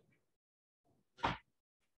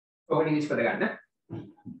 Spoken English පද ගන්න.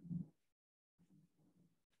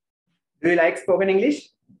 Do you like spoken English?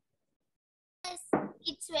 Yes,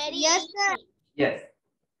 it's very yes, sir. Yes.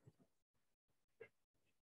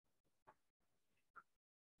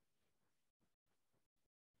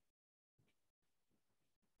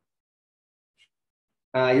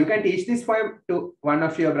 You can teach this poem to one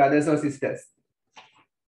of your brothers or sisters.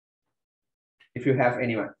 If you have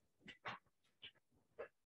anyone.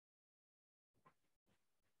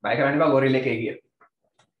 Bye කරන්න බා ගොරිල්ලා එකේ ගියා.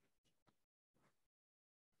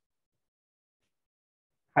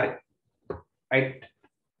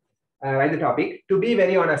 Write the topic. To be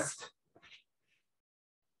very honest.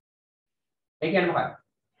 ඒ කියන්නේ මොකක්ද?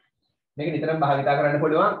 මේක නිතරම භාවිතා කරන්න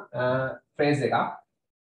පුළුවන් phrase එකක්.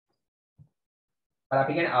 අර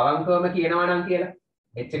අපි කියන්නේ අවංකවම කියනවා නම් කියලා.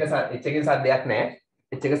 H එකෙන් සද්දයක් නැහැ.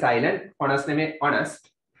 H එක silent. honest නෙමෙයි honest.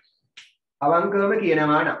 අවංකවම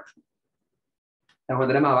කියනවා නම්. දැන්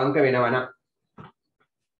හොඳටම අවංක වෙනවා නම්.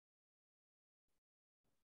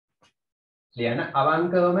 ලියන්න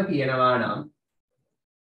අවංකවම කියනවා නම්.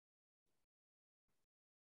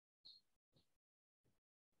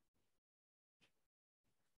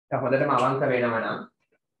 දැන් හොඳටම අවංක වෙනවා නම්.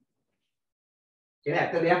 ඒක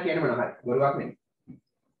ඇත්ත දෙයක් කියන්නේ මොනවද? බොරුවක් නෙමෙයි.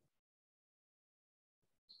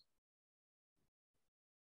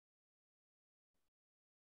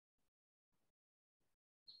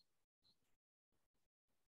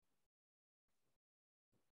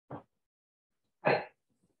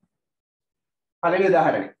 පළවෙනි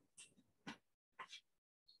උදාහරණය.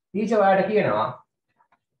 ටීචර් ඔයාලට කියනවා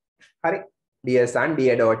හරි dear son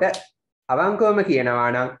dear daughter අවංකවම කියනවා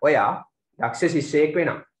නම් ඔයා දක්ෂ ශිෂ්‍යයෙක්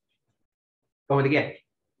වෙනවා. කොහොමද කියන්නේ?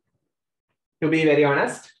 To be very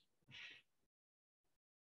honest.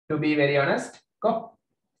 To be very honest. කො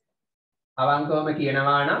අවංකවම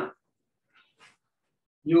කියනවා නම්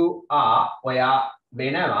you are ඔයා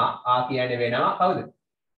වෙනවා කියන්නේ වෙනවා කවුද?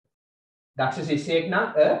 දක්ෂ ශිෂ්‍යයෙක් නම්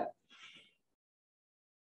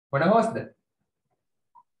what horse the?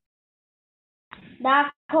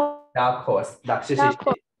 Dark horse. Dark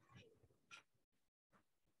horse.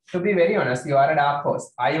 To be very honest, you are a dark horse.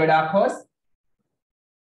 Are you a dark horse?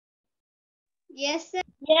 Yes, sir.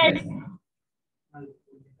 Yes.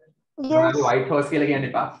 Yes. White horse කියලා කියන්න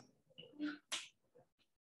එපා.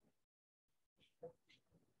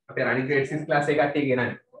 අපේ running grade 6 class එකේ කට්ටිය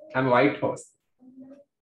කියනනේ. I'm a white horse.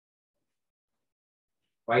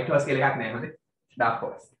 White horse කියලා එකක් නෑ හොඳේ. Dark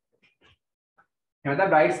horse. එහෙනම්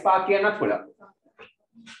bright spark කියන්නත් පුළුවන්.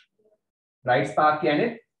 bright spark කියන්නේ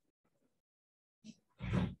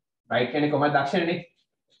bright කියන්නේ කොහොමද දක්ෂනේ?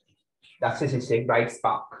 දක්ෂ ශිෂ්‍යයෙක් bright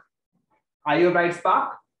spark. Are you a bright spark?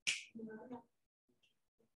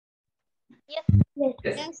 Yes.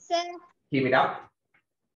 Yes. Yes, sir. Keep it up.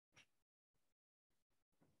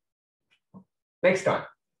 Next one.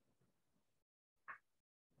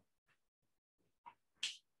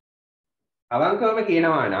 අවංකවම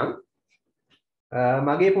කියනවා නම්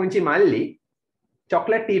මගේ පුංචි මල්ලි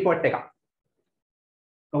chocolate teapot එකක්.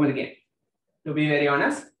 කොහොමද කියන්නේ? To be very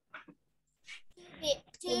honest.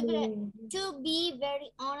 To be very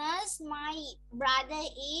honest, my brother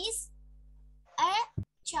is a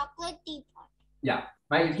chocolate teapot. Yeah,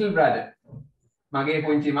 my little brother. මගේ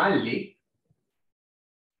පුංචි මල්ලි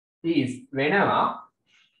is වෙනවා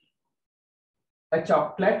a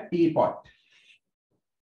chocolate teapot.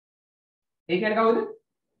 ඒ කියන්නේ කවුද?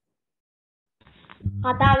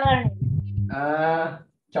 කතා කරන්නේ.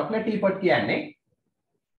 chocolate teapot කියන්නේ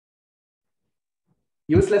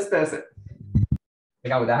useless person.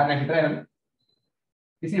 ඒක උදාහරණයක් විතරයි නේද?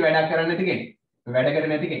 කිසි වැඩක් කරන්නේ නැති කෙනෙක්. වැඩ කරන්නේ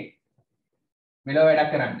නැති කෙනෙක්. මෙලෝ වැඩක්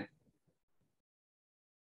කරන්නේ.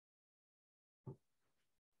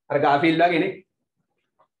 අර ගාෆිල් වගේනේ.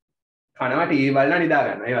 කනවා ටීවී බලලා නිදා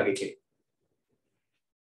ගන්නවා. ඒ වගේ කෙනෙක්.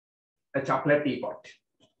 A chocolate teapot.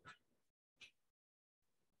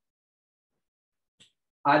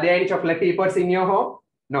 Are there any chocolate teapots in your home?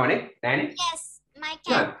 No, ne? Danny? Yes, my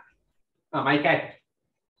cat. No. My cat.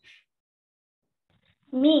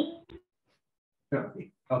 Me.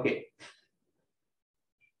 Okay.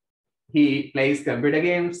 He plays computer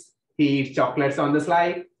games. He eats chocolates on the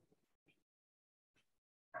slide.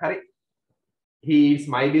 Hari. He eats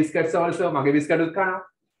my biscuits also. Mage biscuit utkana.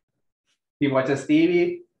 He watches TV.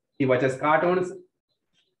 He watches cartoons.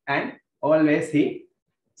 And always he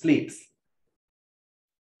sleeps.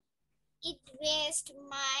 It wastes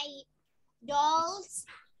my dolls.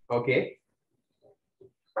 Okay.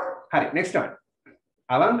 Hari. Next one.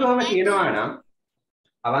 අවංකවම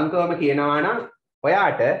කියනවා නම්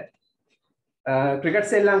ඔයාට cricket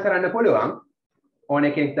සෙල්ලම් කරන්න පුළුවන් ඕන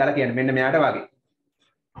එකෙක් දාලා කියන්න මෙන්න මෙයාට වගේ.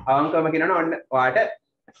 අවංකවම කියනවා ඔන්න ඔයාට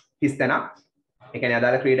හිස්තනක් ඒ කියන්නේ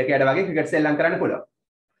අදාළ ක්‍රීඩකයාට වගේ ක්‍රිකට් සෙල්ලම් කරන්න පුළුවන්.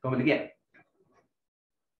 කොහොමද කියන්නේ?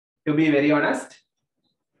 To be very honest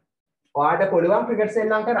ඔයාට පුළුවන් ක්‍රිකට්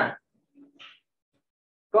සෙල්ලම් කරන්න.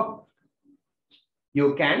 Go. You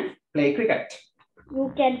can play cricket. You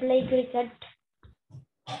can play cricket.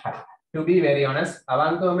 To be very honest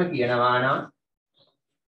අවංකවම කියනවා නම්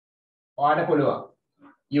ඔයාට පුළුවන්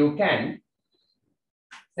you can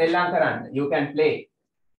සෙල්ලම් කරන්න you can play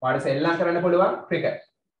ඔයාට සෙල්ලම් කරන්න පුළුවන් cricket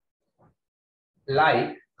like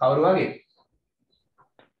කවුරු වගේ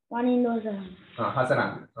One in those.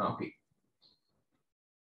 Hasaranga okay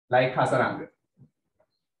like Hasaranga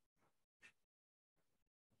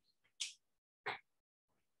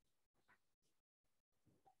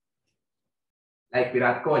Like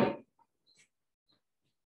Virat Kohli.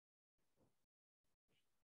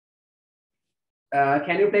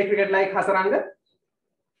 Can you play cricket like Hasaranga?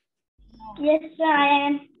 Yes, sir, I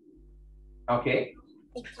am. Okay.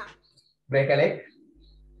 I can't. Break a leg.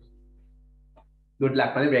 Good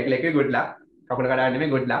luck. Break a leg. Good luck.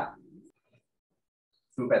 Good luck.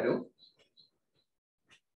 Super.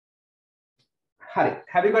 Hari.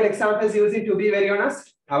 Have you got examples using to be very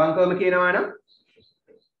honest? Avankawama කියනවා නම්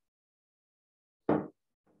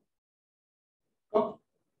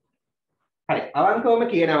හරි. අවංකවම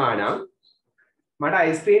කියනවා නම් මට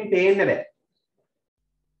ice cream පේන්න බෑ.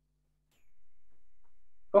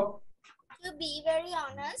 To be very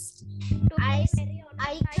honest, I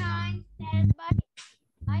can't stand by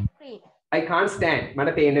ice cream. I can't stand.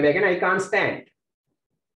 මට පේන්න බෑ කියන්නේ I can't stand.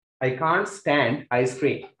 I can't stand ice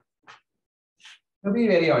cream. To be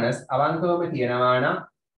very honest, අවංකවම කියනවා නම්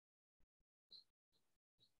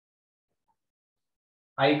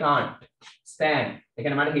I can't stand. ඒ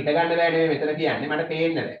කියන්නේ මට හිත ගන්න බෑ නෙමෙයි මෙතන කියන්නේ මට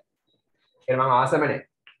පේන්න බෑ. ඒක මම ආසම නැහැ.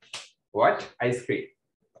 What? Ice cream.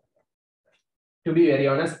 To be very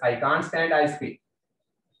honest, I can't stand ice cream.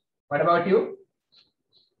 What about you?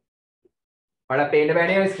 මට පේන්න බෑ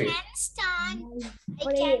නේ ice cream. I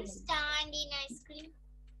can stand in ice cream.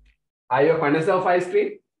 Are you a connoisseur of ice cream?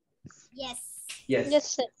 Yes. Yes. Yes,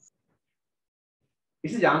 sir.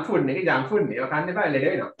 This is junk food නේ. junk food නේ. ඒක කන්න එපා ලෙඩ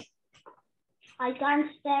වෙනවා. I can't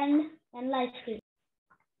stand an ice cream.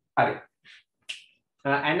 හරි.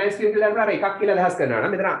 and ice cream කියලා අපර එකක් කියලා අදහස් කරනවා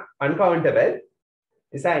නම් මෙතන uncountable.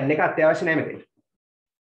 නිසා n එක අත්‍යවශ්‍ය නැහැ මෙතන.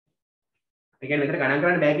 ඒ කියන්නේ මෙතන ගණන්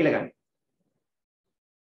කරන්න බෑ කියලා ගන්න.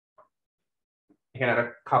 ඒ කියන්නේ අර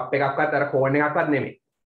කප් එකක්වත් අර කෝන් එකක්වත් නෙමෙයි.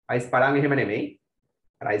 අයිස් පළං එහෙම නෙමෙයි.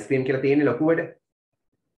 අර අයිස් ක්‍රීම් කියලා තියෙන්නේ ලොකුවට.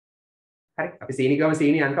 හරි. අපි සීනි ගම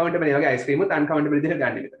සීනි uncountable ඒ වගේ අයිස් ක්‍රීම් උත් uncountable විදිහට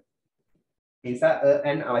ගන්න මෙතන. ඒ නිසා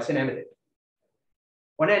n අවශ්‍ය නැහැ මෙතන.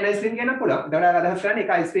 ඔන්න n ice cream කියන්න පුළුවන්. ඒකට අදහස් කරන්නේ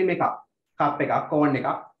එක ice cream එකක්. කප් එකක්, කෝන් එකක්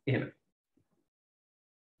එහෙම.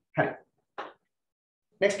 හරි.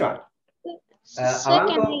 Next one. Sir,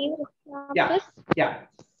 can I give examples? Yeah.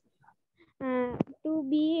 To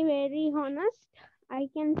be very honest, I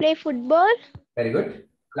can play football. Very good.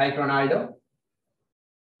 Like Ronaldo?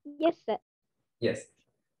 Yes, sir. Yes.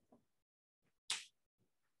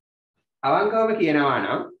 අවංකවම කියනවා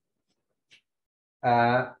නම්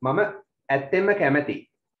මම ඇත්තෙන්ම කැමති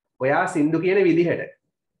ඔයා සින්දු කියන විදිහට.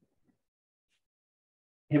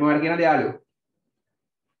 එහෙම වර කියනද යාළුවෝ?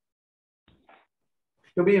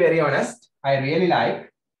 To be very honest, I really like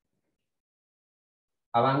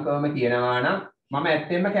අවංකවම කියනවා නම් මම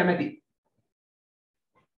ඇත්තෙන්ම කැමති.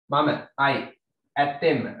 මම I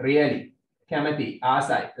ඇත්තෙන්ම really කැමති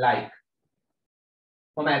ආසයි like.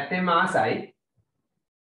 මම ඇත්තෙන්ම ආසයි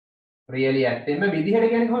really ඇත්තෙන්ම විදිහට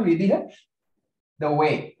කියන්නේ කොහොම විදිහ? The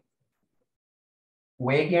way.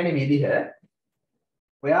 way කියන්නේ විදිහ.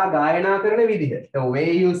 ඔයා ගායනා කරන විදිහ. The way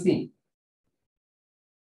you sing.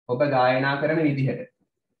 ඔබ ගායනා කරන විදිහට.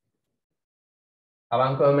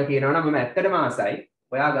 අවංකවම කියනවා නම් මම ඇත්තටම ආසයි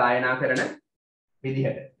ඔයා ගායනා කරන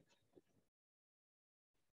විදිහට.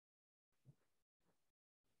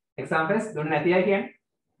 examples දුන්න නැති අය කියන්නේ.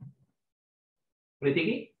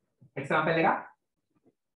 ප්‍රතිකි example එකක්.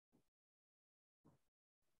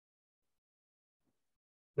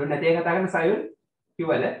 දුන්න නැති අය කතා කරන සයුල්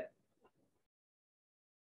කිව්වද?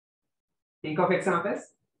 Think of examples.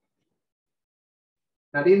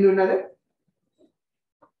 Nadine දුන්නද?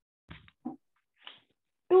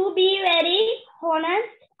 To be very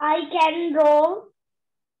honest, I can draw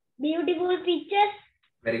beautiful pictures.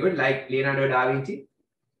 Very good. Like Leonardo da Vinci.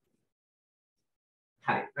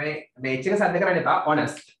 හරි. මේ H එක සද්ද කරන්න එපා.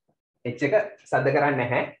 honest. H එක සද්ද කරන්නේ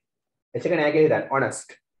නැහැ. H එක නෑ කියලා හිතන්න. honest.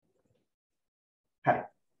 හරි.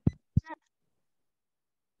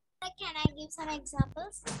 Can I give some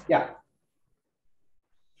examples? Yeah.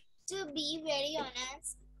 To be very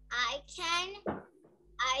honest, I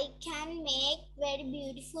can make very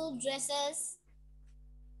beautiful dresses.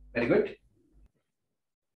 Very good.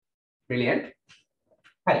 Brilliant.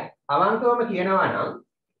 හරි. අවංකවම කියනවා නම්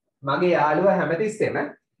මගේ යාළුවා හැමතිස්සෙම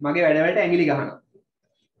මගේ වැඩවලට ඇඟිලි ගහනවා.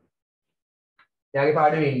 එයාගේ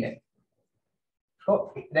පාඩුවේ ඉන්නේ. ඔව්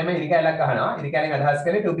දැන් මම ඉරිකැලක් ගහනවා. ඉරිකැලෙන් අදහස්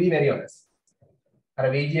කරන්නේ to be very honest. අර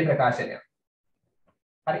වේජීය ප්‍රකාශනය.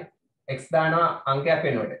 හරි. x දානවා අංකයක්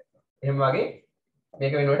වෙනකොට. එහෙම වගේ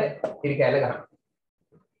මේක වෙනකොට ඉරිකැල ගහනවා.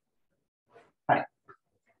 හරි.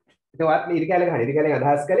 ඒකවත් මේ ඉරිකැල ගහන. ඉරිකැලෙන්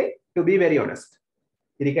අදහස් කරේ to be very honest.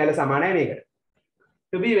 ඉරිකැල සමානයි මේකට.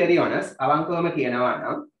 To be very honest, අවංකවම කියනවා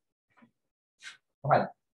නම් මොකද?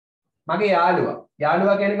 මගේ යාළුවා.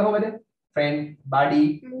 යාළුවා කියන්නේ කොහොමද? Friend, buddy,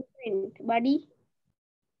 Friend, buddy.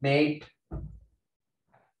 mate.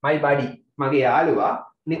 My buddy. මගේ යාළුවා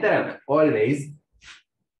නිතරම always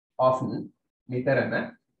often නිතරම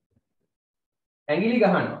ඇඟිලි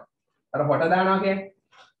ගහනවා. අර හොට දානවා කියන්නේ.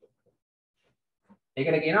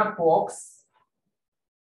 ඒකට කියනවා pokes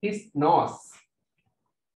his nose.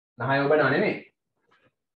 නහය ඔබනවා නෙමෙයි.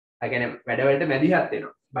 ඒ කියන්නේ වැඩවලට මැදිහත්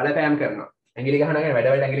වෙනවා. බලපෑම් කරනවා. ඇඟිලි ගහනවා කියන්නේ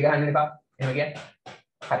වැඩවලට ඇඟිලි ගහන්න එපා. එහෙම කියන්නේ.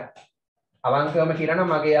 හරි. අවංකවම කියනවා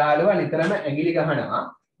මගේ යාළුවා නිතරම ඇඟිලි ගහනවා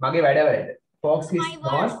මගේ වැඩවලට. pokes his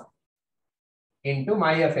nose into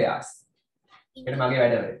my affairs. කියන්නේ මගේ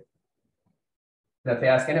වැඩවලට. the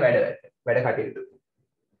affairs කියන්නේ වැඩවලට. වැඩ කටයුතු.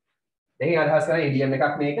 දෙහින් අදහස් කරන ඉඩියම්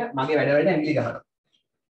එකක් මේක මගේ වැඩවලට ඇඟිලි ගහනවා.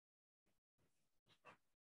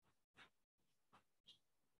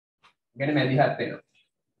 ගැන මැදිහත් වෙනවා.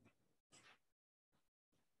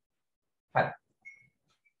 හරි.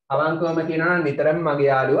 අවංකවම කියනවා නම් නිතරම මගේ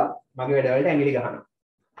යාළුවා මගේ වැඩවලට ඇඟිලි ගහනවා.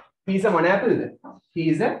 He is a මොන appleද? He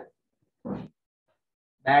is a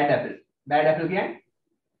bad apple. Bad apple කියන්නේ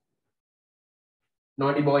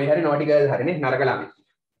naughty boy හරි naughty girl හරි නේ නරක ළමයි.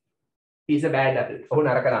 He is a bad apple. ඔහු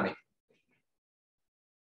නරක ළමයි.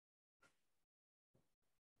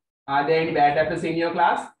 Are there any bad apples in your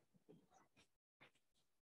class?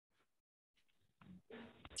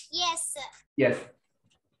 Yes, sir. Yes.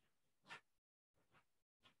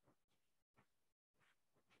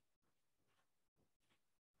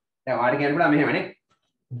 දැන් ඔයාලට කියන්න පුළුවන් මෙහෙමනේ.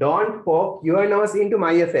 Don't poke your nose into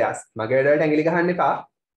my affairs. මගේ වැඩවලට ඇඟිලි ගහන්න එපා.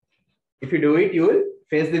 If you do it, you will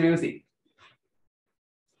face the music.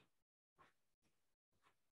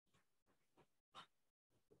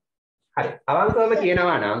 හරි. අවංකවම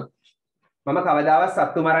කියනවා නම් මම කවදාවත්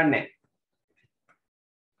සත්තු මරන්නේ නැහැ.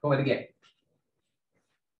 කොහොමද කියන්නේ?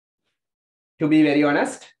 To be very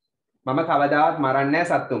honest, මම කවදාවත් මරන්නේ නැහැ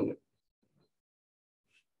සත්තුන්ව.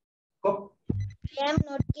 I am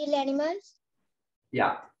not kill animals.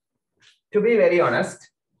 Yeah. To be very honest,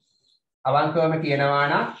 අවංකවම කියනවා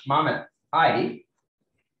නම් මම I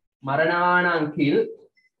මරනවා නම් kill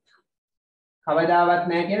කවදාවත්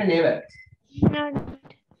නැහැ කියන never.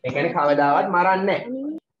 ඒ කියන්නේ කවදාවත් මරන්නේ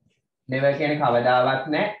නැහැ. never කියන්නේ කවදාවත්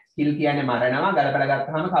නැහැ. kill කියන්නේ මරනවා. ගලපලා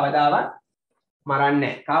ගත්තාම කවදාවත් මරන්නේ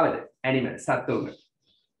නැහැ. කවද? animal සත්තුන්ව.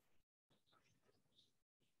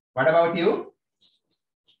 What about you?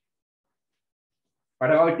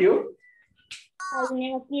 What about you? I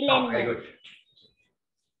never kill Oh, anyone. very good.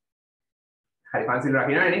 Hari, පන්සිල්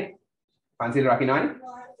රකින්නනේ? පන්සිල් රකින්නනේ?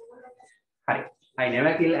 Hari. I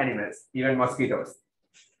never kill animals, even mosquitoes.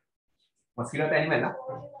 Mosquitoes animal, na?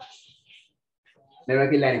 Never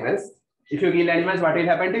kill animals. If you kill animals, what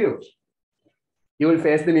will happen to you? You will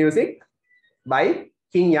face the music by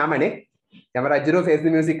King Yamane. Yamarajuru face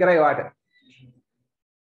the music kara yawata.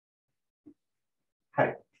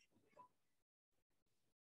 Hari.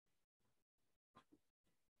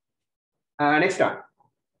 Next one.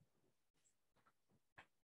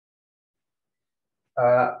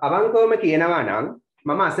 අවංකවම කියනවා නම්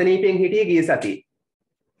මම අසනීපෙන් හිටියේ ගිය සතියේ.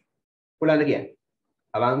 පුළුවන්ද කියන්න?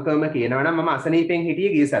 අවංකවම කියනවා නම් මම අසනීපෙන්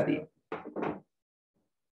හිටියේ ගිය සතියේ.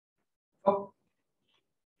 ඔව්.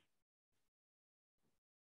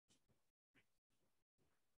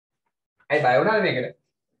 ඇයි බය වුණාද මේකට?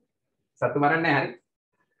 සතු මරන්නේ නැහැ හරි.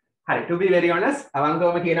 හරි, to be very honest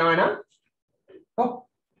අවංකවම කියනවා නම් ඔව්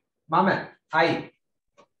මම I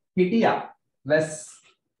හිටියා was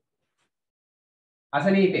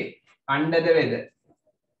අසනීපේ under the weather.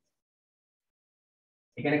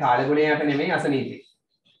 ඒ කියන්නේ කාලගුණයට නෙමෙයි අසනීපේ.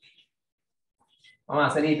 මම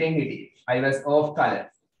අසනීපෙන් හිටියේ. I was off color.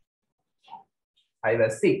 I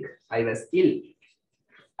was sick. I was ill.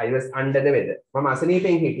 I was under the weather. මම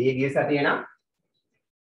අසනීපෙන් හිටියේ ගිය සතියේ නම්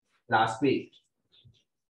last week.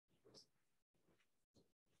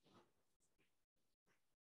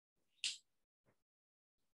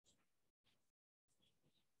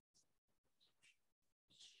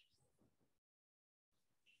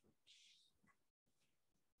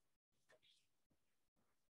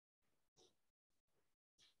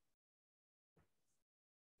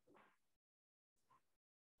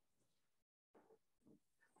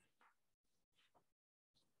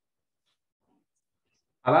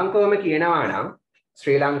 අවංකවම කියනවා නම්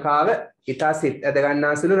ශ්‍රී ලංකාව ඉතා සිත් ඇද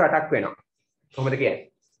ගන්නා සුළු රටක් වෙනවා. කොහොමද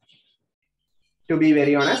කියන්නේ? To be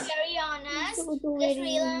very honest. Very honest. To The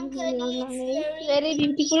Sri Lanka is very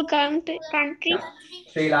beautiful country.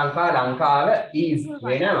 ශ්‍රී ලංකාව is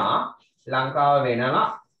වෙනවා. ලංකාව වෙනවා.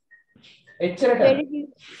 එච්චරට.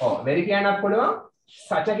 ඔව් very කියන්නත් පුළුවන්.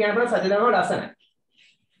 සච කියන්න පුළුවන්. සච තමයි ලස්සන.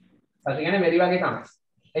 සච කියන්නේ very වගේ තමයි.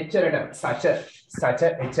 එච්චරටම සච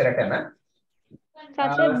එච්චරටම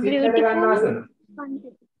Such a beautiful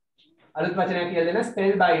country. අලුත් වචනයක් කියලා දෙන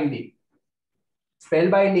spell binding. Spell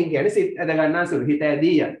binding කියන්නේ සිත් ඇද ගන්නා සුළු හිත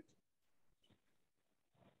ඇදී යන.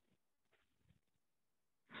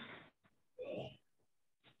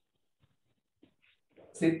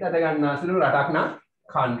 සිත් අත ගන්නාසුළු රටක් නම්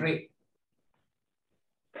country.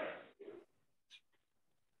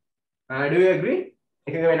 Do you agree?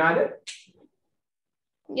 එකක වෙනවද?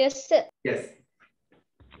 Yes, sir. Yes.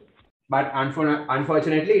 But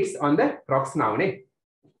unfortunately, it's on the rocks now, ne?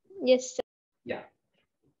 Yes, sir. Yeah.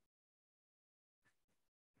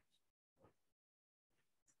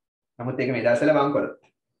 නමුත් ඒක මේ දවස්වල වම් කරොත්.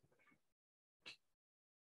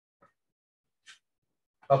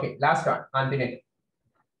 Okay, last one. අන්තිම එක.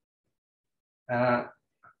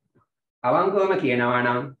 අවංකවම කියනවා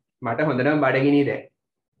නම් මට හොඳටම බඩගිනි දැන්.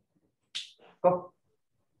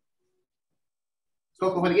 So,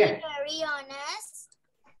 කොහොමද කියන්නේ? Very honest.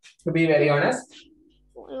 To be very honest.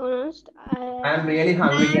 I'm really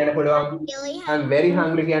hungry කියන්න පුළුවන්. I'm very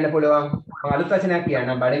hungry කියන්න පුළුවන්. මම අලුත් වචනයක්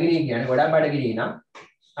කියන්නම් බඩගිනි කියන්නේ ගොඩක් බඩගිනි නම්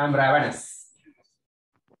I'm ravenous.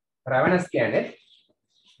 Ravenous කියන්නේ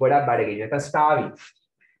ගොඩක් බඩගිනි. ඒක starving.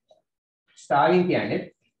 Starving කියන්නේ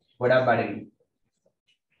ගොඩක් බඩගිනි.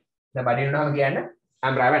 දැන් බඩගිනි වුණාම කියන්නේ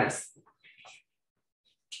I'm ravenous.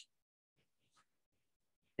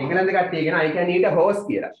 එංගලන්ත කට්ටිය කියන I can eat a horse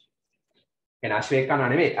කියලා. එන අශ්වයෙක් කනවා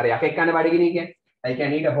නෙමෙයි. අර යකෙක් කන බඩගිනි කියන්නේ. I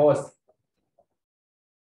can eat a horse.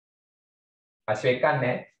 අශ්වයෙක්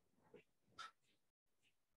කන්නේ.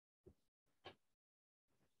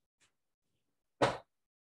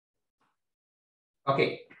 Okay.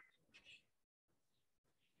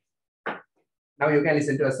 Now you can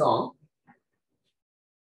listen to a song.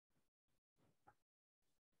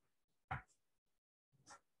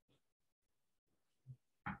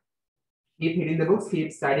 Keep hitting the books, keep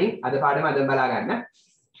studying. අද පාඩම අදම බලා ගන්න.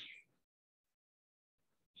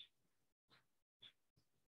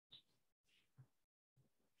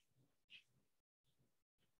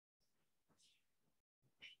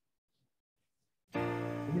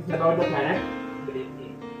 This is about the planet.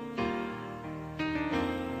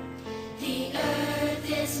 The earth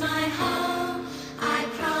is my home. I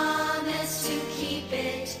promise to keep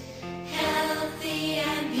it healthy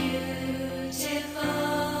and beautiful.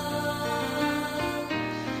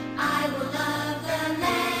 I will love the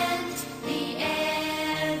land, the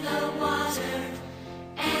air, the water,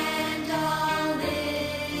 and all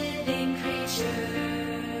living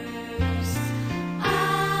creatures.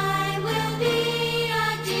 I will be a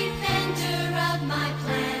defender of my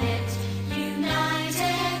planet,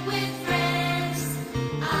 united with friends.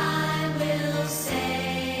 I will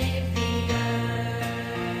save the earth.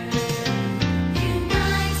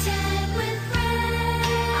 United with friends,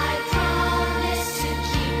 I promise to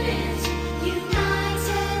keep it.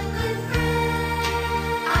 United with friends,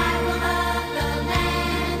 I will love the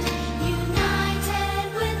land. United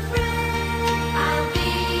with friends, I'll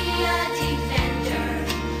be a defender.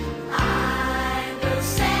 I will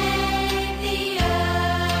save the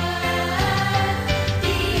earth.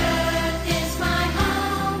 The earth is my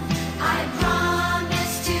home. I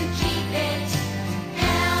promise to keep it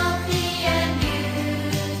healthy and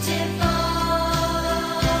beautiful.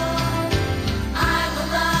 I will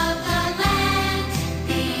love the land,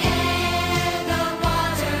 the air, the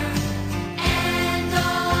water, and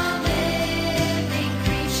all living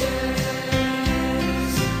creatures.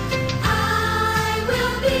 I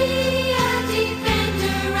will be a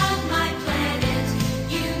defender of my planet,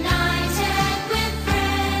 united with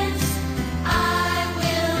friends. I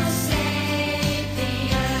will save the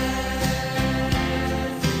earth.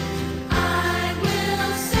 I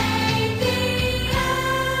will save the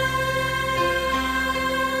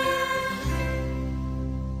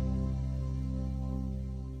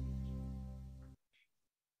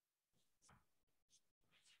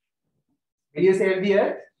Will you save the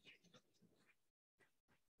earth?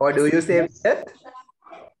 Or do you save the earth?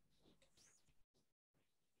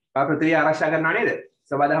 පෘථිවිය ආරක්ෂා කරනවා නේද?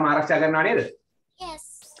 සබදහම ආරක්ෂා කරනවා නේද? Yes.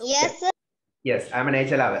 Yes, sir. Yes, I'm a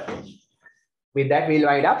nature lover. With that, we'll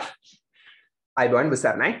wind up. අයිබෝන්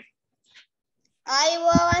බුසර්ණයි. I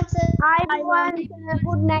want, sir.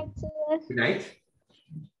 Good night, sir. Good night.